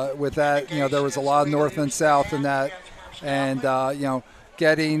 with that, there was a lot of north and south in that, and,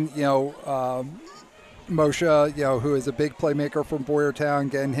 getting, Moshe, who is a big playmaker from Boyertown,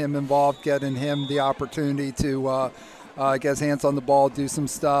 getting him involved, getting him the opportunity to get his hands on the ball, do some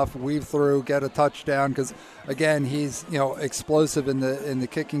stuff, weave through, get a touchdown. Because again, he's explosive in the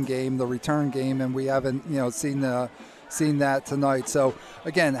kicking game, the return game, and we haven't seen that tonight. So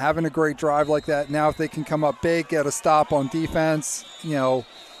again, having a great drive like that. Now, if they can come up big, get a stop on defense,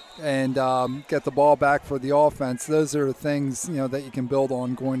 and get the ball back for the offense. Those are things, that you can build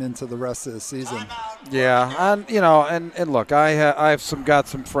on going into the rest of the season. Yeah, and and look, I've got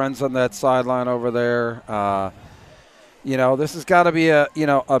some friends on that sideline over there. This has got to be a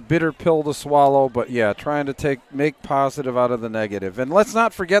bitter pill to swallow, but yeah, trying to make positive out of the negative. And let's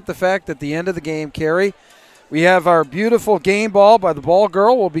not forget the fact that at the end of the game, Kerry, we have our beautiful game ball by the ball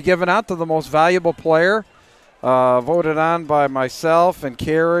girl. Will be given out to the most valuable player. Voted on by myself and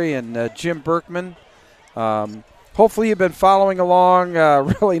Kerry and Jim Berkman. Hopefully you've been following along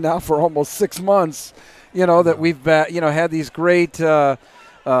really now for almost 6 months, that we've had these great customized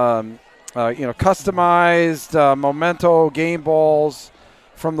memento game balls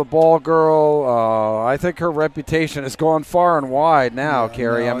from the ball girl. I think her reputation has gone far and wide now,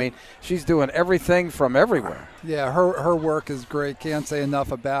 Kerry. I mean, she's doing everything from everywhere. Yeah, her work is great. Can't say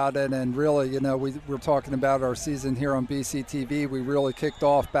enough about it. And really, we're talking about our season here on BCTV. We really kicked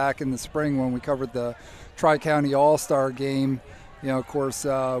off back in the spring when we covered the Tri-County All-Star game. Of course,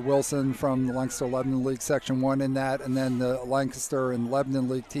 Wilson from the Lancaster Lebanon League Section 1 in that, and then the Lancaster and Lebanon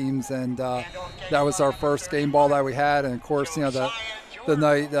League teams. And that was our first game ball that we had. And, of course, the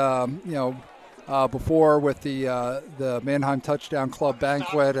night, before with the Mannheim Touchdown Club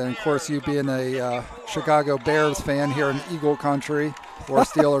banquet, and of course you being a Chicago Bears fan here in Eagle Country, Or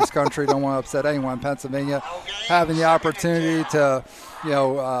Steelers country, don't want to upset anyone. Pennsylvania, having the opportunity to,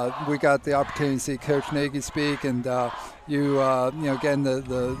 we got the opportunity to see Coach Nagy speak, and getting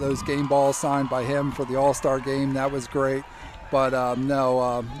those game balls signed by him for the All-Star game, that was great. But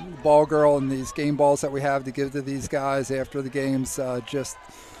ball girl and these game balls that we have to give to these guys after the games, just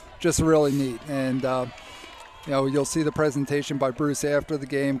really neat. And you'll see the presentation by Bruce after the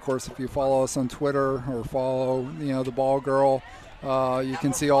game. Of course, if you follow us on Twitter or follow the ball girl, you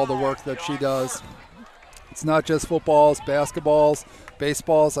can see all the work that she does. It's not just footballs, basketballs,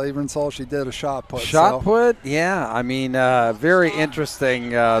 baseballs. I even saw she did a shot put. Shot put? Yeah. I mean, very interesting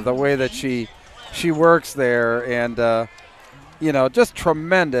the way that she works there, and just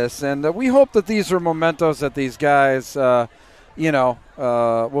tremendous. And we hope that these are mementos that these guys, will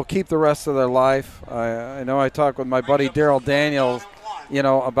keep the rest of their life. I know I talked with my buddy Daryl Daniels,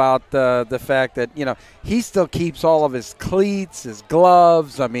 about the fact that, he still keeps all of his cleats, his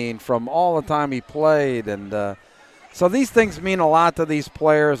gloves, from all the time he played. And so these things mean a lot to these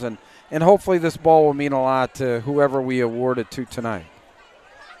players, and hopefully this ball will mean a lot to whoever we award it to tonight.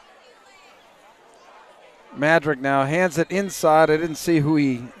 Madrick now hands it inside. I didn't see who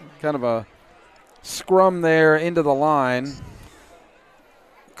he, kind of a scrum there into the line.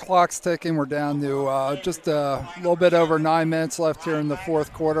 Clock's ticking. We're down to just a little bit over 9 minutes left here in the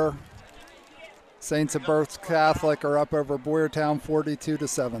fourth quarter. Saints of Berks Catholic are up over Boyertown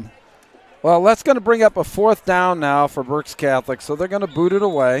 42-7. Well, that's going to bring up a fourth down now for Berks Catholic, so they're going to boot it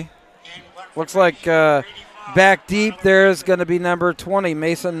away. Looks like back deep there is going to be number 20,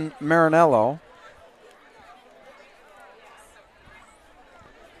 Mason Marinello.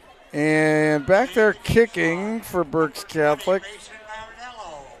 And back there kicking for Berks Catholic.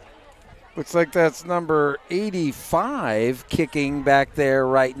 Looks like that's number 85 kicking back there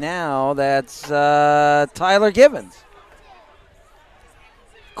right now. That's Tyler Givens.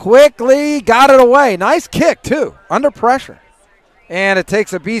 Quickly got it away. Nice kick, too, under pressure. And it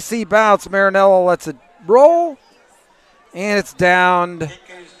takes a BC bounce. Marinello lets it roll. And it's down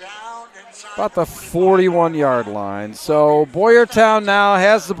about the 41-yard line. So Boyertown now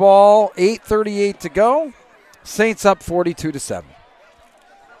has the ball. 8:38 to go. Saints up 42-7.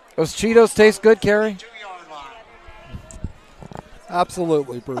 Those Cheetos taste good, Kerry?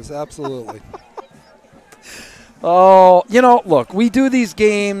 Absolutely, Bruce, absolutely. Oh, look, we do these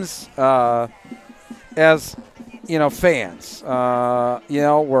games as, fans.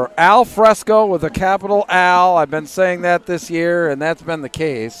 We're al fresco with a capital Al. I've been saying that this year, and that's been the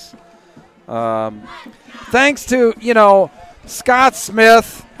case. Thanks to, Scott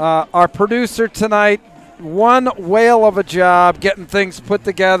Smith, our producer tonight. One whale of a job getting things put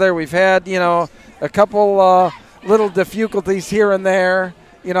together. We've had, a couple little difficulties here and there,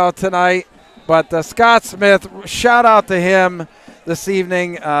 tonight. But Scott Smith, shout out to him this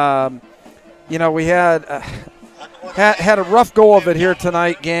evening. We had a rough go of it here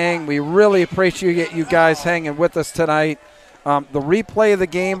tonight, gang. We really appreciate you guys hanging with us tonight. The replay of the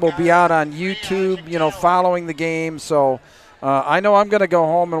game will be out on YouTube, following the game. So I know I'm going to go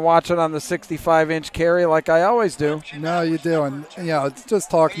home and watch it on the 65-inch carry like I always do. No, you do. And, it's just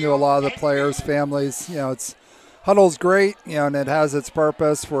talking to a lot of the players, families. Huddle's great, and it has its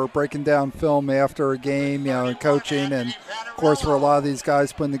purpose for breaking down film after a game, and coaching. And, of course, for a lot of these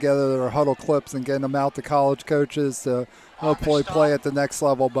guys putting together their huddle clips and getting them out to college coaches to hopefully play at the next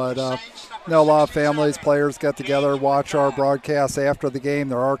level. But, a lot of families, players get together, watch our broadcasts after the game.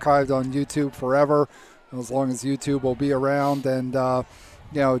 They're archived on YouTube forever, as long as YouTube will be around. And,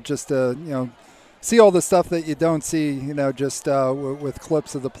 just to, see all the stuff that you don't see, just with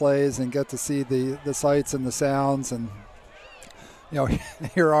clips of the plays, and get to see the sights and the sounds, and,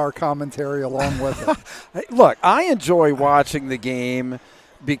 hear our commentary along with it. Look, I enjoy watching the game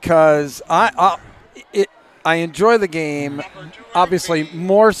because I enjoy the game, obviously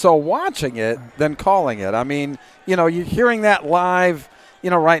more so watching it than calling it. You're hearing that live,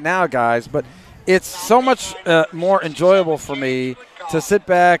 right now, guys, but it's so much more enjoyable for me to sit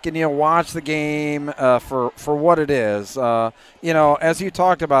back and watch the game for what it is. As you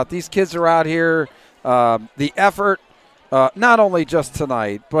talked about, these kids are out here. The effort, not only just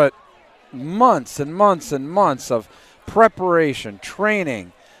tonight, but months and months and months of preparation,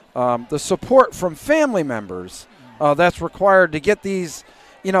 training, the support from family members that's required to get these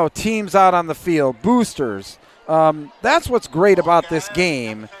teams out on the field, boosters. That's what's great about this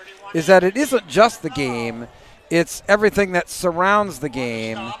game, is that it isn't just the game. It's everything that surrounds the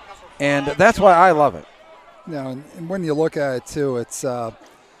game, and that's why I love it. And when you look at it, too, it's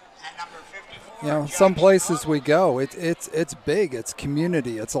some places we go, it's big. It's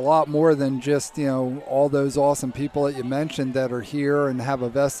community. It's a lot more than just all those awesome people that you mentioned that are here and have a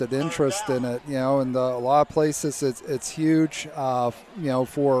vested interest in it. And a lot of places it's huge.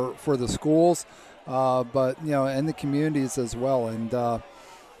 For the schools, but and the communities as well. And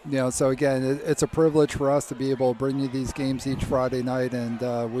so again, it's a privilege for us to be able to bring you these games each Friday night,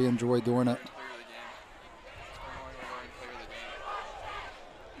 and we enjoy doing it.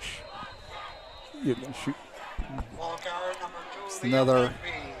 Shoot. Just another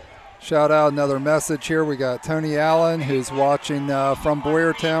shout out, another message here. We got Tony Allen, who's watching from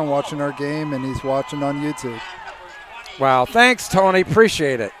Boyertown, watching our game, and he's watching on YouTube. Wow, thanks, Tony.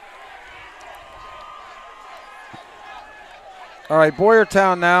 Appreciate it. All right,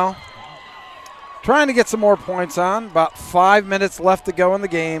 Boyertown now trying to get some more points on. About 5 minutes left to go in the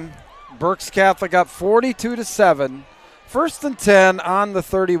game. Berks Catholic up 42-7. 1st and 10 on the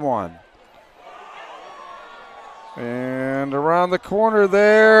 31. And around the corner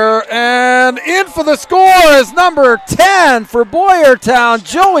there, and in for the score is number 10 for Boyertown,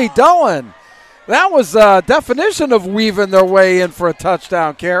 Joey Doan. That was a definition of weaving their way in for a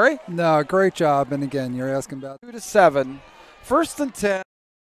touchdown, Kerry. No, great job. And again, you're asking about 2-7, 1st and 10.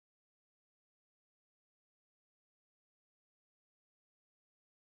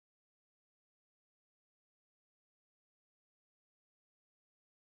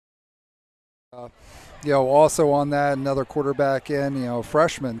 Also on that, another quarterback in,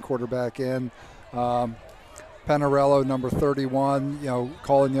 freshman quarterback in, Panarello, number 31,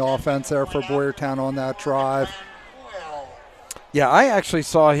 calling the offense there for Boyertown on that drive. Yeah, I actually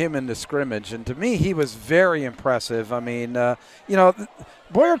saw him in the scrimmage, and to me, he was very impressive. I mean,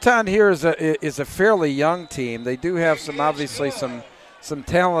 Boyertown here is a fairly young team. They do have some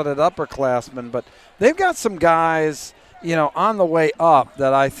talented upperclassmen, but they've got some guys, on the way up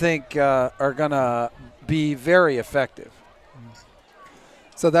that I think are going to be very effective.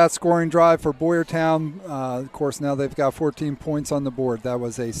 So that scoring drive for Boyertown, of course, now they've got 14 points on the board. That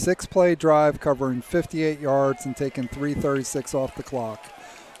was a 6-play drive covering 58 yards and taking 3:36 off the clock.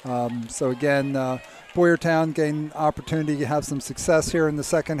 So again, Boyertown gained opportunity to have some success here in the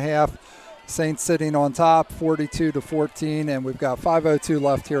second half. Saints sitting on top, 42-14, and we've got 5:02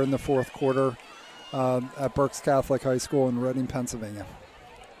 left here in the fourth quarter at Berks Catholic High School in Reading, Pennsylvania.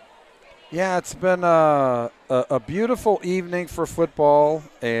 Yeah, it's been a beautiful evening for football,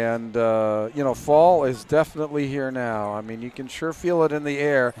 and fall is definitely here now. I mean, you can sure feel it in the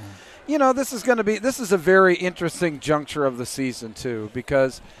air. This is a very interesting juncture of the season too,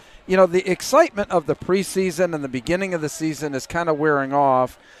 because the excitement of the preseason and the beginning of the season is kind of wearing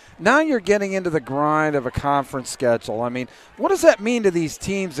off. Now you're getting into the grind of a conference schedule. I mean, what does that mean to these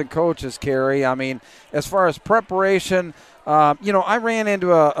teams and coaches, Kerry? I mean, as far as preparation, I ran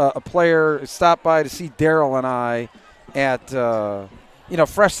into a player, stopped by to see Daryl and I at,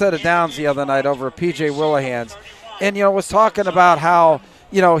 Fresh Set of Downs the other night over at P.J. Willihan's, and, was talking about how,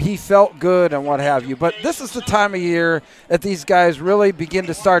 he felt good and what have you. But this is the time of year that these guys really begin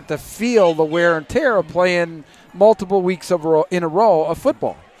to start to feel the wear and tear of playing multiple weeks in a row of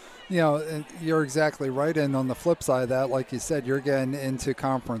football. You're exactly right. And on the flip side of that, like you said, you're getting into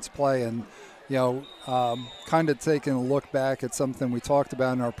conference play, and kind of taking a look back at something we talked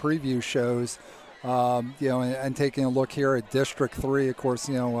about in our preview shows, and taking a look here at District 3, of course,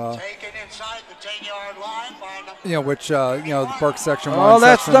 taken inside the 10-yard line, which, the Berks Section 1. Oh,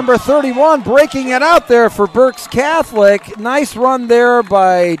 that's number 31 breaking it out there for Berks Catholic. Nice run there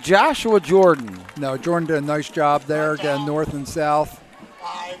by Joshua Jordan. No, Jordan did a nice job there, getting north and south.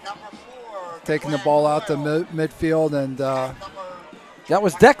 Taking the ball out to midfield, and that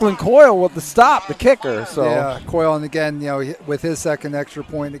was Declan Coyle with the stop, the kicker. So yeah, Coyle, and again, with his second extra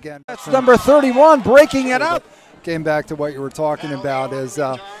point again. That's number 31 breaking it up. Came back to what you were talking about, is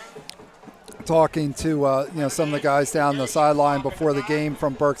talking to some of the guys down the sideline before the game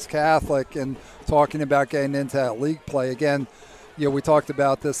from Berks Catholic, and talking about getting into that league play again. We talked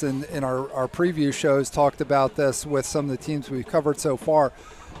about this in our preview shows. Talked about this with some of the teams we've covered so far.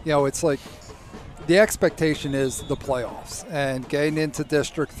 It's like, the expectation is the playoffs and getting into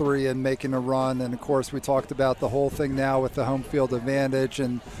District 3 and making a run. And, of course, we talked about the whole thing now with the home field advantage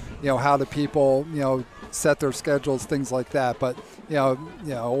and, how do people, set their schedules, things like that. But,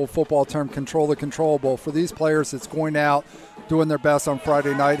 old football term, control the controllable. For these players, it's going out, doing their best on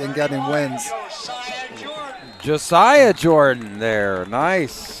Friday night and getting wins. Josiah Jordan there.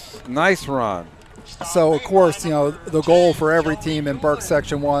 Nice run. So, of course, the goal for every team in Berks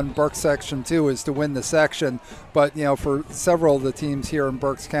Section 1, Berks Section 2 is to win the section. But, for several of the teams here in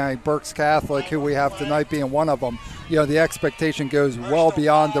Berks County, Berks Catholic, who we have tonight being one of them, the expectation goes well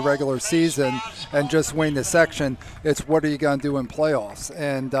beyond the regular season and just win the section. It's what are you going to do in playoffs?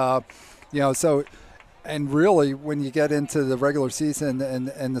 And, and really, when you get into the regular season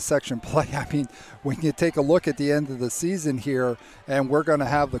and the section play, I mean, when you take a look at the end of the season here, and we're going to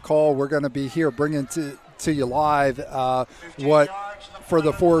have the call, we're going to be here bringing to you live what for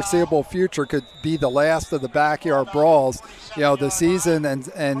the foreseeable future could be the last of the backyard brawls. The season and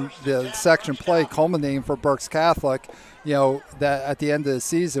the section play culminating for Berks Catholic, that at the end of the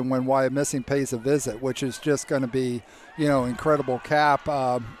season when Wyomissing pays a visit, which is just going to be, incredible cap,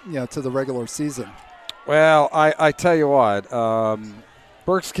 to the regular season. Well, I tell you what,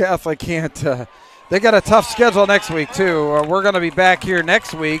 Berks Catholic can't. They got a tough schedule next week too. We're going to be back here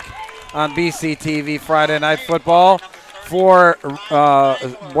next week on BCTV Friday Night Football for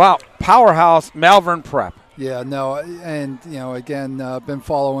powerhouse Malvern Prep. Yeah, no, and again, been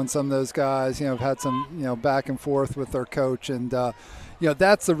following some of those guys. Have had some back and forth with their coach, and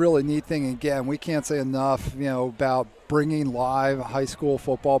that's the really neat thing. Again, we can't say enough about bringing live high school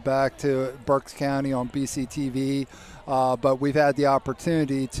football back to Berks County on BCTV. But we've had the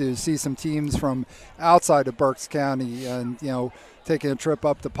opportunity to see some teams from outside of Berks County, and taking a trip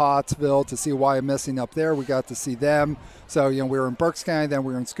up to Pottsville to see Wyomissing up there. We got to see them. So we were in Berks County, then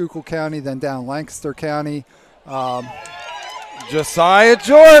we were in Schuylkill County, then down Lancaster County. Josiah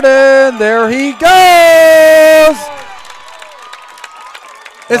Jordan, there he goes.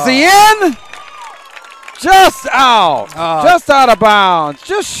 Is he in? Just out. Just out of bounds.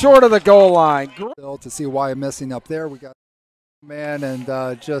 Just short of the goal line. To see Wyomissing up there. We got man and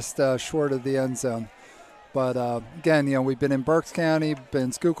just short of the end zone. But again, we've been in Berks County, been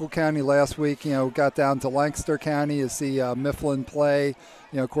in Schuylkill County last week. Got down to Lancaster County to see Mifflin play.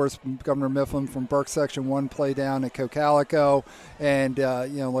 Of course, Governor Mifflin from Berks Section 1 play down at Cocalico. And,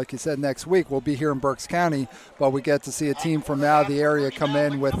 like you said, next week we'll be here in Berks County, but we get to see a team from out of the area come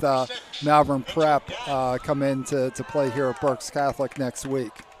in with Malvern Prep come in to play here at Berks Catholic next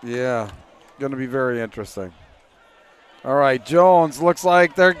week. Yeah, going to be very interesting. All right, Jones, looks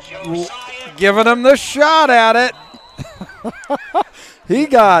like they're giving him the shot at it. He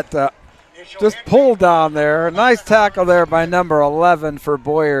got just pulled down there. A nice tackle there by number 11 for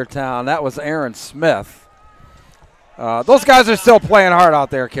Boyertown. That was Aaron Smith. Those guys are still playing hard out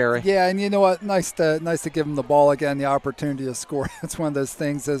there, Kerry. Yeah, and you know what? Nice to give them the ball again, the opportunity to score. It's one of those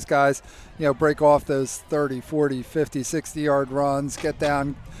things, those guys, break off those 30, 40, 50, 60-yard runs, get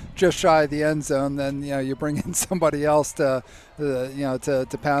down just shy of the end zone, then you bring in somebody else to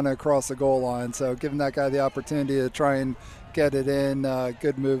pound it across the goal line. So giving that guy the opportunity to try and get it in,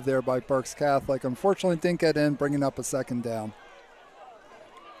 good move there by Berks Catholic. Unfortunately, didn't get in, bringing up a second down.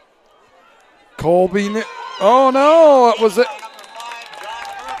 Colby, oh no, it was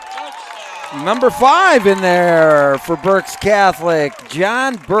number 5 in there for Berks Catholic,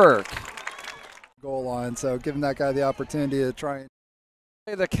 John Berk. Goal line, so giving that guy the opportunity to try and.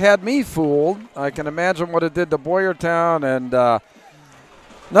 That had me fooled. I can imagine what it did to Boyertown, and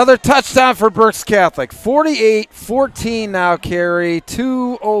another touchdown for Berks Catholic. 48-14 now, Kerry.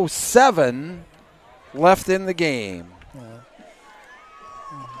 2:07 left in the game.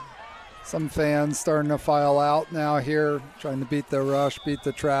 Some fans starting to file out now here, trying to beat the rush, beat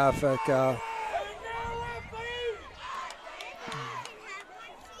the traffic.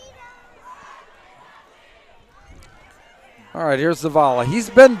 All right, here's Zavala. He's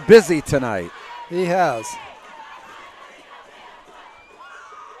been busy tonight. He has.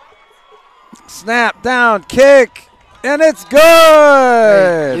 Snap, down, kick, and it's good.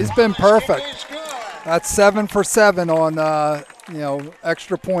 Hey, he's been perfect. That's 7 for 7 on,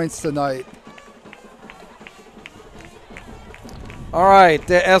 extra points tonight. All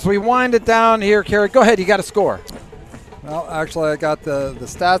right, as we wind it down here, Kerry, go ahead. You got to score. Well, actually, I got the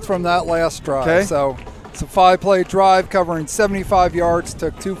stats from that last drive. Okay. So it's a 5-play drive covering 75 yards,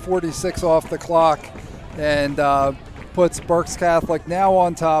 took 2:46 off the clock, and puts Berks Catholic now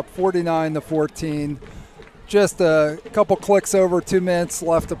on top, 49-14. Just a couple clicks over, 2 minutes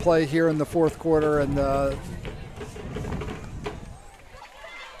left to play here in the fourth quarter, and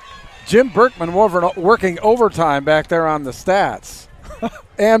Jim Berkman working overtime back there on the stats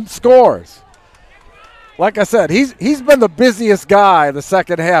and scores. Like I said, he's been the busiest guy the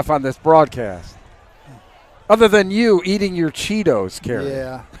second half on this broadcast, other than you eating your Cheetos, Kerry.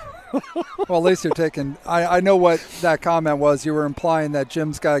 Yeah. Well, at least you're taking. I know what that comment was. You were implying that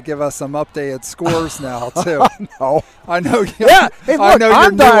Jim's got to give us some updated scores now too. No. I know. Yeah. Hey, look, I know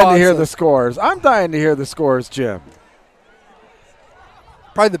I'm dying to hear nuances. the scores. I'm dying to hear the scores, Jim.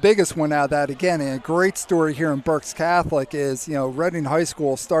 Probably the biggest one out of that, again, and a great story here in Berks Catholic is, Reading High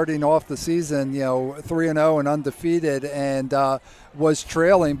School starting off the season, 3-0 and undefeated, and was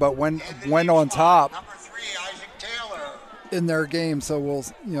trailing, but went on top Number 3, Isaac Taylor. in their game. So we'll,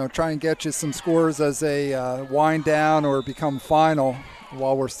 try and get you some scores as they wind down or become final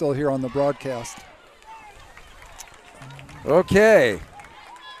while we're still here on the broadcast. Okay.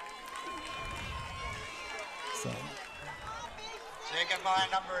 Taken by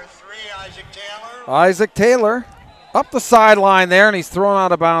number 3, Isaac Taylor. Isaac Taylor up the sideline there, and he's thrown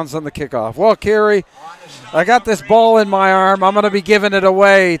out of bounds on the kickoff. Well, Kerry, I got this ball in my arm. I'm going to be giving it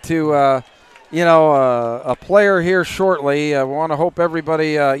away to, a player here shortly. I want to hope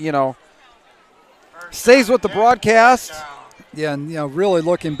everybody, stays with the broadcast. Yeah, and really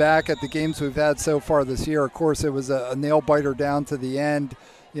looking back at the games we've had so far this year, of course, it was a nail biter down to the end,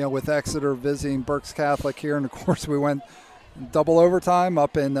 with Exeter visiting Berks Catholic here, and of course we went double overtime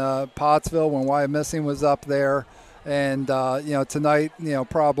up in Pottsville when Wyomissing was up there, and tonight,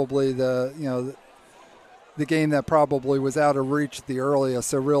 probably the game that probably was out of reach the earliest.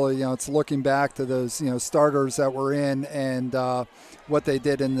 So really, it's looking back to those starters that were in and what they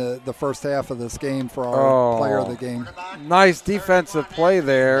did in the first half of this game for our player of the game. Nice defensive play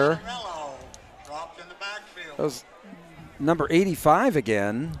there. Dropped in the backfield. That was number 85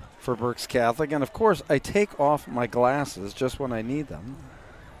 again for Berks Catholic. And, of course, I take off my glasses just when I need them.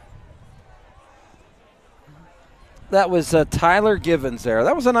 That was Tyler Givens there.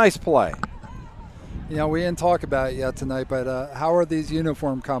 That was a nice play. We didn't talk about it yet tonight, but how are these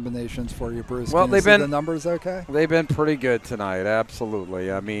uniform combinations for you, Bruce? Well, Can you see the numbers okay? They've been pretty good tonight,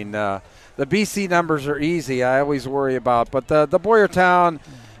 absolutely. I mean, the BC numbers are easy. I always worry about. But the Boyertown,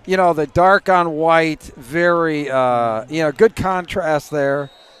 the dark on white, very, good contrast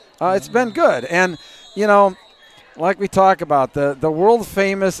there. It's been good. And, like we talk about, the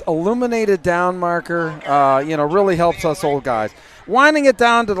world-famous illuminated down marker, really helps us old guys. Winding it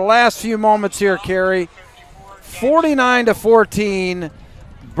down to the last few moments here, Kerry. 49-14,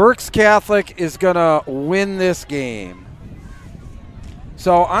 Berks Catholic is going to win this game.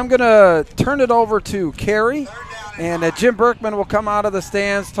 So I'm going to turn it over to Kerry, and Jim Berkman will come out of the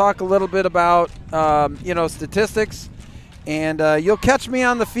stands, talk a little bit about, statistics. And you'll catch me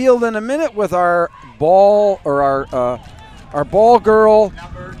on the field in a minute with our ball girl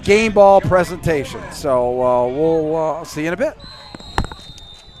game ball presentation. So we'll see you in a bit.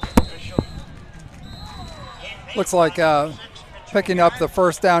 Looks like picking up the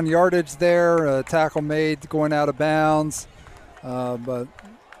first down yardage there. Tackle made going out of bounds. But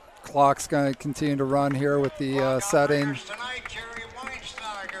clock's going to continue to run here with the setting.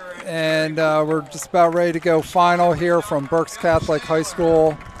 And we're just about ready to go final here from Berks Catholic High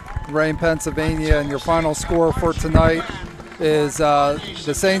School, Rain, Pennsylvania. And your final score for tonight is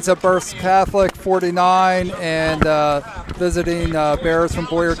the Saints of Berks Catholic 49 and visiting Bears from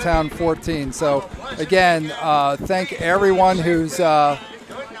Boyertown 14. So again, thank everyone who's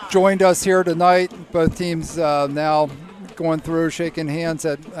joined us here tonight. Both teams now going through, shaking hands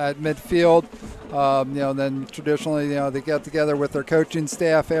at midfield. Then traditionally, they get together with their coaching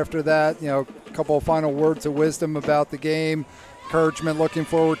staff after that. A couple of final words of wisdom about the game, encouragement, looking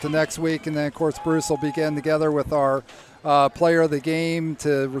forward to next week. And then, of course, Bruce will be getting together with our player of the game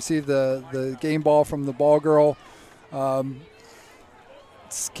to receive the game ball from the ball girl.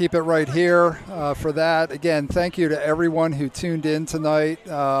 Let's keep it right here for that. Again, thank you to everyone who tuned in tonight,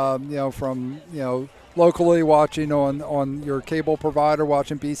 from locally watching on your cable provider,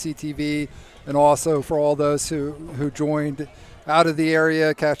 watching BCTV, and also for all those who joined out of the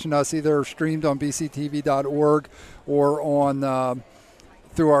area, catching us either streamed on bctv.org or on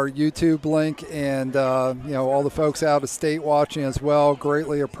through our YouTube link, and all the folks out of state watching as well.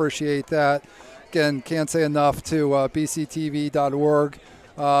 Greatly appreciate that. Again, can't say enough to bctv.org,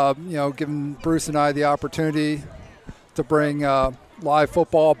 giving Bruce and I the opportunity to bring live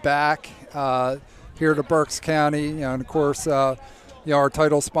football back here to Berks County, and of course, our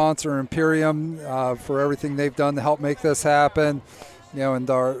title sponsor Imperium for everything they've done to help make this happen, and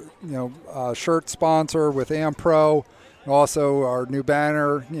our shirt sponsor with AmPro, and also our new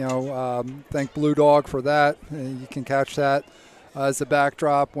banner. Thank Blue Dog for that. You can catch that as a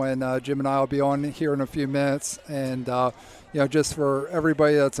backdrop when Jim and I will be on here in a few minutes, and just for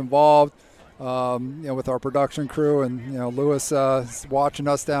everybody that's involved. With our production crew, and Lewis is watching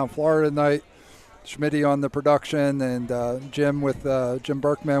us down in Florida tonight. Schmitty on the production, and Jim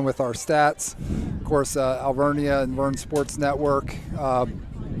Berkman with our stats. Of course, Alvernia and Vern Sports Network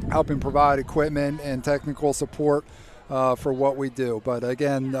helping provide equipment and technical support for what we do. But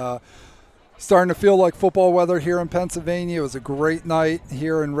again, starting to feel like football weather here in Pennsylvania. It was a great night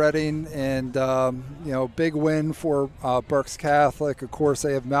here in Reading, and big win for Berks Catholic. Of course,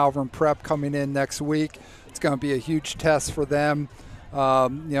 they have Malvern Prep coming in next week. It's going to be a huge test for them. In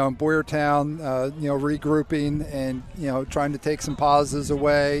Boyertown, regrouping and trying to take some positives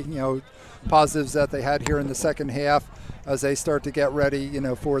away. Positives that they had here in the second half as they start to get ready.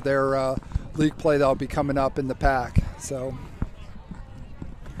 For their league play that'll be coming up in the pack. So.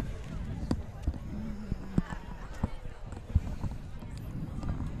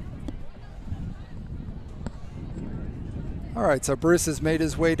 All right, so Bruce has made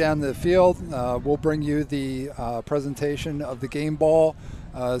his way down the field. We'll bring you the presentation of the game ball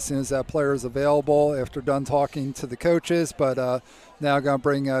as soon as that player is available after done talking to the coaches. But now I'm going to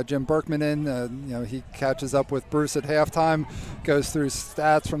bring Jim Berkman in. He catches up with Bruce at halftime, goes through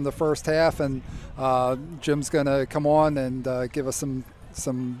stats from the first half, and Jim's going to come on and give us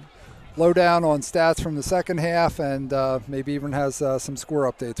some lowdown on stats from the second half, and maybe even has some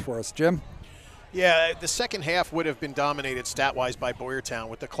score updates for us. Jim? Yeah, the second half would have been dominated stat-wise by Boyertown.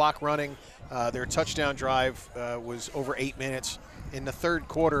 With the clock running, their touchdown drive was over 8 minutes. In the third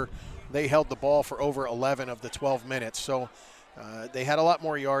quarter, they held the ball for over 11 of the 12 minutes. So they had a lot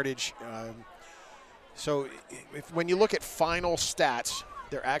more yardage. When you look at final stats,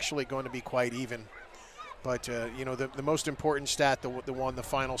 they're actually going to be quite even. But, the most important stat, the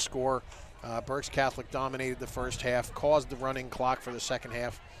final score, Berks Catholic dominated the first half, caused the running clock for the second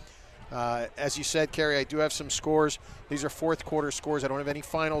half. As you said, Kerry, I do have some scores. These are fourth quarter scores. I don't have any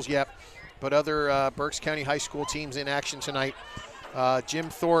finals yet, but other Berks County High School teams in action tonight. Jim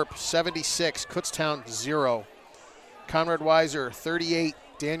Thorpe, 76, Kutztown, 0. Conrad Weiser, 38,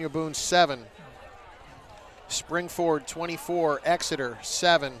 Daniel Boone, 7. Springford, 24, Exeter,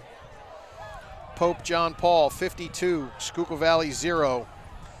 7. Pope John Paul, 52, Schuylkill Valley, 0.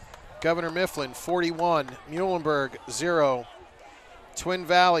 Governor Mifflin, 41, Muhlenberg, 0. Twin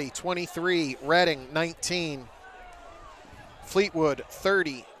Valley, 23, Reading, 19. Fleetwood,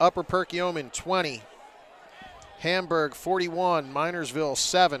 30, Upper Perkiomen, 20. Hamburg, 41, Minersville,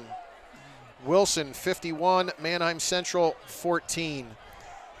 7. Wilson, 51, Manheim Central, 14.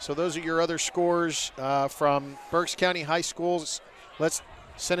 So those are your other scores from Berks County High Schools. Let's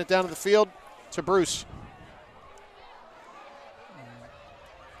send it down to the field to Bruce.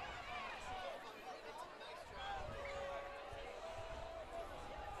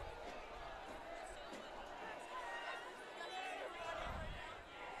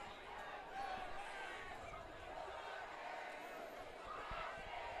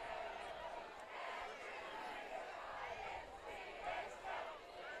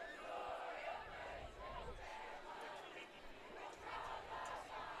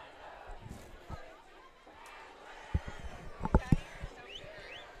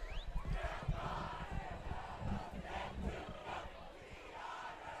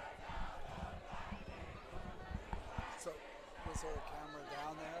 Was there a camera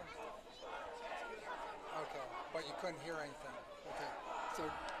down there? Okay, but you couldn't hear anything. Okay, so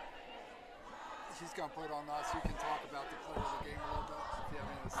he's going to put it on us. You can talk about the play of the game a little bit. If you have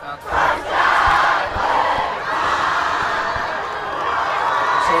any stats.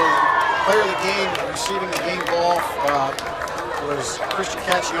 So, player of the game, receiving the game ball, was Christian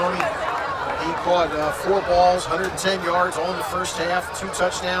Caccione. He caught 4 balls, 110 yards, all in the first half, 2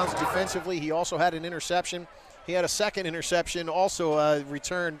 touchdowns. Defensively, he also had an interception. He had a second interception, also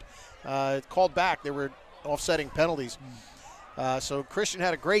returned, called back. There were offsetting penalties. So Christian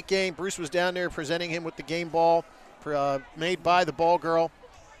had a great game. Bruce was down there presenting him with the game ball made by the ball girl.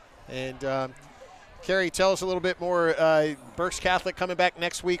 And Kerry, tell us a little bit more. Berks Catholic coming back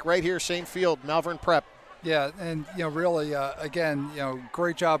next week right here, same field, Malvern Prep. Yeah, and really, again,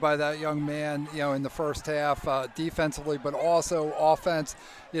 great job by that young man, in the first half, defensively, but also offense,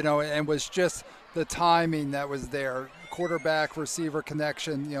 and was just the timing that was there. Quarterback receiver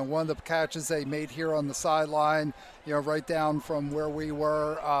connection, one of the catches they made here on the sideline, right down from where we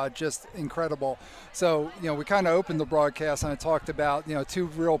were, just incredible. So, we kind of opened the broadcast and I talked about, 2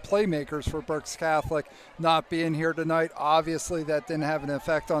 real playmakers for Berks Catholic not being here tonight. Obviously, that didn't have an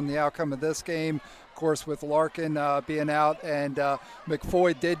effect on the outcome of this game. Of course, with Larkin being out, and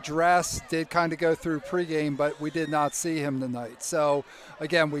McFoy did kind of go through pregame, but we did not see him tonight. So,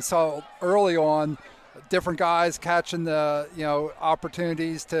 again, we saw early on different guys catching the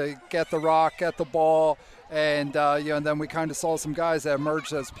opportunities to get the rock, get the ball, and and then we kind of saw some guys that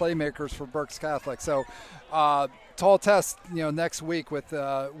emerged as playmakers for Berks Catholic. So tall test next week with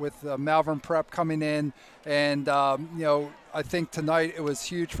Malvern Prep coming in, and I think tonight it was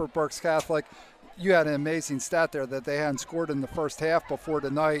huge for Berks Catholic. You had an amazing stat there that they hadn't scored in the first half before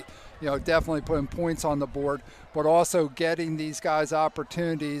tonight. Definitely putting points on the board, but also getting these guys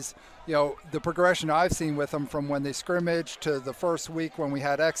opportunities. The progression I've seen with them from when they scrimmaged to the first week when we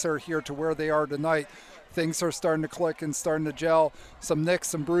had Exeter here to where they are tonight, things are starting to click and starting to gel. Some nicks,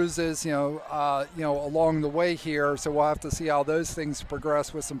 some bruises, along the way here. So we'll have to see how those things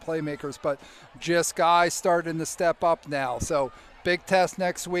progress with some playmakers. But just guys starting to step up now. So big test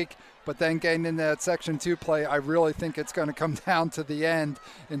next week. But then getting into that Section 2 play, I really think it's going to come down to the end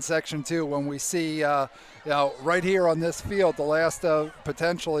in Section 2 when we see, right here on this field, the last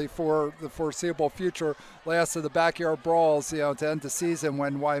potentially for the foreseeable future, last of the backyard brawls, to end the season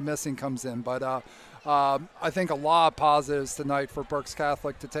when Wyomissing comes in. But I think a lot of positives tonight for Berks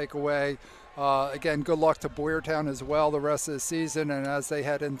Catholic to take away. Again, good luck to Boyertown as well the rest of the season and as they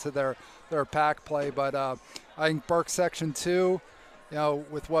head into their pack play. But I think Berks Section 2,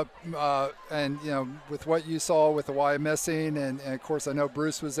 with what with what you saw with the Wyomissing, and of course I know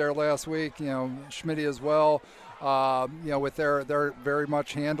Bruce was there last week. Schmitty as well. With their very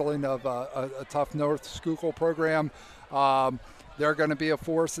much handling of a tough North Schuylkill program. They're going to be a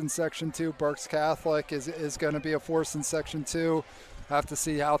force in Section 2. Berks Catholic is going to be a force in Section 2. Have to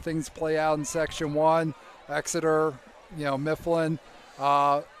see how things play out in Section 1. Exeter, Mifflin.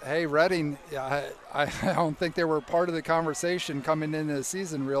 Hey, Reading, I don't think they were part of the conversation coming into the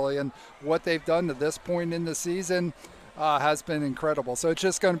season, really, and what they've done to this point in the season has been incredible. So it's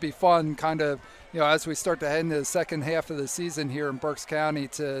just going to be fun, kind of, as we start to head into the second half of the season here in Berks County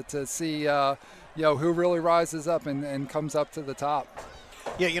to see, who really rises up and comes up to the top.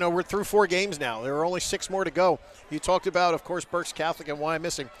 Yeah, we're through 4 games now. There are only 6 more to go. You talked about, of course, Berks Catholic and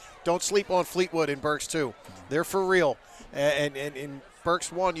Wyomissing. Don't sleep on Fleetwood and Berks 2. They're for real. And in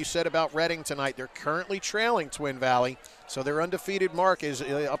Berks 1, you said about Reading tonight, they're currently trailing Twin Valley, so their undefeated mark is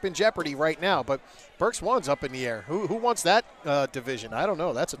up in jeopardy right now. But Berks 1's up in the air. Who wants that division? I don't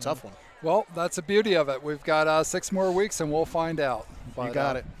know. That's a tough one. Well, that's the beauty of it. We've got 6 more weeks, and we'll find out. But, you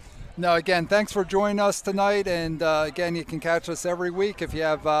got it. No, again, thanks for joining us tonight. And, again, you can catch us every week if you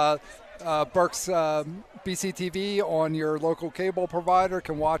have Berks BCTV on your local cable provider.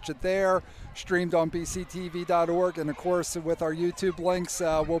 Can watch it there, streamed on bctv.org. And, of course, with our YouTube links,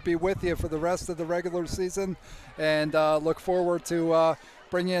 we'll be with you for the rest of the regular season. And look forward to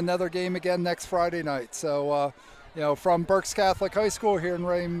bringing another game again next Friday night. So, from Berks Catholic High School here in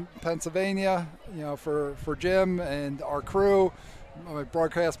Rayne, Pennsylvania, for Jim and our crew, my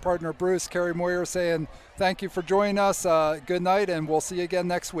broadcast partner Bruce, Kerry Moyer saying thank you for joining us. Good night, and we'll see you again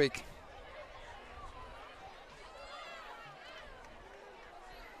next week.